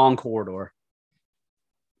 It's a long corridor.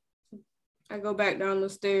 I go back down the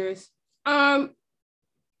stairs. Nothing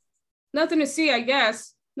to see, I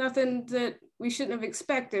guess. Nothing that we shouldn't have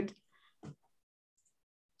expected.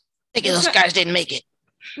 I think those guys didn't make it.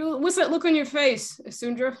 What's that look on your face,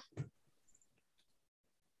 Asundra? I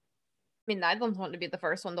mean, Nidlan's wanting to be the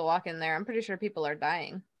first one to walk in there. I'm pretty sure people are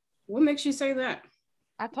dying. What makes you say that?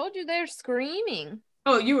 I told you they're screaming.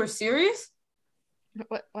 Oh, you were serious?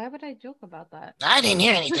 Why would I joke about that? I didn't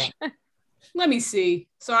hear anything. Let me see.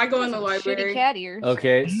 So I go in the library. Shitty cat ears.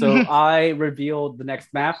 Okay, so I revealed the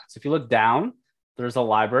next map. So if you look down, there's a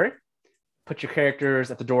library. Put your characters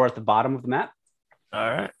at the door at the bottom of the map. All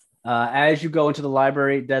right. As you go into the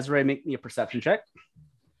library, Desiree, make me a perception check.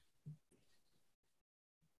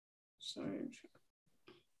 Sorry.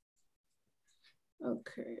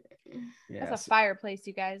 Okay. Yeah, That's a fireplace,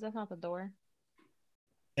 you guys. That's not the door.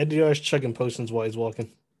 Ediar's checking potions while he's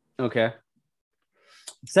walking. Okay.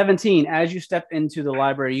 17. As you step into the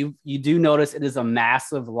library, you do notice it is a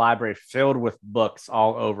massive library filled with books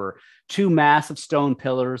all over. 2 massive stone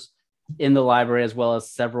pillars in the library, as well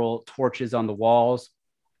as several torches on the walls.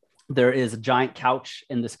 There is a giant couch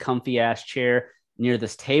in this comfy ass chair near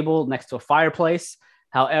this table next to a fireplace.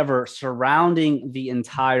 However, surrounding the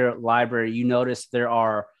entire library, you notice there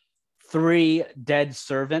are 3 dead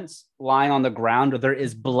servants lying on the ground. There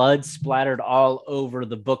is blood splattered all over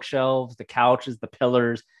the bookshelves, the couches, the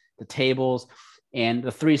pillars, the tables. And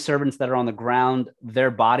the 3 servants that are on the ground,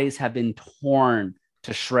 their bodies have been torn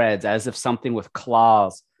to shreds as if something with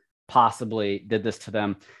claws possibly did this to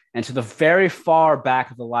them. And to the very far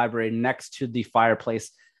back of the library, next to the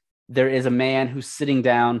fireplace, there is a man who's sitting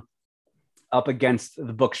down up against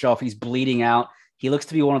the bookshelf. He's bleeding out. He looks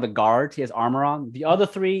to be one of the guards. He has armor on. The other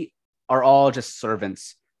 3 are all just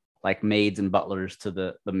servants, like maids and butlers to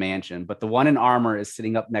the mansion. But the one in armor is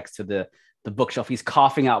sitting up next to the bookshelf. He's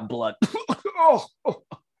coughing out blood.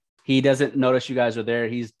 He doesn't notice you guys are there.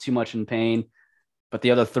 He's too much in pain. But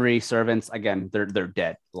the other 3 servants, again, they're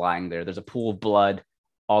dead, lying there. There's a pool of blood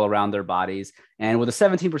all around their bodies. And with a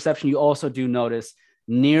 17 perception, you also do notice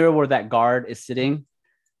near where that guard is sitting,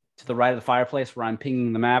 to the right of the fireplace where I'm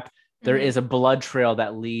pinging the map, there is a blood trail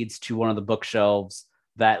that leads to one of the bookshelves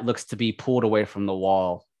that looks to be pulled away from the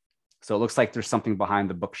wall. So it looks like there's something behind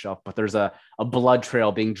the bookshelf, but there's a blood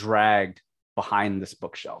trail being dragged behind this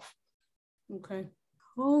bookshelf. Okay.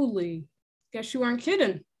 Holy. Guess you weren't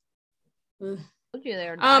kidding. Told you they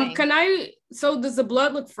were dying. So does the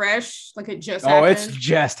blood look fresh? Like it just happened? Oh, it's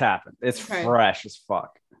just happened. It's fresh as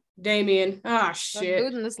fuck. Damien. Ah, shit.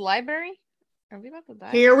 Food in this library? Are we about to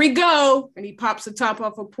die? Here we go. And he pops the top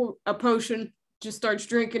off a potion, just starts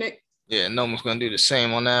drinking it. Yeah, Noma's gonna do the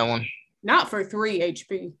same on that one. Not for 3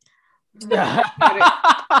 HP.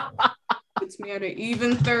 Puts me at an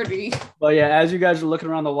even 30. But yeah, as you guys are looking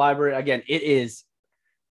around the library, again, it is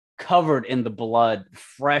covered in the blood,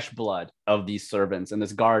 fresh blood of these servants, and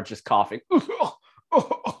this guard just coughing.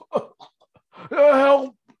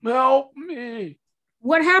 Help me.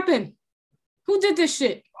 What happened? Who did this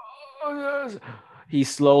shit? He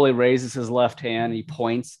slowly raises his left hand. He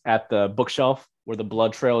points at the bookshelf where the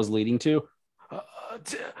blood trail is leading to.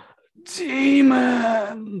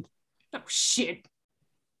 Demon. Oh, shit.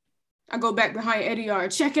 I go back behind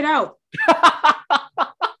Ediar. Check it out.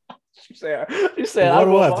 You say, why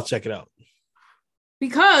do I have to check it out?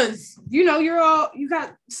 Because, you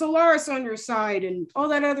got Solaris on your side and all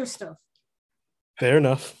that other stuff. Fair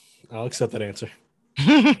enough. I'll accept that answer.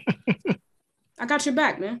 I got your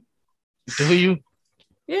back, man. Do you?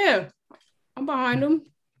 Yeah. I'm behind him.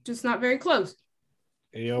 Just not very close.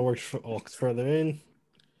 Y'all walks further in.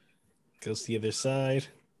 Goes to the other side.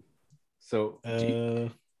 So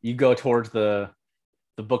you go towards the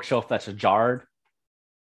bookshelf that's ajar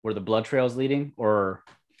where the blood trail is leading, or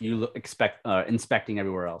you inspecting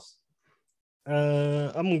everywhere else?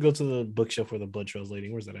 I'm gonna go to the bookshelf where the blood trail is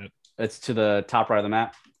leading. Where's that at? It's to the top right of the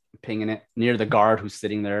map, pinging it near the guard who's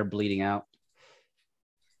sitting there bleeding out.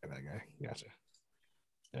 That guy. Gotcha.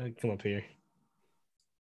 Come up here.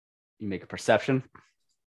 You make a perception.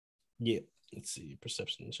 Yeah. Let's see.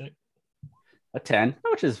 Perception check. A 10,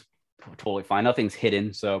 which is totally fine. Nothing's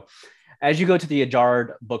hidden. So as you go to the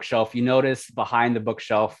ajarred bookshelf, you notice behind the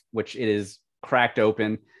bookshelf, which it is cracked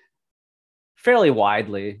open fairly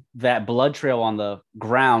widely, that blood trail on the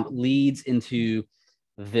ground leads into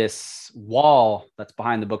this wall that's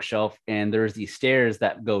behind the bookshelf. And there's these stairs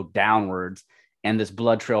that go downwards. And this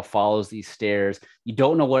blood trail follows these stairs. You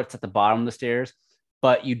don't know what's at the bottom of the stairs,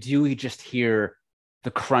 but you just hear the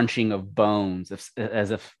crunching of bones, as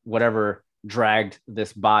if whatever dragged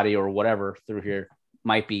this body or whatever through here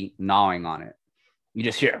might be gnawing on it. You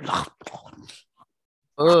just hear.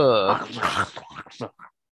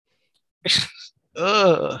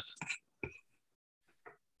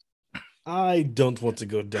 I don't want to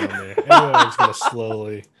go down there. Everyone's gonna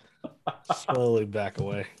slowly back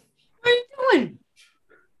away. What are you doing?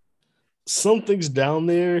 Something's down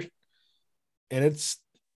there, and it's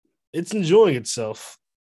enjoying itself.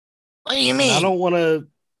 What do you mean? And I don't want to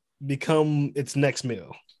become its next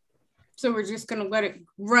meal. So we're just gonna let it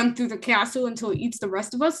run through the castle until it eats the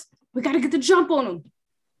rest of us? We gotta get the jump on him.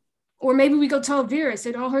 Or maybe we go tell Vera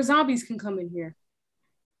that all her zombies can come in here.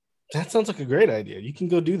 That sounds like a great idea. You can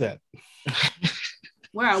go do that.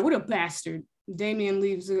 Wow, what a bastard. Damien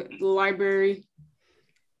leaves the library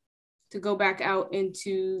to go back out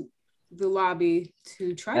into the lobby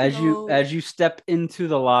to try as you step into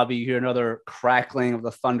the lobby, you hear another crackling of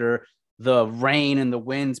the thunder, the rain and the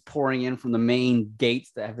winds pouring in from the main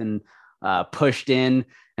gates that have been pushed in,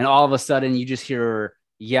 and all of a sudden you just hear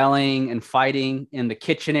yelling and fighting in the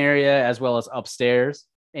kitchen area as well as upstairs,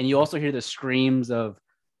 and you also hear the screams of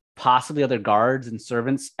possibly other guards and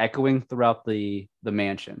servants echoing throughout the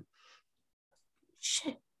mansion.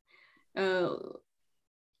 Shit.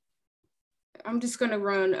 I'm just gonna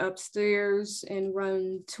run upstairs and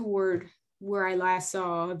run toward where I last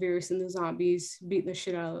saw Varys and the zombies beating the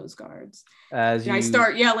shit out of those guards. I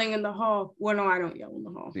start yelling in the hall. Well, no, I don't yell in the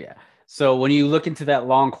hall. Yeah. So when you look into that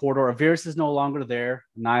long corridor, Varys is no longer there.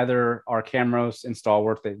 Neither are Camros and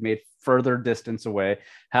Stalwart. They've made further distance away.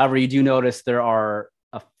 However, you do notice there are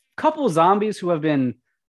a couple of zombies who have been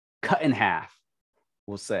cut in half,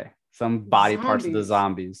 we'll say. Some body parts of the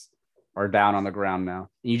zombies are down on the ground now.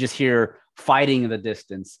 And you just hear fighting in the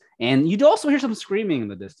distance. And you'd also hear some screaming in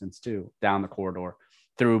the distance too, down the corridor,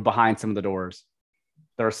 through behind some of the doors.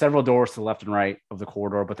 There are several doors to the left and right of the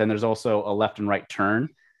corridor, but then there's also a left and right turn,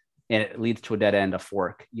 and it leads to a dead end, a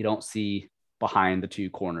fork. You don't see behind the two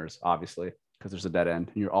corners, obviously, because there's a dead end,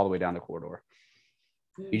 and you're all the way down the corridor.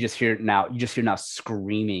 You just hear now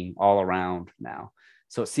screaming all around now.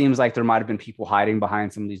 So it seems like there might have been people hiding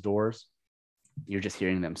behind some of these doors. You're just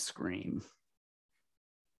hearing them scream.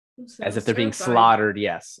 As if they're being slaughtered.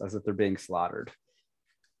 Yes, as if they're being slaughtered.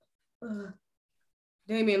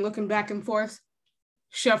 Damien looking back and forth,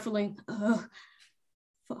 shuffling.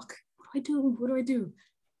 Fuck. What do I do?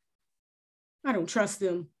 I don't trust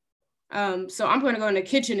them. So I'm going to go in the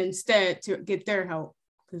kitchen instead to get their help,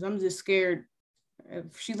 because I'm just scared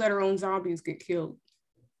if she let her own zombies get killed.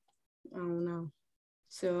 I don't know.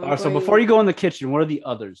 So before you go in the kitchen, what are the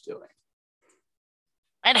others doing?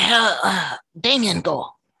 Where the hell Damien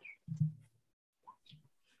go?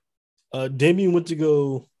 Damien went to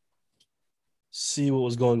go see what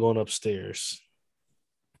was going on upstairs.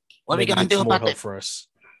 What are we gonna do about for us?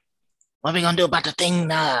 What are we gonna do about the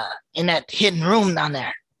thing in that hidden room down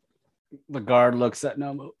there? The guard looks at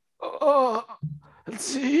Nomu. Oh,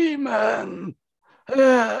 demon!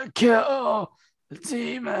 Kill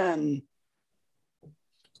demon!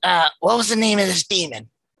 What was the name of this demon?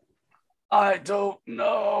 I don't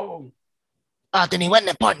know. Then he wasn't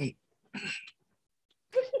important.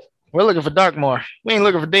 We're looking for Darkmoor. We ain't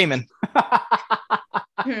looking for Demon.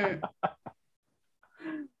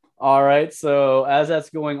 All right. So as that's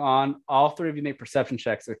going on, all three of you make perception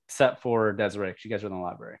checks except for Desiree, because you guys are in the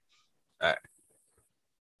library. All right.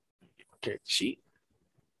 Okay, sheet.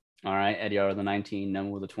 All right. Ediar with the 19,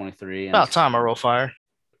 Nomu with the 23. About time I roll fire.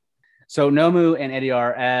 So Nomu and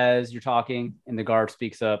Ediar, as you're talking and the guard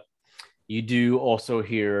speaks up, you do also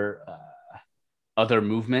hear other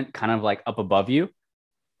movement kind of like up above you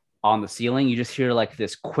on the ceiling. You just hear like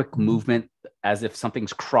this quick movement as if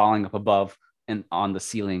something's crawling up above and on the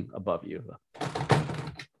ceiling above you.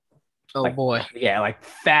 Oh, like, boy. Yeah, like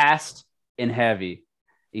fast and heavy.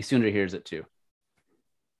 Isundra hears it too.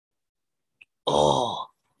 Oh,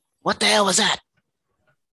 what the hell was that?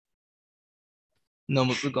 No,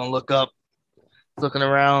 we're going to look up, looking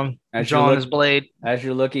around, drawing his blade. As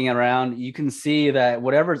you're looking around, you can see that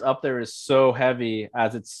whatever's up there is so heavy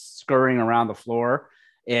as it's scurrying around the floor.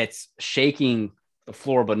 It's shaking the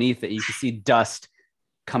floor beneath it. You can see dust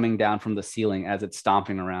coming down from the ceiling as it's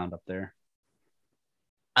stomping around up there.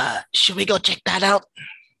 Should we go check that out?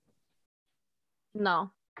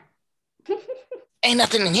 No. Ain't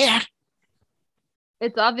nothing in here.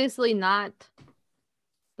 It's obviously not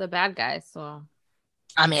the bad guy, so.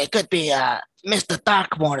 I mean, it could be Mr.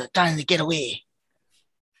 Darkmoor trying to get away.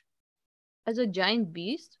 As a giant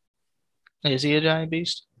beast? Is he a giant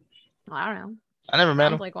beast? I don't know. I never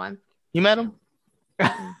met him. Like one. You met him?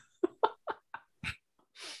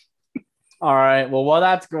 All right. Well, while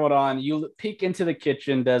that's going on, you peek into the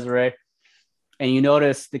kitchen, Desiree, and you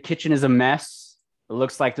notice the kitchen is a mess. It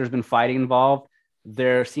looks like there's been fighting involved.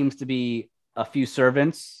 There seems to be a few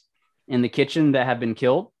servants in the kitchen that have been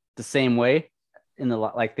killed the same way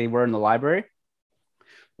like they were in the library.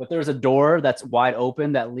 But there's a door that's wide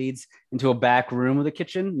open that leads into a back room of the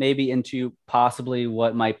kitchen, maybe into possibly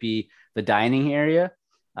what might be the dining area.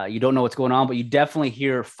 You don't know what's going on, but you definitely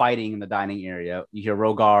hear fighting in the dining area. You hear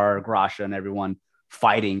Rogar, Grasha, and everyone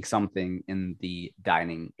fighting something in the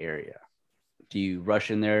dining area. Do you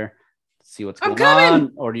rush in there, see what's going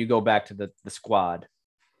on, or do you go back to the squad?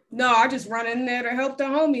 No, I just run in there to help the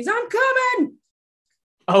homies. I'm coming.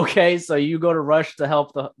 Okay, so you go to rush to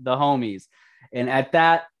help the homies. And at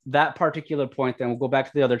that particular point, then we'll go back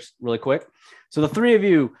to the others really quick. So the three of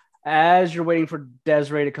you, as you're waiting for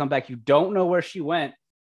Desiree to come back, you don't know where she went.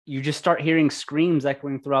 You just start hearing screams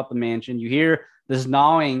echoing throughout the mansion. You hear this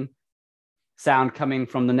gnawing sound coming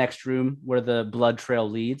from the next room where the blood trail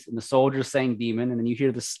leads, and the soldiers saying demon, and then you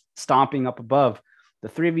hear the stomping up above. The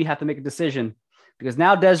three of you have to make a decision because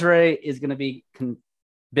now Desiree is going to be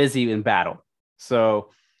busy in battle. So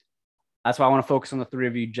that's why I want to focus on the three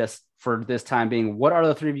of you just for this time being. What are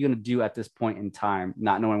the three of you going to do at this point in time,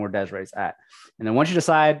 not knowing where Desiree's at? And then once you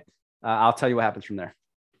decide, I'll tell you what happens from there.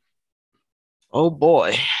 Oh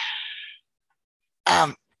boy.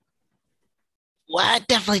 Well, I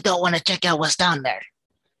definitely don't want to check out what's down there.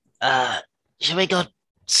 Should we go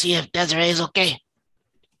see if Desiree is okay?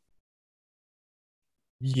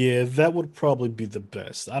 Yeah, that would probably be the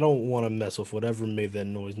best. I don't want to mess with whatever made that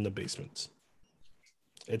noise in the basement.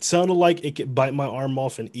 It sounded like it could bite my arm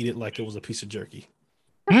off and eat it like it was a piece of jerky.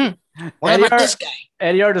 What about this guy?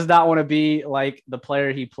 Eddie R does not want to be like the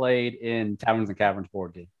player he played in Taverns and Caverns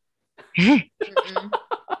board game.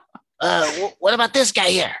 What about this guy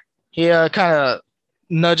here? He kind of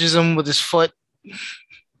nudges him with his foot.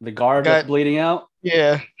 The guard that's bleeding out?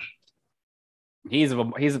 Yeah. He's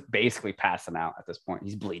basically passing out at this point.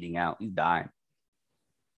 He's bleeding out. He's dying.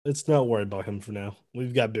 Let's not worry about him for now.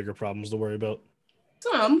 We've got bigger problems to worry about.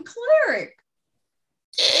 Some cleric.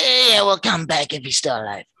 Yeah, we'll come back if he's still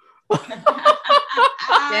alive.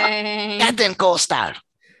 Dang. Captain Cole style.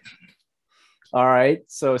 All right.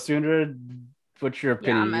 So, Sundra, what's your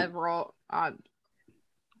opinion? Yeah, I'm at roll.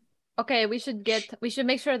 Okay, we should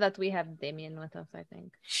make sure that we have Damien with us, I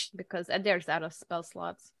think. Because Edir's out of spell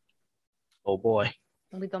slots. Oh boy.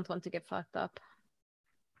 We don't want to get fucked up.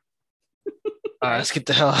 All right, let's get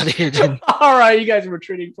the hell out of here, then. All right, you guys are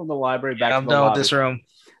retreating from the library back to I'm the done lobby. with this room.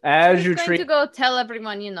 As you trying to go tell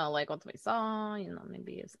everyone, like what we saw,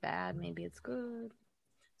 maybe it's bad, maybe it's good.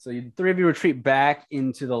 So you, three of you retreat back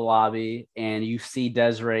into the lobby, and you see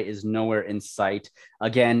Desiree is nowhere in sight.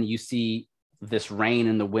 Again, you see this rain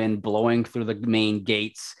and the wind blowing through the main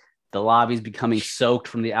gates. The lobby's becoming soaked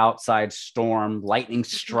from the outside storm. Lightning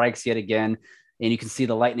strikes yet again, and you can see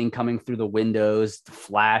the lightning coming through the windows, the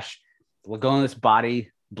flash. Lagona's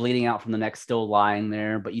body bleeding out from the neck, still lying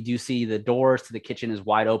there. But you do see the doors to the kitchen is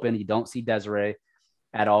wide open. You don't see Desiree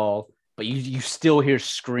at all, but you still hear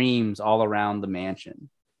screams all around the mansion.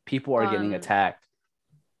 People are getting attacked.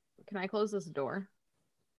 Can I close this door?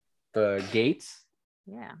 The gates?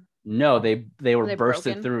 Yeah. No, they were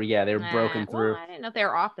bursted broken? through. Yeah, they were broken through. I didn't know if they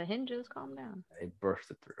were off the hinges. Calm down. They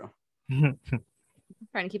bursted through.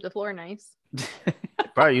 Trying to keep the floor nice.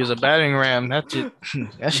 Probably use a battering ram. That's it.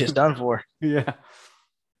 That shit's done for. Yeah.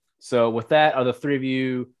 So with that, are the three of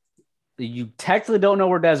you technically don't know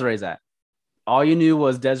where Desiree's at. All you knew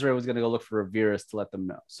was Desiree was going to go look for a Virus to let them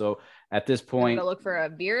know. So at this point, go look for a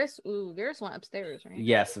Virus. Ooh, Virus went upstairs, right?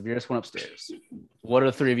 Yes, the Virus went upstairs. What are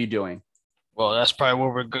the three of you doing? Well, that's probably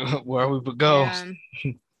where we would go.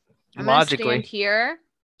 I'm Logically, gonna stand here,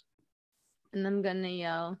 and I'm gonna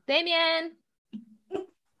yell, "Damien!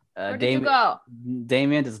 Where did you go?"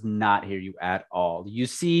 Damien does not hear you at all. You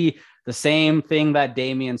see the same thing that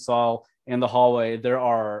Damien saw in the hallway. There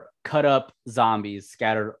are cut up zombies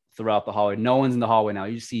scattered throughout the hallway. No one's in the hallway now.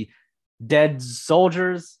 You see dead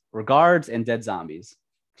soldiers or guards and dead zombies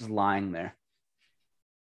just lying there.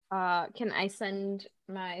 Can I send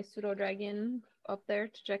my pseudo dragon up there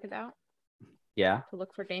to check it out? Yeah. To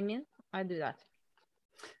look for Damien? I do that.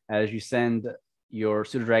 As you send your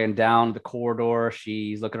pseudo dragon down the corridor,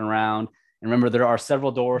 she's looking around. And remember, there are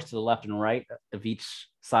several doors to the left and right of each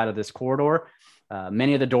side of this corridor.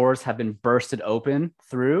 Many of the doors have been bursted open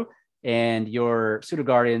through, and your pseudo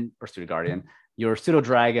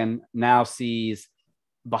dragon now sees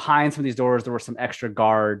behind some of these doors, there were some extra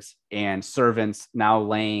guards and servants now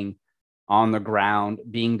laying on the ground,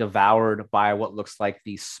 being devoured by what looks like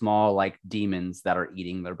these small, like demons that are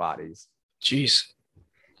eating their bodies. Jeez.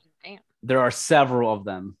 Damn. There are several of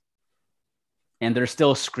them, and they're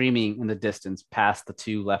still screaming in the distance past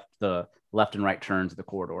the left and right turns of the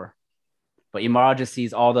corridor. But Imara just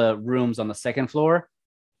sees all the rooms on the second floor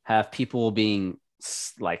have people being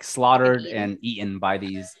like slaughtered and eaten by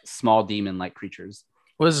these small demon-like creatures.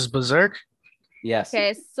 What is this, Berserk? Yes.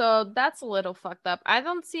 Okay, so that's a little fucked up. I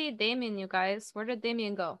don't see Damien, you guys. Where did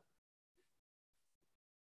Damien go?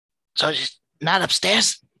 So she's not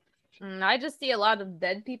upstairs? I just see a lot of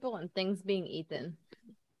dead people and things being eaten.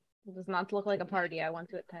 It does not look like a party I want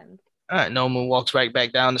to attend. All right, Noma walks right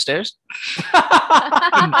back down the stairs.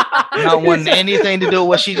 Not wanting anything to do with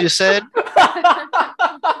what she just said.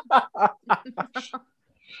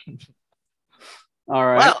 All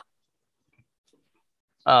right.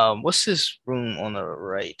 Well, what's this room on the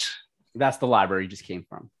right? That's the library you just came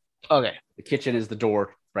from. Okay. The kitchen is the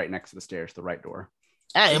door right next to the stairs, the right door.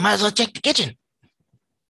 You might as well check the kitchen.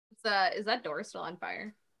 Is that door still on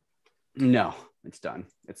fire? No, it's done.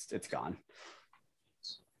 It's gone.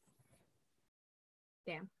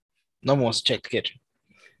 Damn. No one wants to check the kitchen.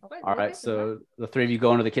 Okay, all right, so the three of you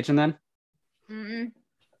go into the kitchen then?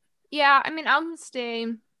 Yeah, I mean, I'll stay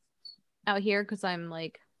out here because I'm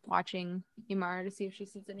like watching Imara to see if she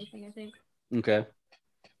sees anything, I think. Okay.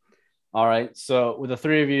 All right, so with the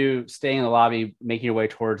three of you staying in the lobby, making your way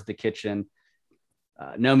towards the kitchen,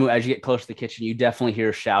 Nomu, as you get close to the kitchen, you definitely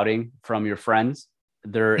hear shouting from your friends.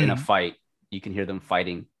 They're in a fight. You can hear them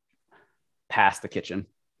fighting past the kitchen.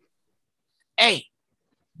 Hey,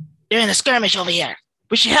 they're in a skirmish over here.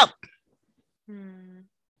 We should help.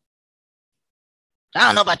 I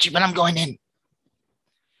don't know about you, but I'm going in.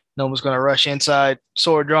 Noma's going to rush inside,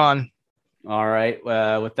 sword drawn. All right.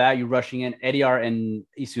 With that, you rushing in. Ediar and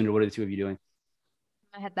Isundra, what are the two of you doing?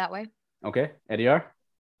 I head that way. Okay. Ediar?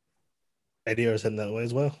 Ediar's heading that way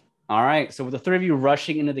as well. All right. So with the three of you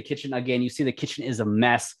rushing into the kitchen, again, you see the kitchen is a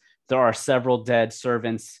mess. There are several dead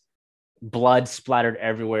servants, blood splattered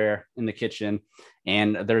everywhere in the kitchen.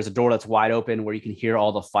 And there's a door that's wide open where you can hear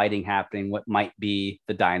all the fighting happening, what might be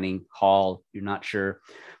the dining hall. You're not sure.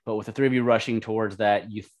 But with the three of you rushing towards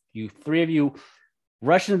that, you three of you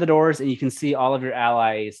rush into the doors and you can see all of your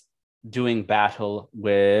allies doing battle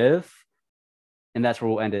with, and that's where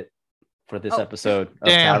we'll end it for this episode of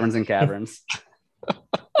Taverns and Caverns.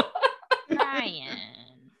 Ryan.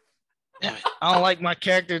 Damn it. I don't like my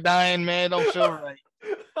character dying, man. Don't feel right.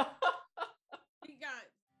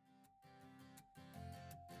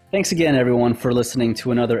 Thanks again, everyone, for listening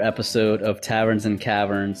to another episode of Taverns and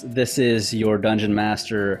Caverns. This is your Dungeon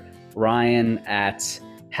Master, Ryan, at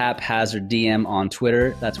Haphazard DM on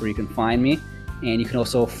Twitter. That's where you can find me. And you can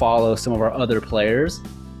also follow some of our other players.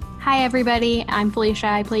 Hi, everybody. I'm Felicia.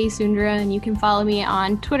 I play Sundra, and you can follow me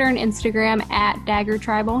on Twitter and Instagram at Dagger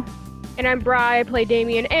Tribal. And I'm Bri. I play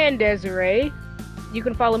Damien and Desiree. You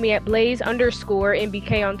can follow me at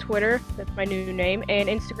Blaze_NBK on Twitter. That's my new name. And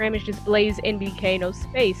Instagram is just BlazeNBK, no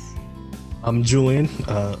space. I'm Julian,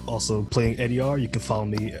 also playing Ediar. You can follow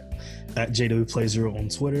me at JWPlay0 on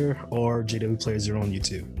Twitter or JWPlay0 on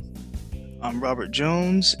YouTube. I'm Robert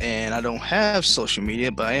Jones, and I don't have social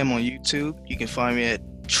media, but I am on YouTube. You can find me at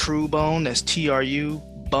TrueBone. That's TRU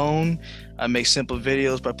Bone. I make simple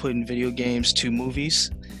videos by putting video games to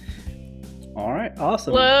movies. All right,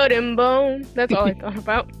 awesome. Blood and bone. That's all I thought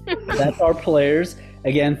about. That's our players.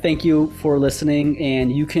 Again, thank you for listening,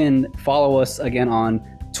 and you can follow us again on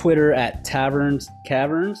Twitter at Taverns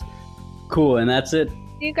Caverns. Cool, and that's it.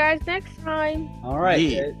 See you guys next time. All right.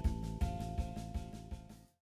 Yeah.